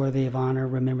what is worthy of honor,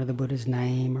 remember the Buddha's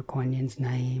name or Kuan Yin's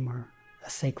name or a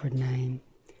sacred name.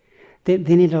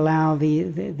 Then it allows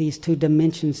these two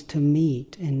dimensions to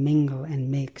meet and mingle and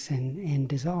mix and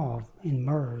dissolve and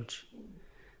merge.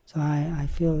 So I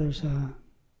feel there's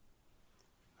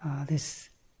this.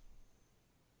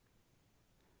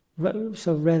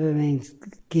 So rather than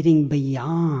getting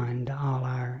beyond all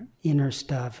our inner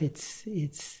stuff, it's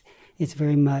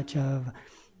very much of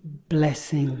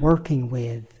blessing, working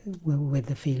with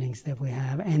the feelings that we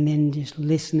have, and then just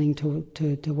listening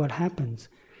to what happens.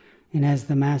 And as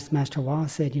the Master Wa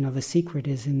said, the secret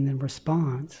is in the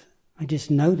response. I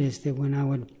just noticed that when I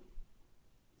would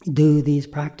do these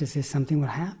practices, something would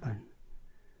happen.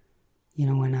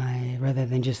 When I, rather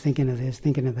than just thinking of this,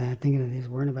 thinking of that, thinking of this,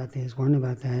 worrying about this, worrying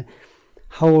about that,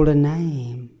 hold a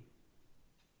name.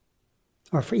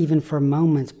 Or even for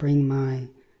moments, bring my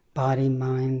body,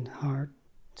 mind, heart,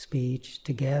 speech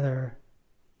together,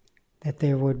 that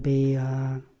there would be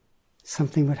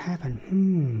something would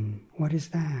happen. What is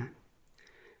that?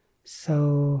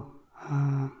 So,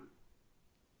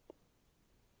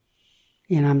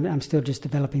 and I'm still just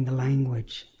developing the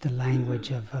language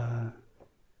of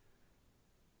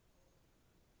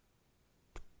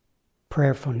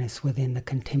prayerfulness within the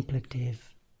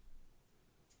contemplative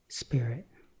spirit.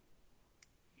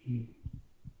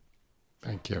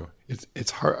 Thank you.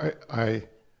 It's hard.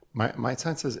 My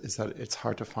sense is that it's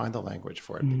hard to find the language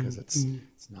for it because it's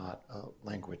not a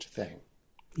language thing.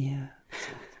 Yeah.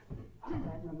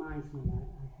 That reminds me,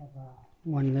 I have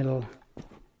one little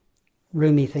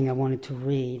Rumi thing I wanted to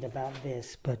read about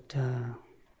this, but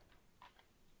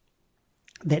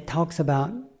that talks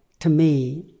about, to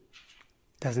me,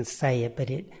 doesn't say it, but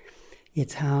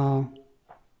it's how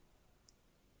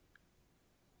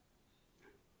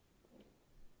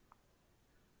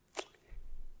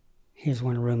here's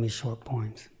one of Rumi's short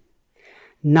poems.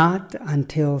 Not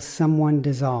until someone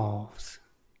dissolves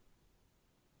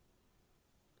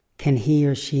can he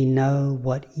or she know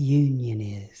what union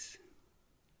is.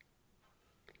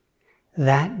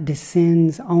 That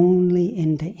descends only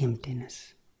into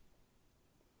emptiness.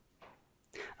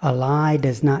 A lie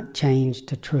does not change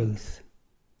to truth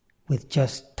with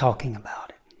just talking about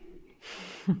it.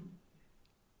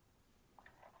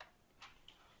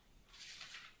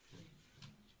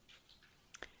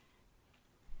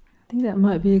 I think that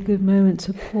might be a good moment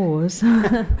to pause.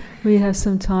 We have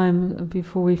some time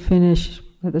before we finish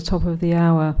at the top of the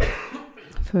hour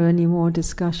for any more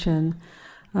discussion.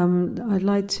 I'd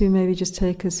like to maybe just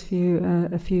take us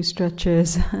a few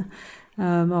stretches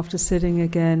after sitting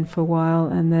again for a while,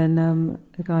 and then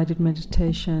a guided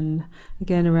meditation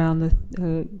again around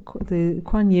the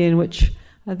Kuan Yin, which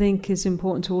I think is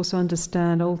important to also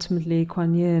understand. Ultimately,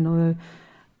 Kuan Yin, although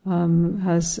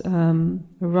has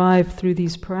arrived through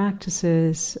these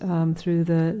practices, through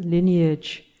the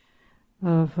lineage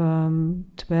of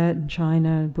Tibet and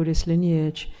China, Buddhist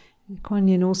lineage, Kuan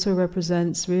Yin also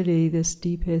represents really this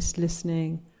deepest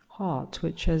listening heart,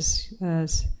 which has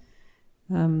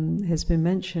been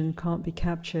mentioned, can't be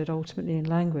captured ultimately in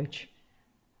language.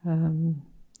 But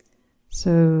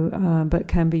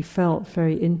can be felt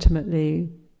very intimately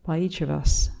by each of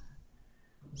us.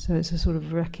 So it's a sort of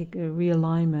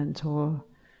realignment or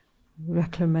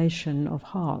reclamation of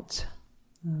heart,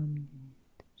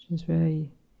 which is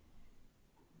very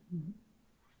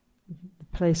the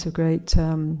place of great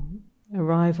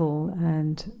arrival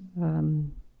and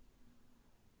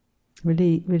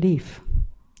relief,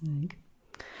 I think.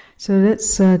 So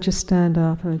let's just stand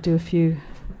up and do a few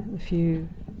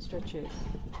stretches.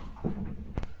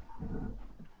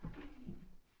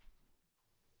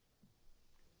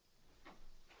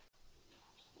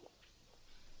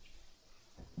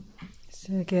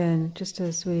 So again, just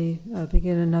as we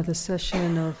begin another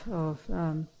session of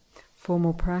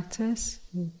formal practice,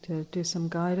 to do some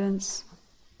guidance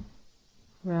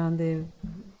around the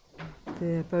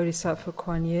bodhisattva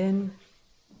Kuan Yin,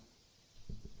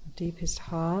 deepest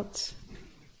heart,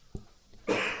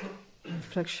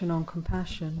 reflection on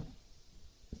compassion.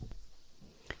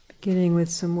 Beginning with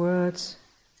some words,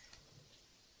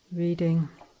 reading.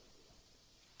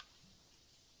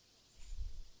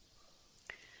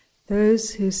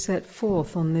 Those who set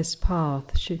forth on this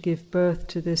path should give birth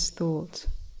to this thought.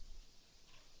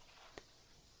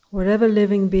 Whatever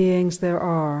living beings there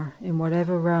are, in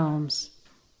whatever realms,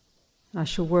 I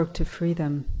shall work to free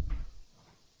them.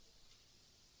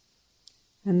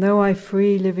 And though I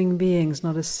free living beings,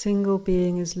 not a single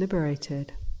being is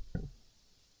liberated.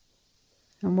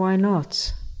 And why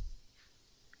not?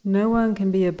 No one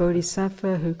can be a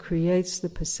bodhisattva who creates the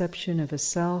perception of a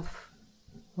self,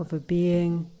 of a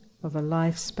being, of a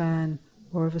lifespan,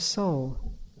 or of a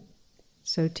soul.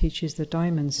 So teaches the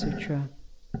Diamond Sutra.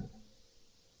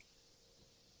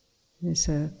 It's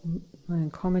a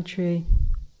commentary.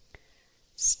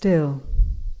 Still,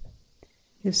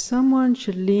 if someone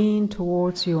should lean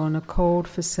towards you on a cold,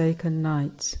 forsaken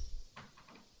night,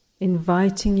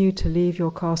 inviting you to leave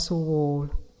your castle wall,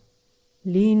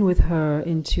 lean with her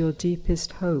into your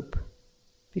deepest hope,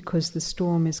 because the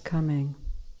storm is coming.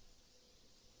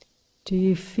 Do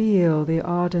you feel the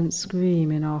ardent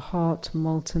scream in our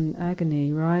heart-molten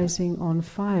agony rising on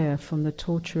fire from the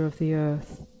torture of the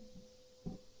earth?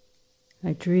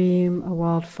 I dream a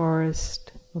wild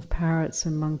forest of parrots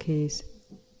and monkeys.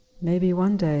 Maybe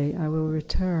one day I will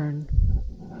return.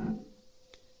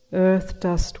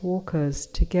 Earth-dust walkers,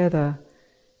 together,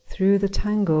 through the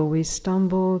tangle we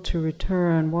stumble to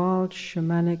return wild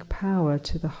shamanic power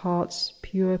to the heart's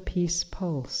pure peace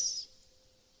pulse.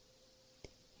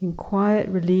 In quiet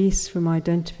release from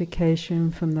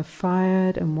identification from the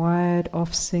fired and wired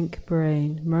off-sync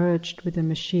brain merged with the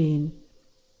machine,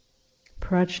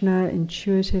 prajna,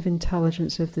 intuitive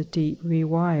intelligence of the deep,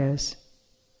 rewires.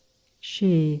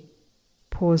 She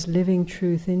pours living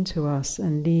truth into us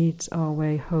and leads our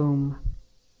way home.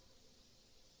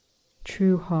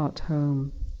 True heart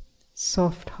home,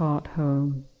 soft heart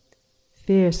home,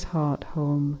 fierce heart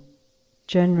home,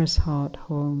 generous heart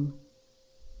home,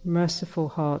 merciful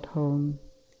heart home,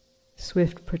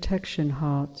 swift protection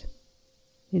heart,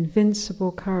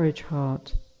 invincible courage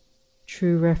heart,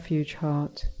 true refuge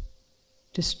heart,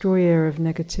 destroyer of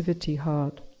negativity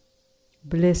heart,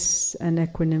 bliss and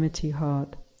equanimity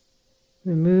heart,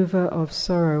 remover of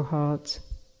sorrow heart,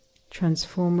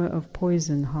 transformer of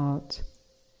poison heart,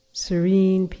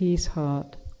 serene peace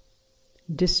heart,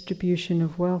 distribution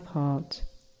of wealth heart,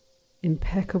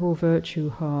 impeccable virtue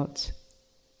heart,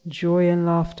 joy and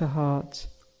laughter heart,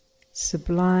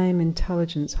 sublime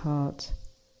intelligence heart,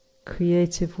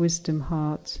 creative wisdom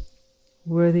heart,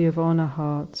 worthy of honor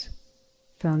heart,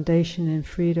 foundation in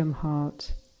freedom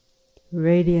heart,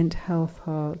 radiant health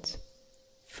heart,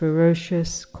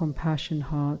 ferocious compassion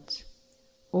heart,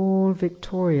 all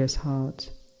victorious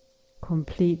heart,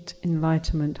 complete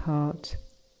enlightenment heart,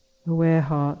 aware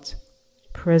heart,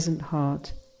 present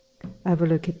heart,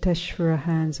 Avalokiteshvara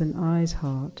hands and eyes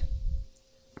heart,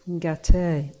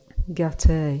 Gate,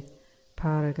 Gate,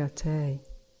 Paragate.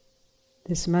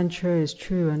 This mantra is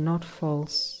true and not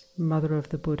false, Mother of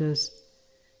the Buddhas,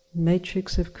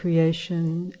 matrix of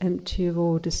creation, empty of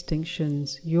all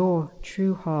distinctions. Your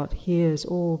true heart hears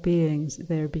all beings,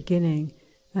 their beginning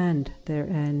and their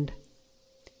end.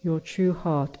 Your true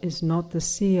heart is not the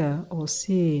seer or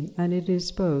seen, and it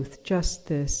is both, just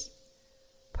this.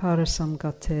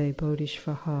 Parasamgate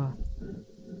Bodhisattva.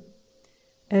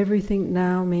 Everything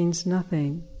now means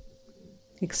nothing,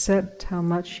 except how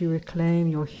much you reclaim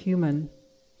your human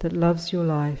that loves your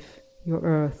life, your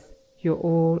earth, your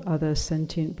all other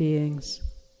sentient beings,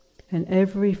 and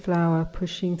every flower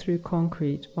pushing through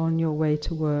concrete on your way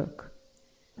to work.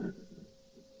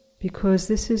 Because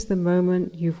this is the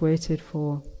moment you've waited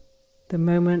for, the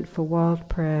moment for wild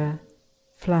prayer,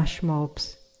 flash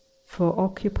mobs, for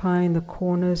occupying the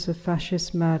corners of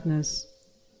fascist madness.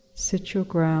 Sit your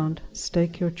ground,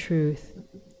 stake your truth,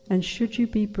 and should you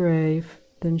be brave,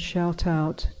 then shout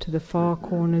out to the far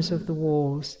corners of the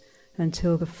walls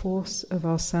until the force of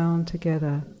our sound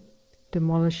together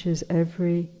demolishes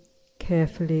every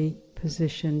carefully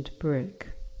positioned brick.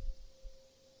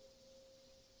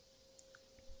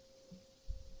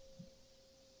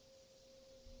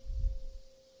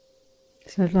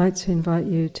 So I'd like to invite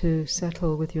you to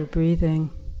settle with your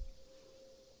breathing.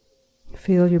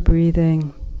 Feel your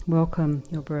breathing, welcome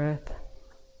your breath.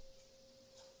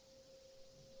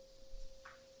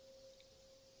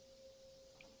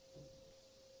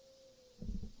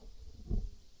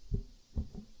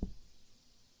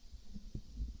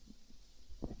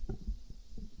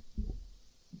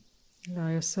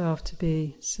 Allow yourself to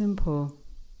be simple,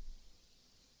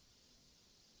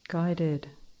 guided,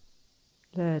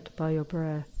 led by your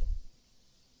breath.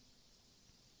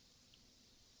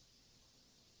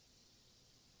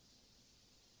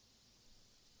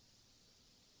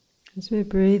 As we're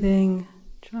breathing,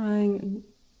 trying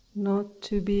not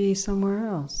to be somewhere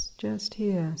else, just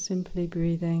here, simply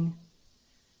breathing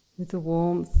with the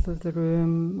warmth of the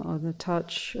room or the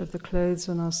touch of the clothes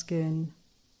on our skin,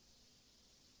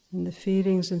 and the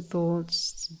feelings and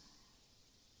thoughts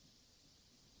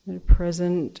that are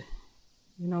present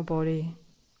in our body,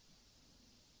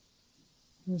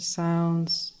 the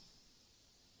sounds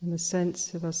and the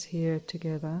sense of us here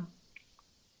together.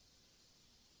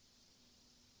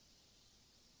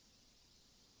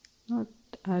 Not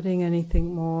adding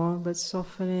anything more, but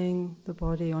softening the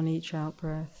body on each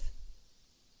out-breath.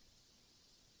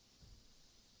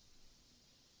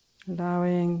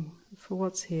 Allowing for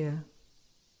what's here,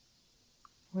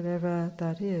 whatever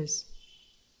that is.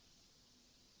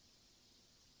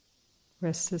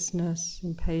 Restlessness,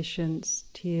 impatience,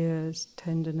 tears,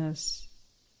 tenderness,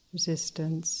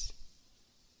 resistance,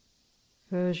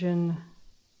 aversion,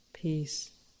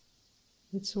 peace.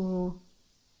 It's all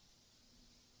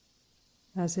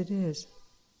as it is.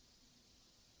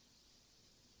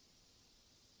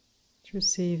 It's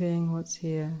receiving what's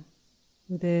here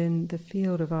within the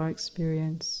field of our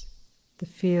experience, the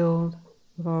field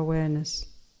of our awareness.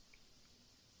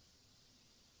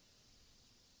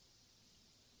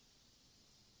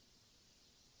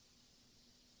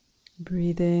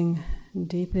 Breathing and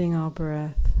deepening our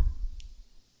breath.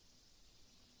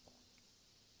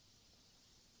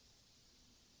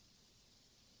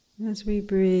 As we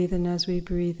breathe and as we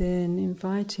breathe in,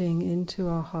 inviting into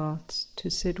our hearts to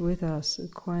sit with us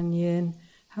at Kuan Yin,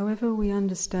 however we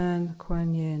understand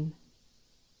Kuan Yin.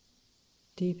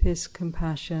 Deepest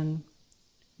compassion,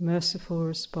 merciful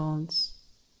response,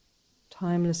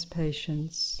 timeless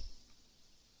patience,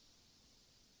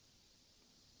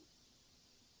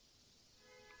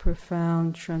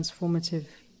 profound transformative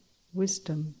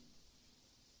wisdom.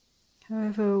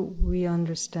 However we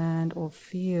understand or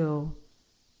feel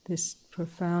this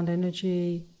profound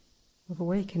energy of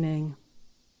awakening.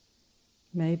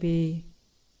 Maybe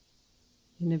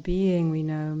in a being we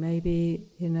know, maybe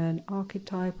in an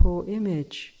archetypal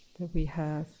image that we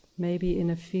have, maybe in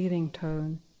a feeling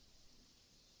tone,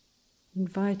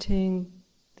 inviting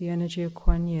the energy of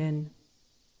Kuan Yin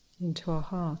into our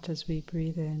heart as we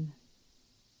breathe in,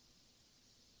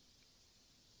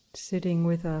 sitting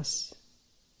with us,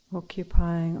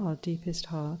 occupying our deepest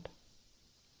heart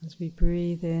as we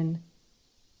breathe in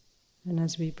and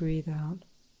as we breathe out.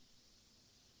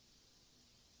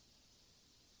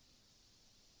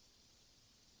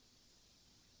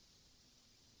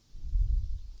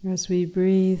 As we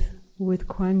breathe with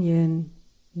Kuan Yin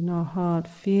in our heart,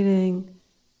 feeling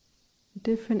the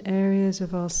different areas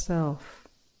of ourself,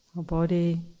 our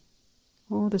body,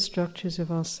 all the structures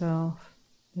of ourself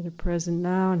that are present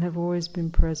now and have always been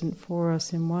present for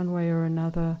us in one way or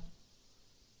another,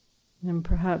 and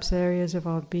perhaps areas of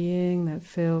our being that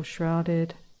feel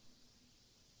shrouded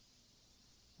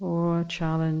or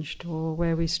challenged or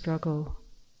where we struggle.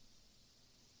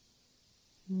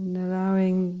 And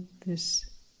allowing this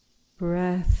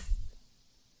breath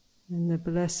and the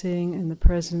blessing and the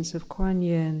presence of Kuan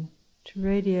Yin to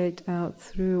radiate out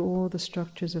through all the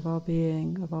structures of our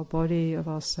being, of our body, of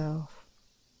ourself.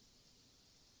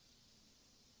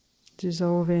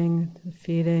 Dissolving the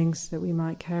feelings that we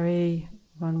might carry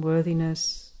of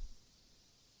unworthiness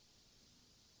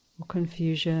or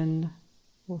confusion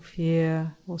or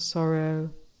fear or sorrow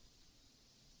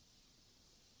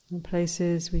in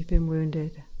places we've been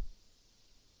wounded.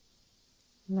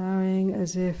 Allowing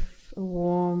as if a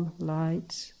warm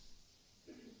light,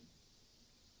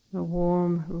 a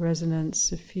warm resonance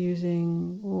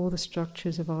suffusing all the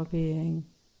structures of our being,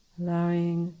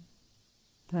 allowing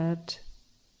that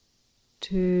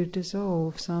to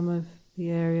dissolve some of the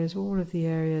areas, all of the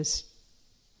areas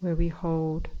where we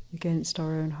hold against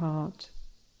our own heart,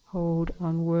 hold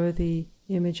unworthy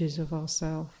images of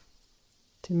ourselves,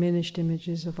 diminished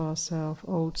images of ourselves,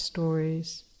 old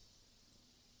stories.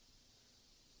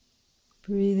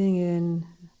 Breathing in,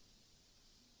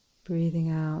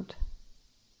 breathing out,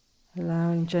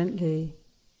 allowing gently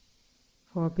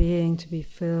for our being to be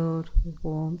filled with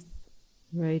warmth,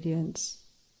 radiance,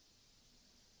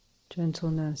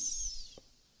 gentleness.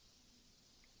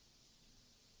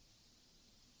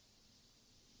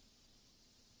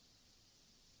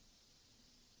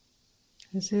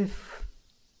 As if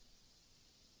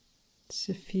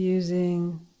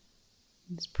suffusing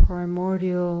this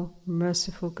primordial,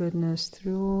 merciful goodness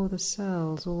through all the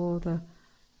cells, all the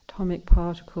atomic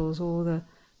particles, all the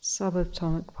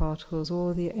subatomic particles,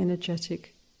 all the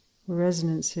energetic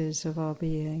resonances of our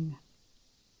being,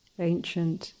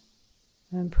 ancient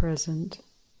and present.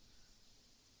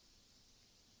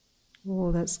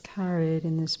 All that's carried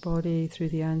in this body through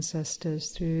the ancestors,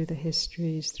 through the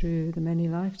histories, through the many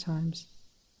lifetimes.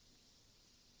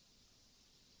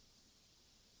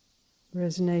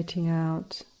 Resonating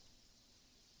out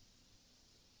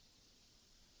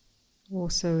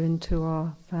also into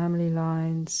our family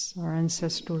lines, our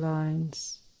ancestral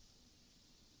lines,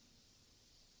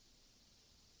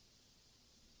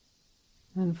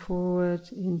 and forward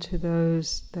into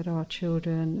those that are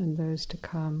children and those to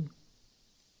come,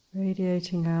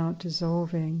 radiating out,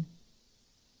 dissolving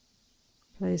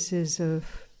places of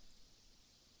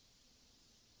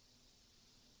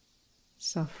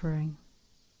suffering,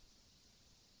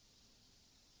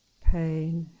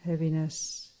 pain,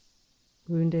 heaviness,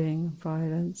 wounding,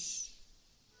 violence,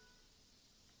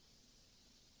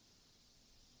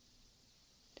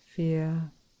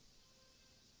 fear,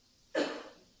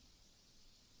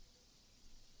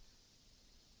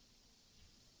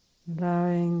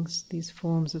 allowing these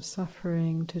forms of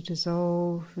suffering to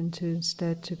dissolve and to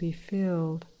instead to be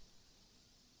filled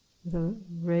with a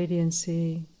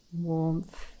radiancy,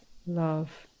 warmth,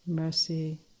 love,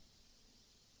 mercy.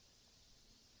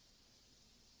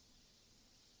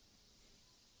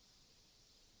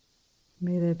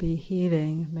 May there be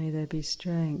healing, may there be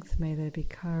strength, may there be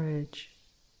courage,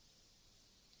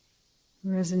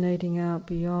 resonating out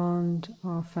beyond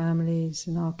our families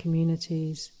and our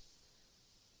communities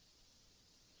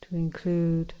to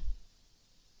include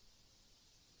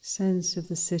sense of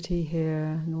the city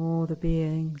here and all the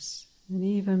beings, and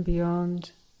even beyond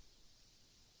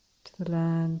to the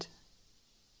land.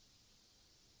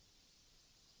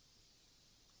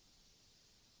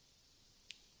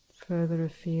 Further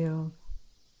afield.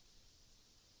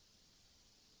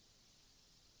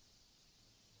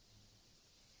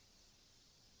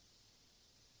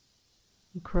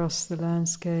 Across the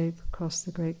landscape, across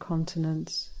the great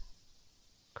continents,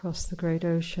 across the great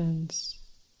oceans,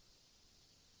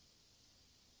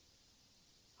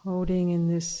 holding in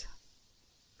this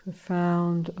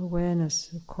profound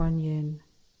awareness of Kuan Yin,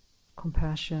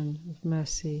 compassion, of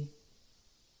mercy.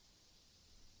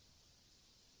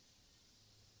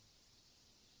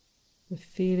 The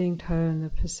feeling tone, the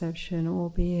perception, all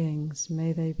beings,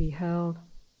 may they be held,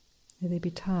 may they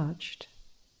be touched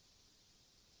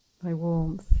by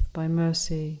warmth, by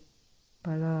mercy,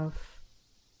 by love.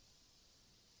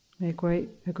 May a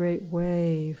great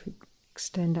wave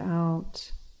extend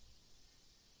out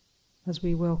as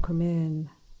we welcome in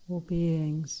all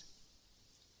beings,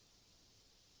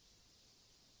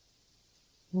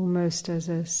 almost as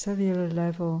a cellular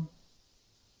level,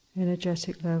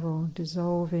 energetic level,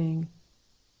 dissolving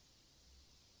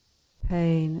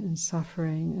pain and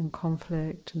suffering and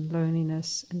conflict and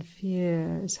loneliness and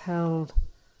fear is held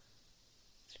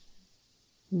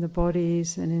in the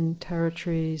bodies and in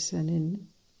territories and in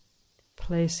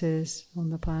places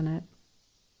on the planet.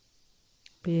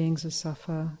 Beings that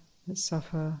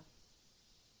suffer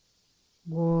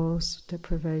wars,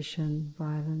 deprivation,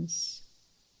 violence,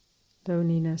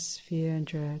 loneliness, fear and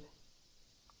dread.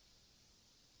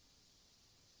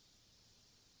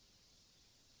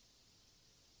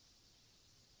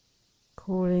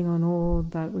 Calling on all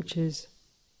that which is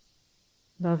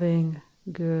loving,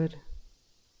 good,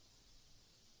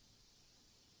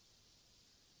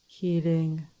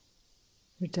 healing,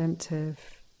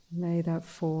 redemptive. May that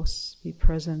force be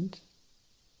present,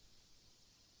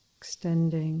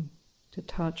 extending to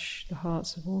touch the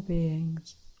hearts of all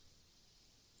beings.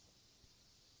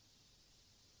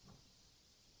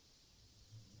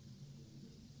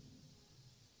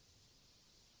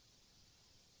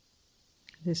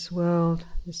 This world,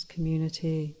 this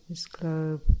community, this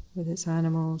globe, with its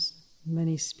animals,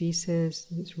 many species,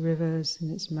 its rivers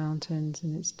and its mountains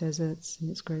and its deserts and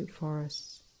its great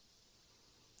forests.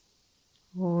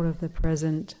 All of the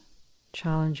present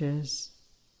challenges,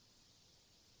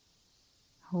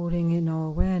 holding in our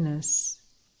awareness,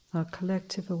 our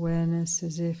collective awareness,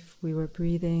 as if we were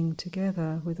breathing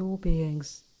together with all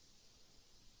beings.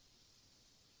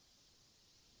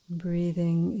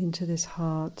 Breathing into this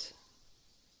heart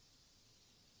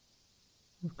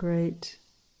of great,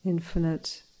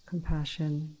 infinite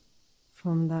compassion,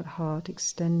 from that heart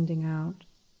extending out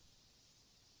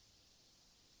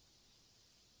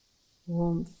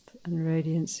warmth and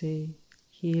radiancy,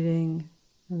 healing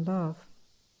and love.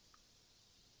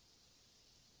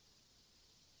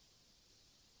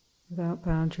 Without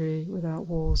boundary, without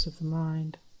walls of the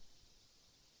mind.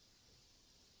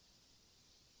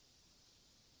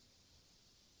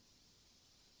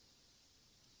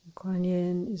 Kuan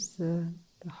Yin is the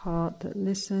heart that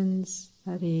listens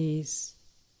at ease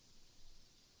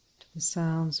to the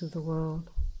sounds of the world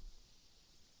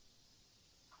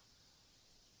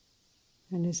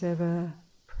and is ever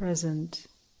present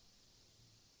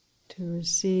to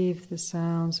receive the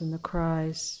sounds and the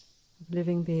cries of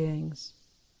living beings.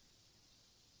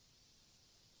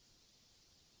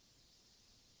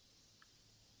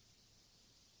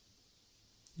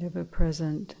 Ever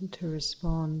present to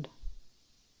respond.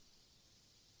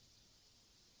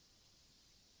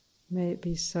 May it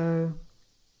be so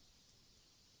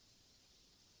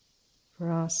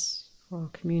for us, for our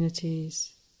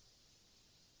communities,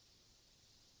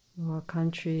 for our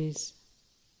countries,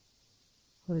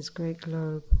 for this great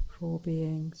globe, for all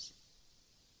beings.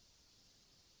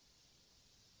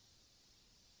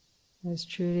 As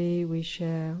truly we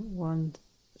share one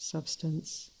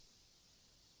substance.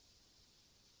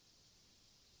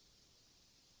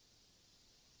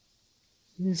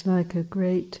 It is like a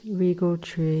great regal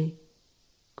tree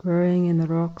growing in the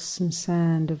rocks and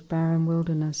sand of barren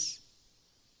wilderness.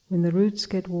 When the roots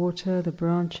get water, the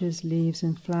branches, leaves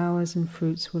and flowers and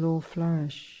fruits will all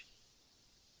flourish.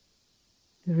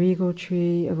 The regal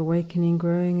tree of awakening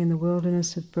growing in the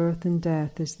wilderness of birth and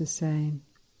death is the same.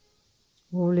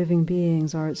 All living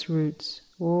beings are its roots.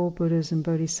 All Buddhas and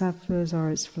bodhisattvas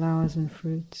are its flowers and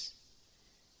fruits.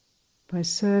 By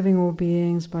serving all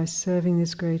beings, by serving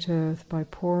this great earth, by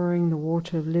pouring the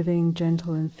water of living,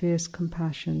 gentle and fierce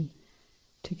compassion,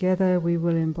 together we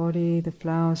will embody the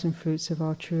flowers and fruits of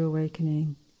our true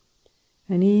awakening.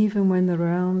 And even when the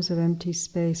realms of empty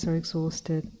space are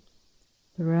exhausted,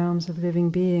 the realms of living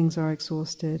beings are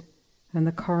exhausted, and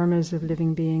the karmas of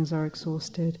living beings are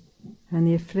exhausted, and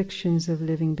the afflictions of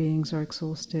living beings are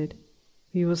exhausted,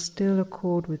 we will still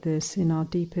accord with this in our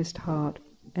deepest heart,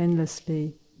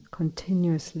 endlessly,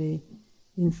 continuously,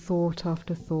 in thought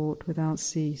after thought, without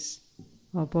cease,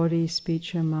 our body,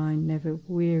 speech and mind never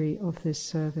weary of this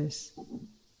service.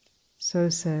 So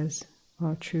says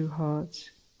our true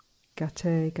heart,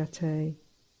 Gate Gate,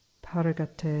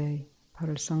 Paragate,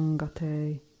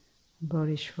 Parasangate,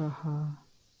 Bodhisvaha.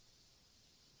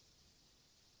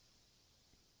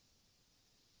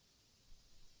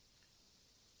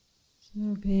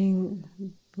 So being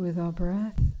with our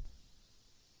breath,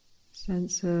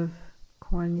 sense of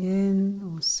Kuan Yin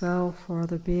or self or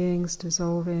other beings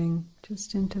dissolving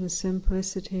just into the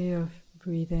simplicity of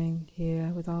breathing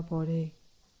here with our body.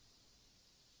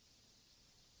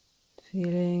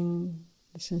 Feeling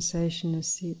the sensation of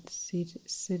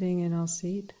sitting in our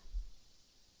seat.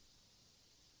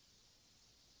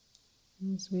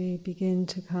 As we begin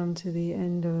to come to the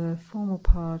end of the formal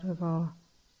part of our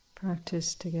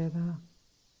practice together.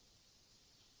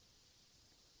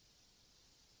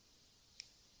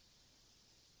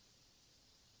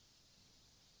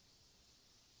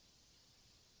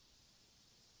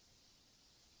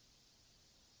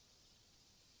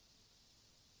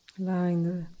 Allowing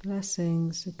the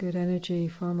blessings, the good energy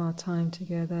from our time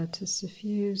together to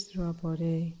suffuse through our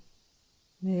body.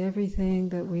 May everything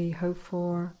that we hope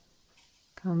for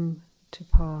come to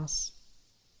pass.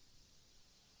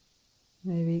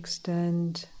 May we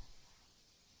extend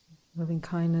loving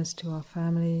kindness to our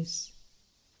families,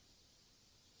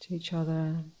 to each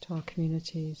other, to our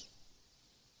communities.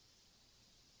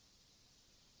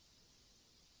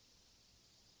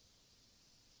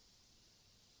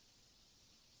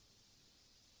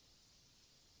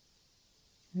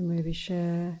 And maybe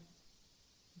share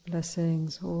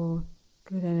blessings or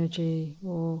good energy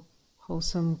or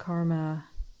wholesome karma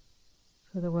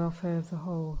for the welfare of the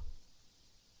whole,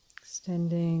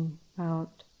 extending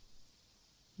out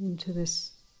into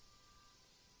this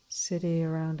city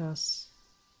around us.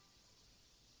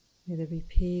 May there be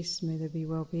peace, may there be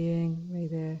well-being, may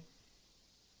there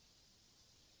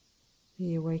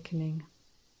be awakening.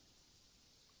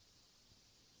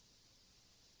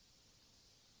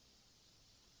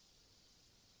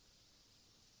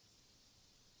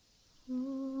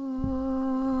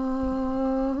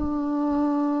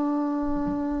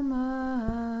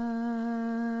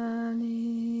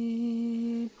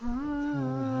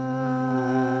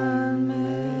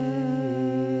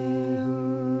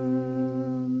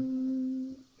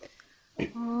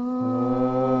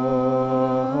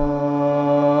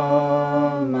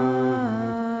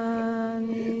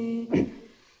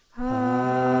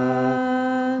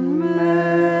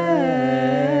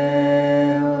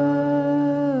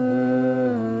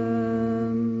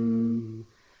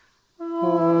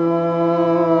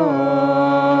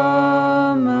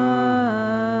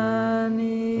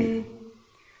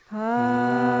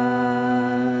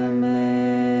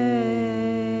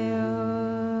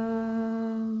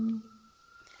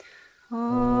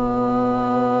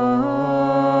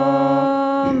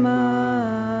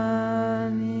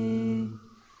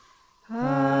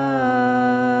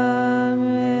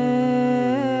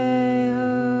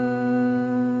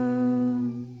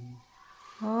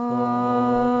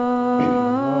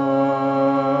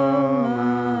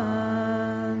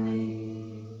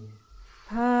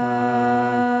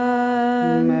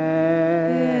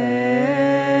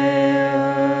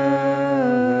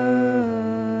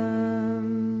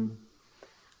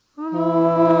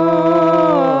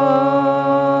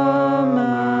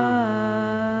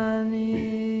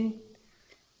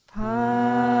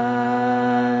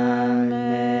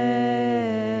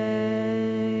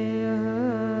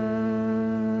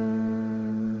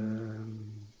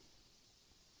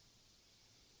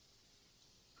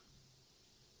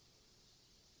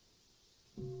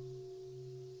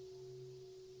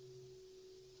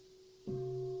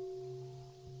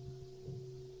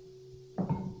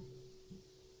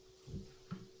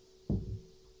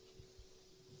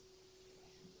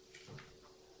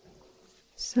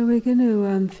 So we're going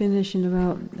to finish in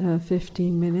about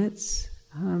 15 minutes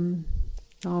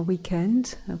our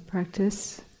weekend of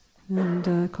practice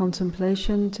and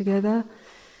contemplation together.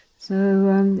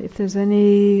 So if there's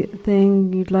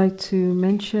anything you'd like to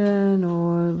mention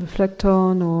or reflect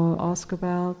on or ask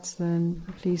about, then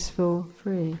please feel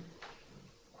free.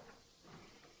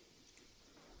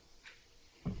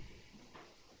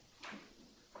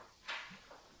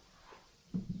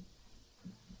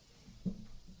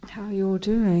 How are you all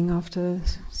doing after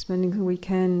spending the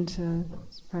weekend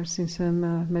practicing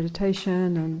some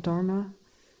meditation and Dharma?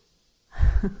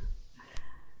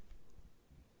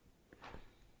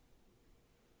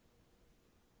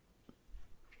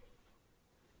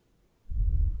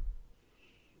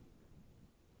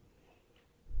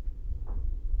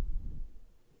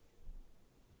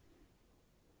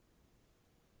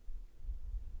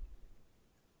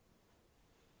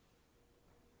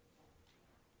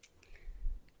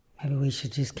 Maybe we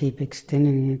should just keep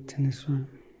extending it in this room.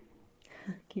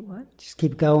 Keep what? Just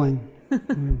keep going.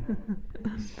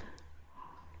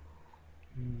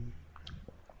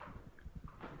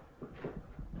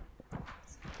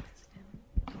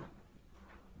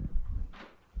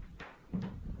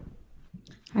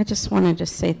 I just wanted to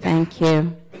say thank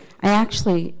you. I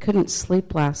actually couldn't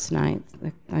sleep last night.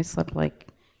 I slept like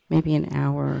maybe an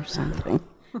hour or something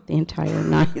the entire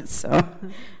night, so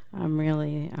I'm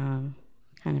really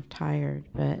kind of tired.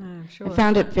 But I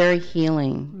found it very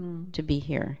healing to be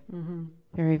here. Mm-hmm.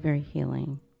 Very, very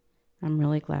healing. I'm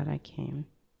really glad I came.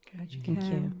 Glad you Thank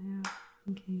came. you. Yeah.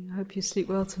 Thank you. I hope you sleep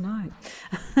well tonight.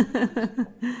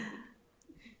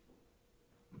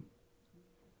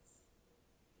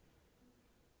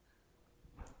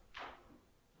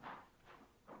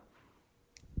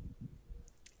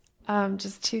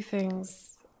 Just two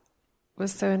things. It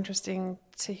was so interesting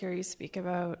to hear you speak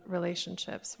about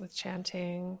relationships with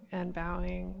chanting and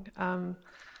bowing. I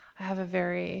have a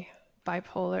very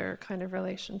bipolar kind of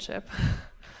relationship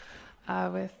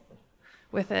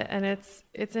with it, and it's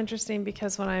interesting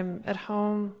because when I'm at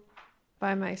home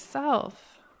by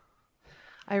myself,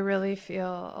 I really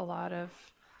feel a lot of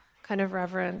kind of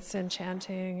reverence in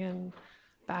chanting and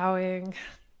bowing,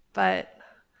 but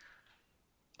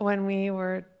when we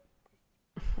were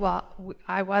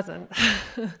I wasn't.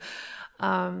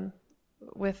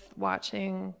 With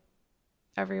watching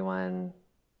everyone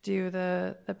do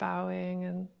the bowing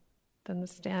and then the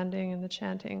standing and the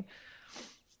chanting,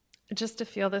 just to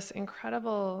feel this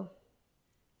incredible,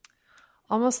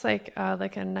 almost like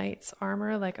a knight's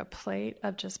armor, like a plate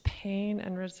of just pain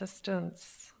and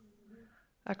resistance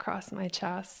across my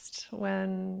chest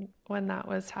when that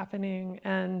was happening,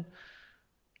 and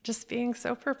just being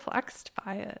so perplexed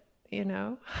by it.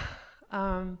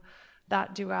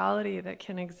 That duality that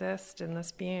can exist in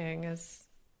this being is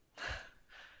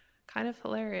kind of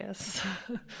hilarious,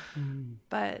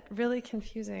 but really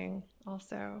confusing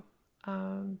also.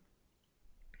 So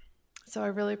I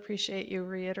really appreciate you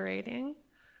reiterating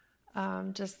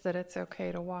just that it's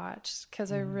okay to watch,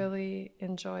 because I really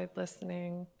enjoyed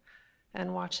listening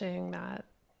and watching that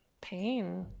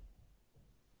pain.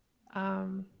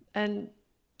 And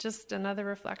just another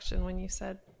reflection when you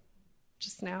said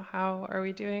just now, how are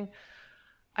we doing?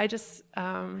 I just,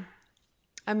 I'm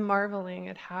marveling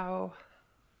at how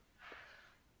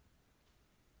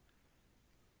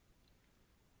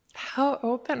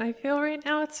open I feel right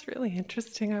now. It's really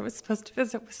interesting. I was supposed to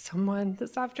visit with someone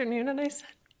this afternoon, and I said,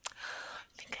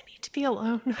 I think I need to be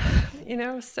alone,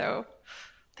 so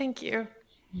thank you.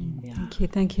 Yeah.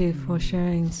 Thank you for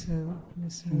sharing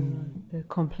the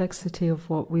complexity of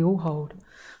what we all hold.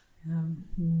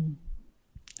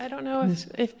 I don't know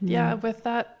if with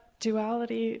that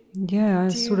duality. Yeah, I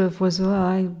sort of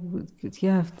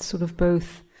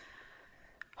both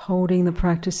holding the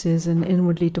practices and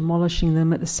inwardly demolishing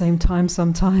them at the same time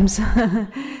sometimes.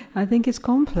 I think it's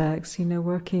complex,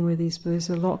 working with these, there's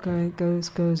a lot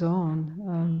goes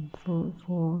on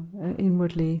for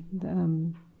inwardly,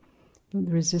 the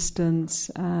resistance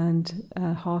and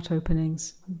heart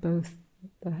openings, both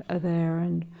are there,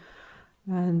 and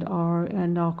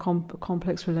our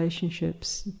complex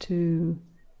relationships to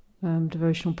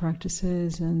devotional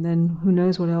practices, and then who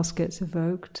knows what else gets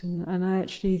evoked. And I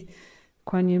actually,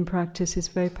 Kuan Yin practice is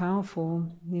very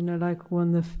powerful. Like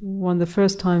one of the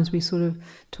first times we sort of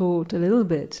taught a little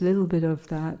bit of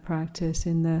that practice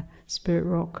in the Spirit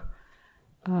Rock,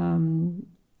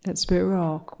 at Spirit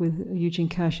Rock with Eugene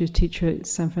Cash's teacher at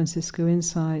San Francisco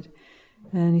Insight.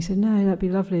 And he said, no, that'd be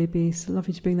lovely. It'd be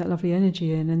lovely to bring that lovely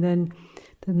energy in. And then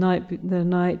the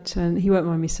night, and he won't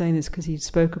mind me saying this because he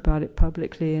spoke about it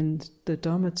publicly in the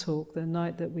Dharma talk, the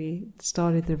night that we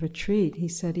started the retreat, he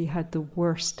said he had the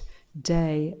worst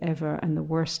day ever and the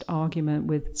worst argument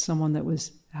with someone that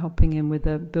was helping him with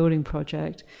a building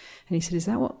project. And he said,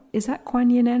 is that Kuan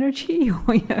Yin energy?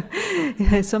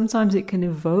 Sometimes it can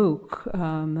evoke,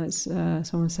 as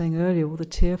someone was saying earlier, all the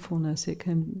tearfulness. It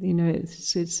can,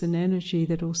 it's an energy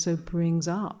that also brings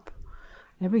up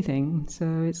everything.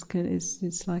 So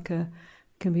it's like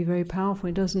can be very powerful.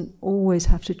 It doesn't always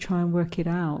have to try and work it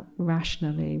out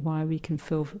rationally why we can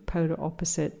feel polar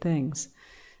opposite things.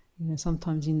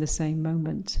 Sometimes in the same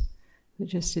moment. But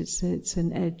just it's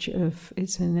an edge of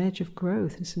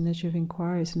growth. It's an edge of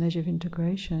inquiry. It's an edge of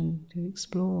integration to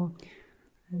explore.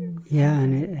 Yeah,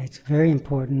 and it's very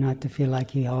important not to feel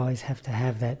like you always have to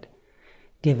have that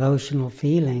devotional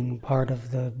feeling. Part of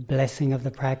the blessing of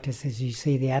the practice is you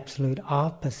see the absolute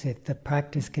opposite. The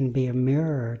practice can be a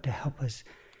mirror to help us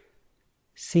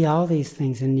see all these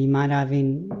things, and you might not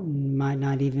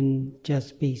even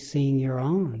just be seeing your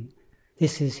own.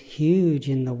 This is huge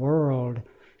in the world.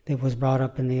 That was brought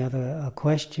up in the other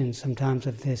question sometimes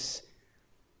of this.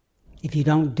 If you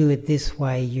don't do it this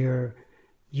way, you're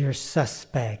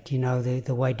suspect.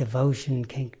 The way devotion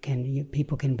can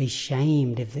people can be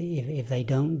shamed if they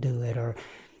don't do it, or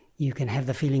you can have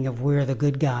the feeling of we're the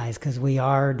good guys because we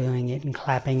are doing it and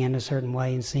clapping in a certain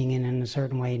way and singing in a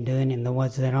certain way and doing it, and the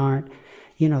ones that aren't,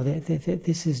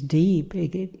 this is deep.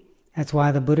 That's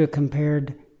why the Buddha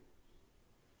compared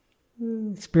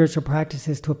spiritual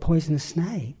practices to a poisonous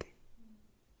snake.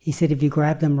 He said if you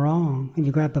grab them wrong, if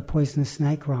you grab a poisonous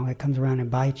snake wrong, it comes around and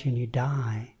bites you and you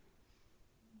die.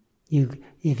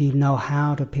 If you know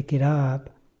how to pick it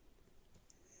up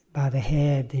by the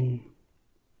head, then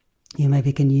you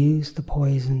maybe can use the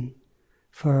poison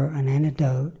for an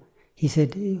antidote. He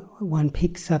said one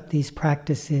picks up these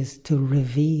practices to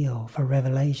reveal, for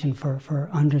revelation, for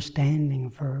understanding,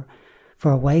 for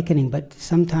awakening, but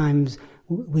sometimes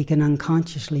we can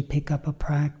unconsciously pick up a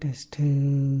practice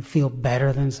to feel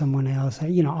better than someone else.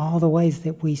 All the ways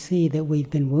that we see that we've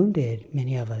been wounded,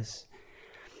 many of us.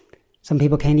 Some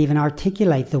people can't even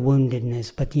articulate the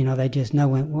woundedness, but they just know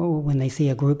when they see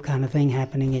a group kind of thing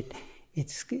happening,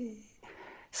 it's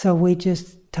so we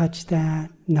just touch that,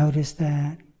 notice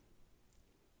that,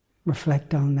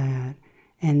 reflect on that,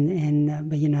 but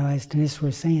as Thanissara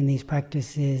was saying, these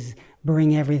practices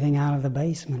bring everything out of the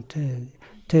basement too,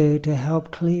 to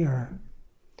help clear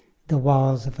the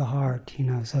walls of the heart,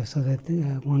 so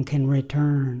that one can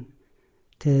return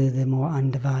to the more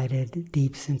undivided,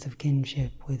 deep sense of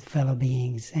kinship with fellow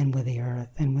beings and with the earth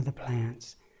and with the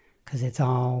plants, because it's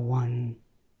all one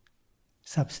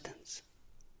substance.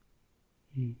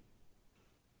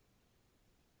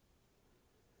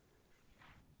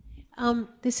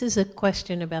 This is a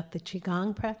question about the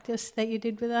Qigong practice that you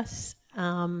did with us.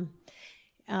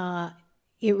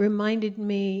 It reminded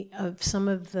me of some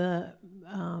of the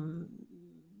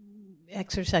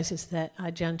exercises that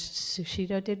Ajahn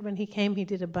Sushido did when he came. He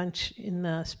did a bunch in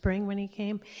the spring when he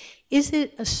came. Is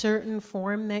it a certain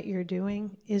form that you're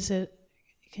doing?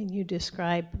 Can you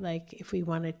describe, like, if we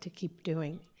wanted to keep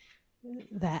doing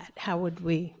that, how would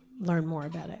we learn more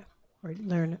about it? Or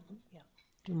do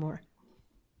more?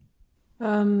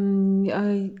 I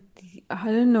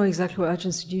don't know exactly what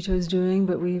Ajahn Sujito is doing,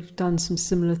 but we've done some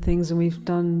similar things and we've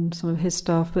done some of his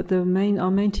stuff. But our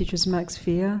main teacher is Max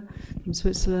Vier from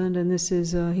Switzerland, and this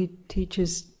is he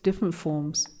teaches different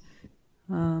forms.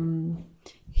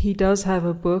 He does have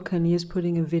a book, and he is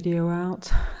putting a video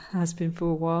out. Has been for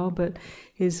a while, but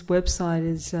his website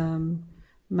is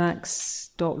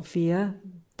max.vier,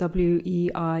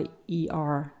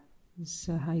 W-E-I-E-R. Is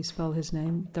how you spell his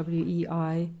name,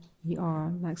 W-E-I-E-R,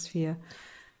 Max Vier.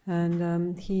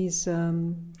 And he's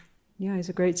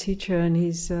a great teacher, and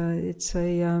as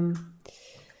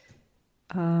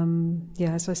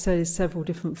I said, it's several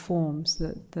different forms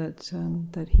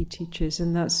that he teaches,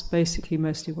 and that's basically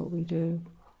mostly what we do.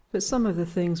 But some of the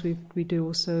things we do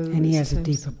also. And he has a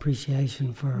deep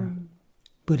appreciation for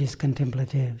Buddhist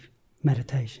contemplative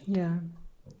meditation. Yeah,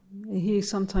 he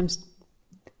sometimes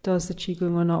does the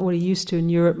Qigong he used to in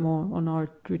Europe more on our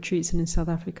retreats and in South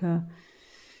Africa.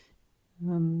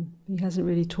 He hasn't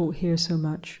really taught here so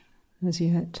much as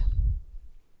yet.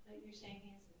 But you're saying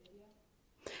he has a video?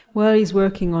 Well, he's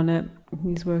working on it,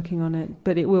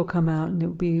 but it will come out and it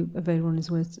will be available on his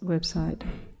website.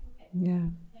 Yeah,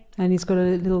 and he's got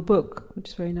a little book, which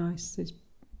is very nice. It's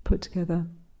put together.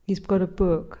 He's got a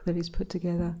book that he's put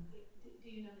together. Do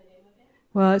you know the name of it?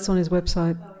 Well, it's on his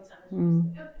website. Oh, it's on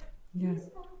his website. Yeah.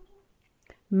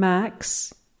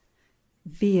 Max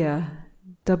Vier,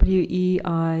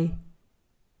 W-E-I-E-R,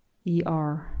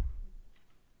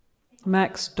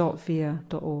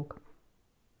 max.vier.org.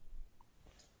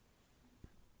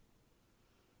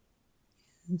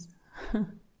 I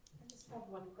just have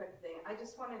one quick thing. I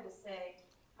just wanted to say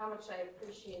how much I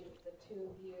appreciate the two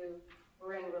of you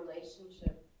were in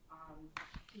relationship,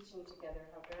 teaching together,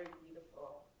 how very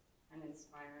beautiful and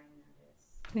inspiring that is.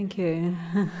 Thank you.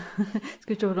 It's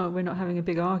good job we're not having a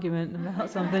big argument about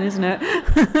something, isn't it?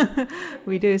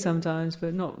 We do sometimes,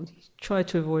 but try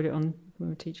to avoid it when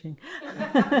we're teaching.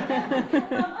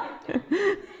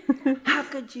 How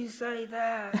could you say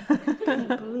that? I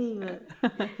can't believe it.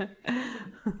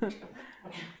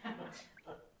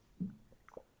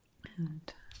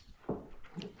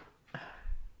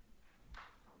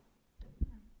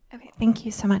 Okay, thank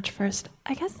you so much. First,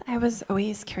 I guess I was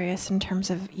always curious in terms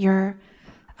of your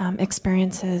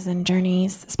experiences and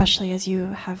journeys, especially as you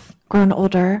have grown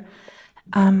older.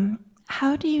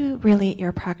 How do you relate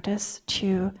your practice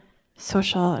to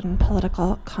social and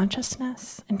political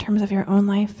consciousness in terms of your own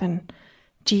life, and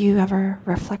do you ever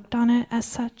reflect on it as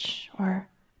such, or?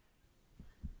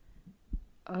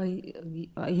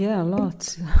 Yeah,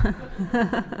 lots.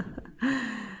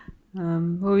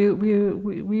 Well,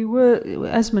 we were,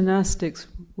 as monastics,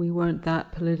 we weren't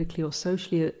that politically or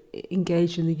socially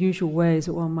engaged in the usual ways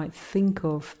that one might think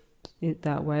of it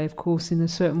that way. Of course, in a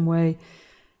certain way,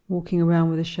 walking around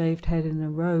with a shaved head and a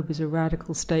robe is a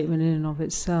radical statement in and of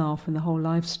itself, and the whole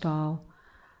lifestyle,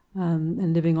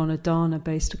 and living on a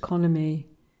dharma-based economy,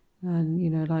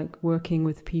 and like working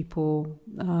with people.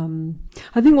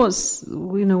 I think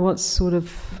what's sort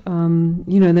of and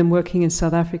then working in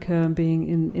South Africa and being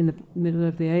in the middle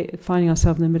of finding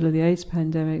ourselves in the middle of the AIDS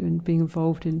pandemic and being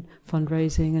involved in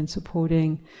fundraising and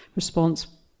supporting response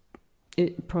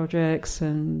projects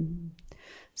and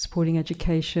supporting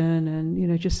education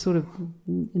and just sort of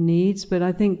needs. But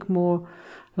I think more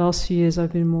last few years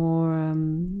I've been more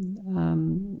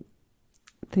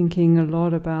thinking a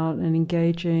lot about and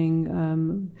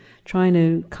engaging, trying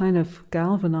to kind of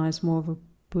galvanize more of a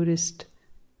Buddhist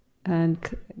and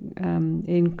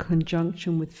in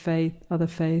conjunction with other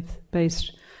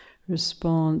faith-based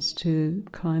response to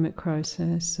climate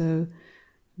crisis. So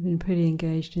I've been pretty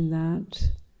engaged in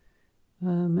that.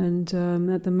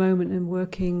 At the moment I'm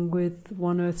working with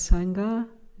One Earth Sangha,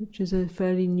 which is a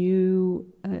fairly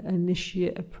new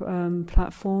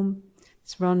platform.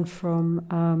 It's run from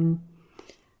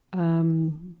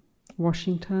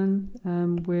Washington.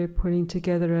 We're putting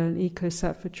together an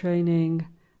eco-sattva training,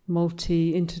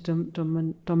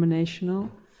 interdominational,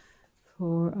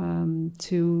 for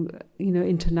to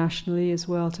internationally as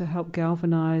well, to help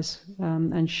galvanize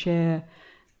and share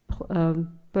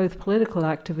both political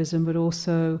activism, but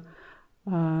also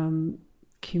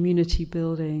community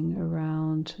building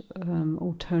around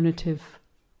alternative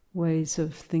ways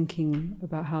of thinking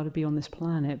about how to be on this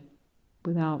planet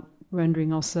without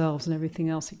rendering ourselves and everything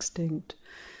else extinct.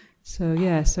 So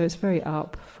it's very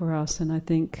up for us, and I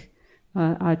think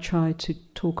I try to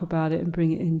talk about it and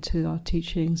bring it into our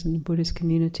teachings and Buddhist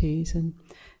communities, and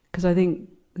because I think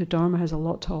the Dharma has a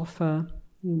lot to offer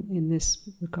in this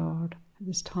regard at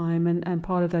this time, and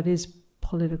part of that is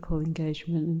political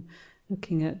engagement and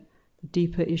looking at the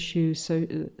deeper issues,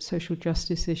 social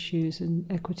justice issues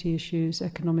and equity issues,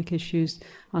 economic issues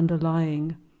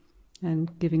underlying,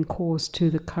 and giving cause to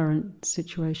the current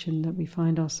situation that we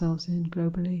find ourselves in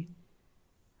globally.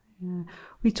 Yeah.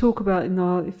 We talk about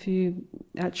if you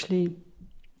actually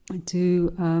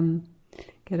do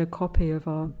get a copy of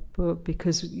our book,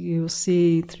 because you'll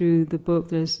see through the book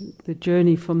there's the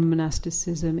journey from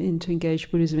monasticism into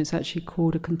engaged Buddhism. It's actually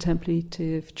called A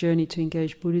Contemplative Journey to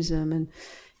Engaged Buddhism, and it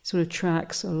sort of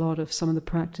tracks a lot of some of the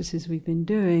practices we've been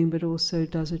doing, but also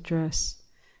does address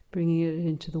bringing it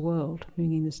into the world,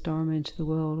 bringing this Dharma into the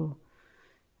world, or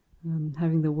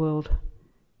having the world,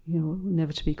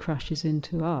 inevitably crashes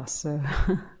into us. So,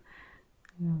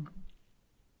 yeah.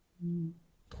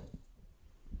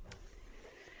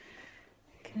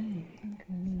 Okay, I think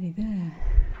we're nearly there.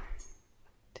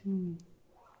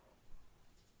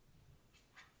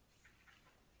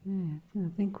 Yeah, I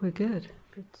think we're good.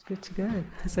 Good to go,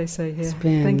 as they say here.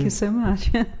 Thank you so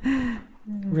much.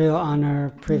 Real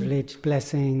honor, privilege,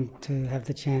 blessing to have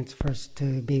the chance first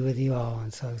to be with you all.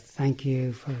 And so thank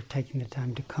you for taking the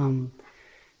time to come.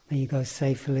 May you go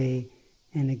safely.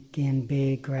 And again,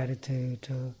 big gratitude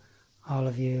to all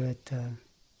of you at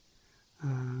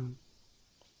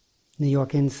New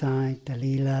York Insight,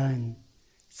 Dalila and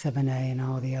 7A and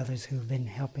all the others who've been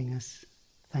helping us.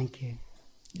 Thank you.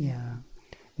 Yeah.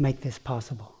 Make this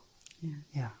possible.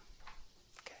 Yeah.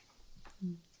 Okay.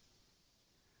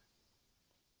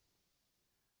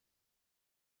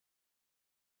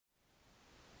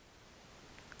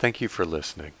 Thank you for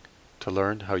listening. To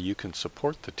learn how you can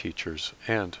support the teachers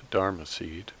and Dharma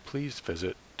Seed, please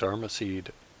visit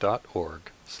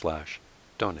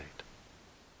dharmaseed.org/donate.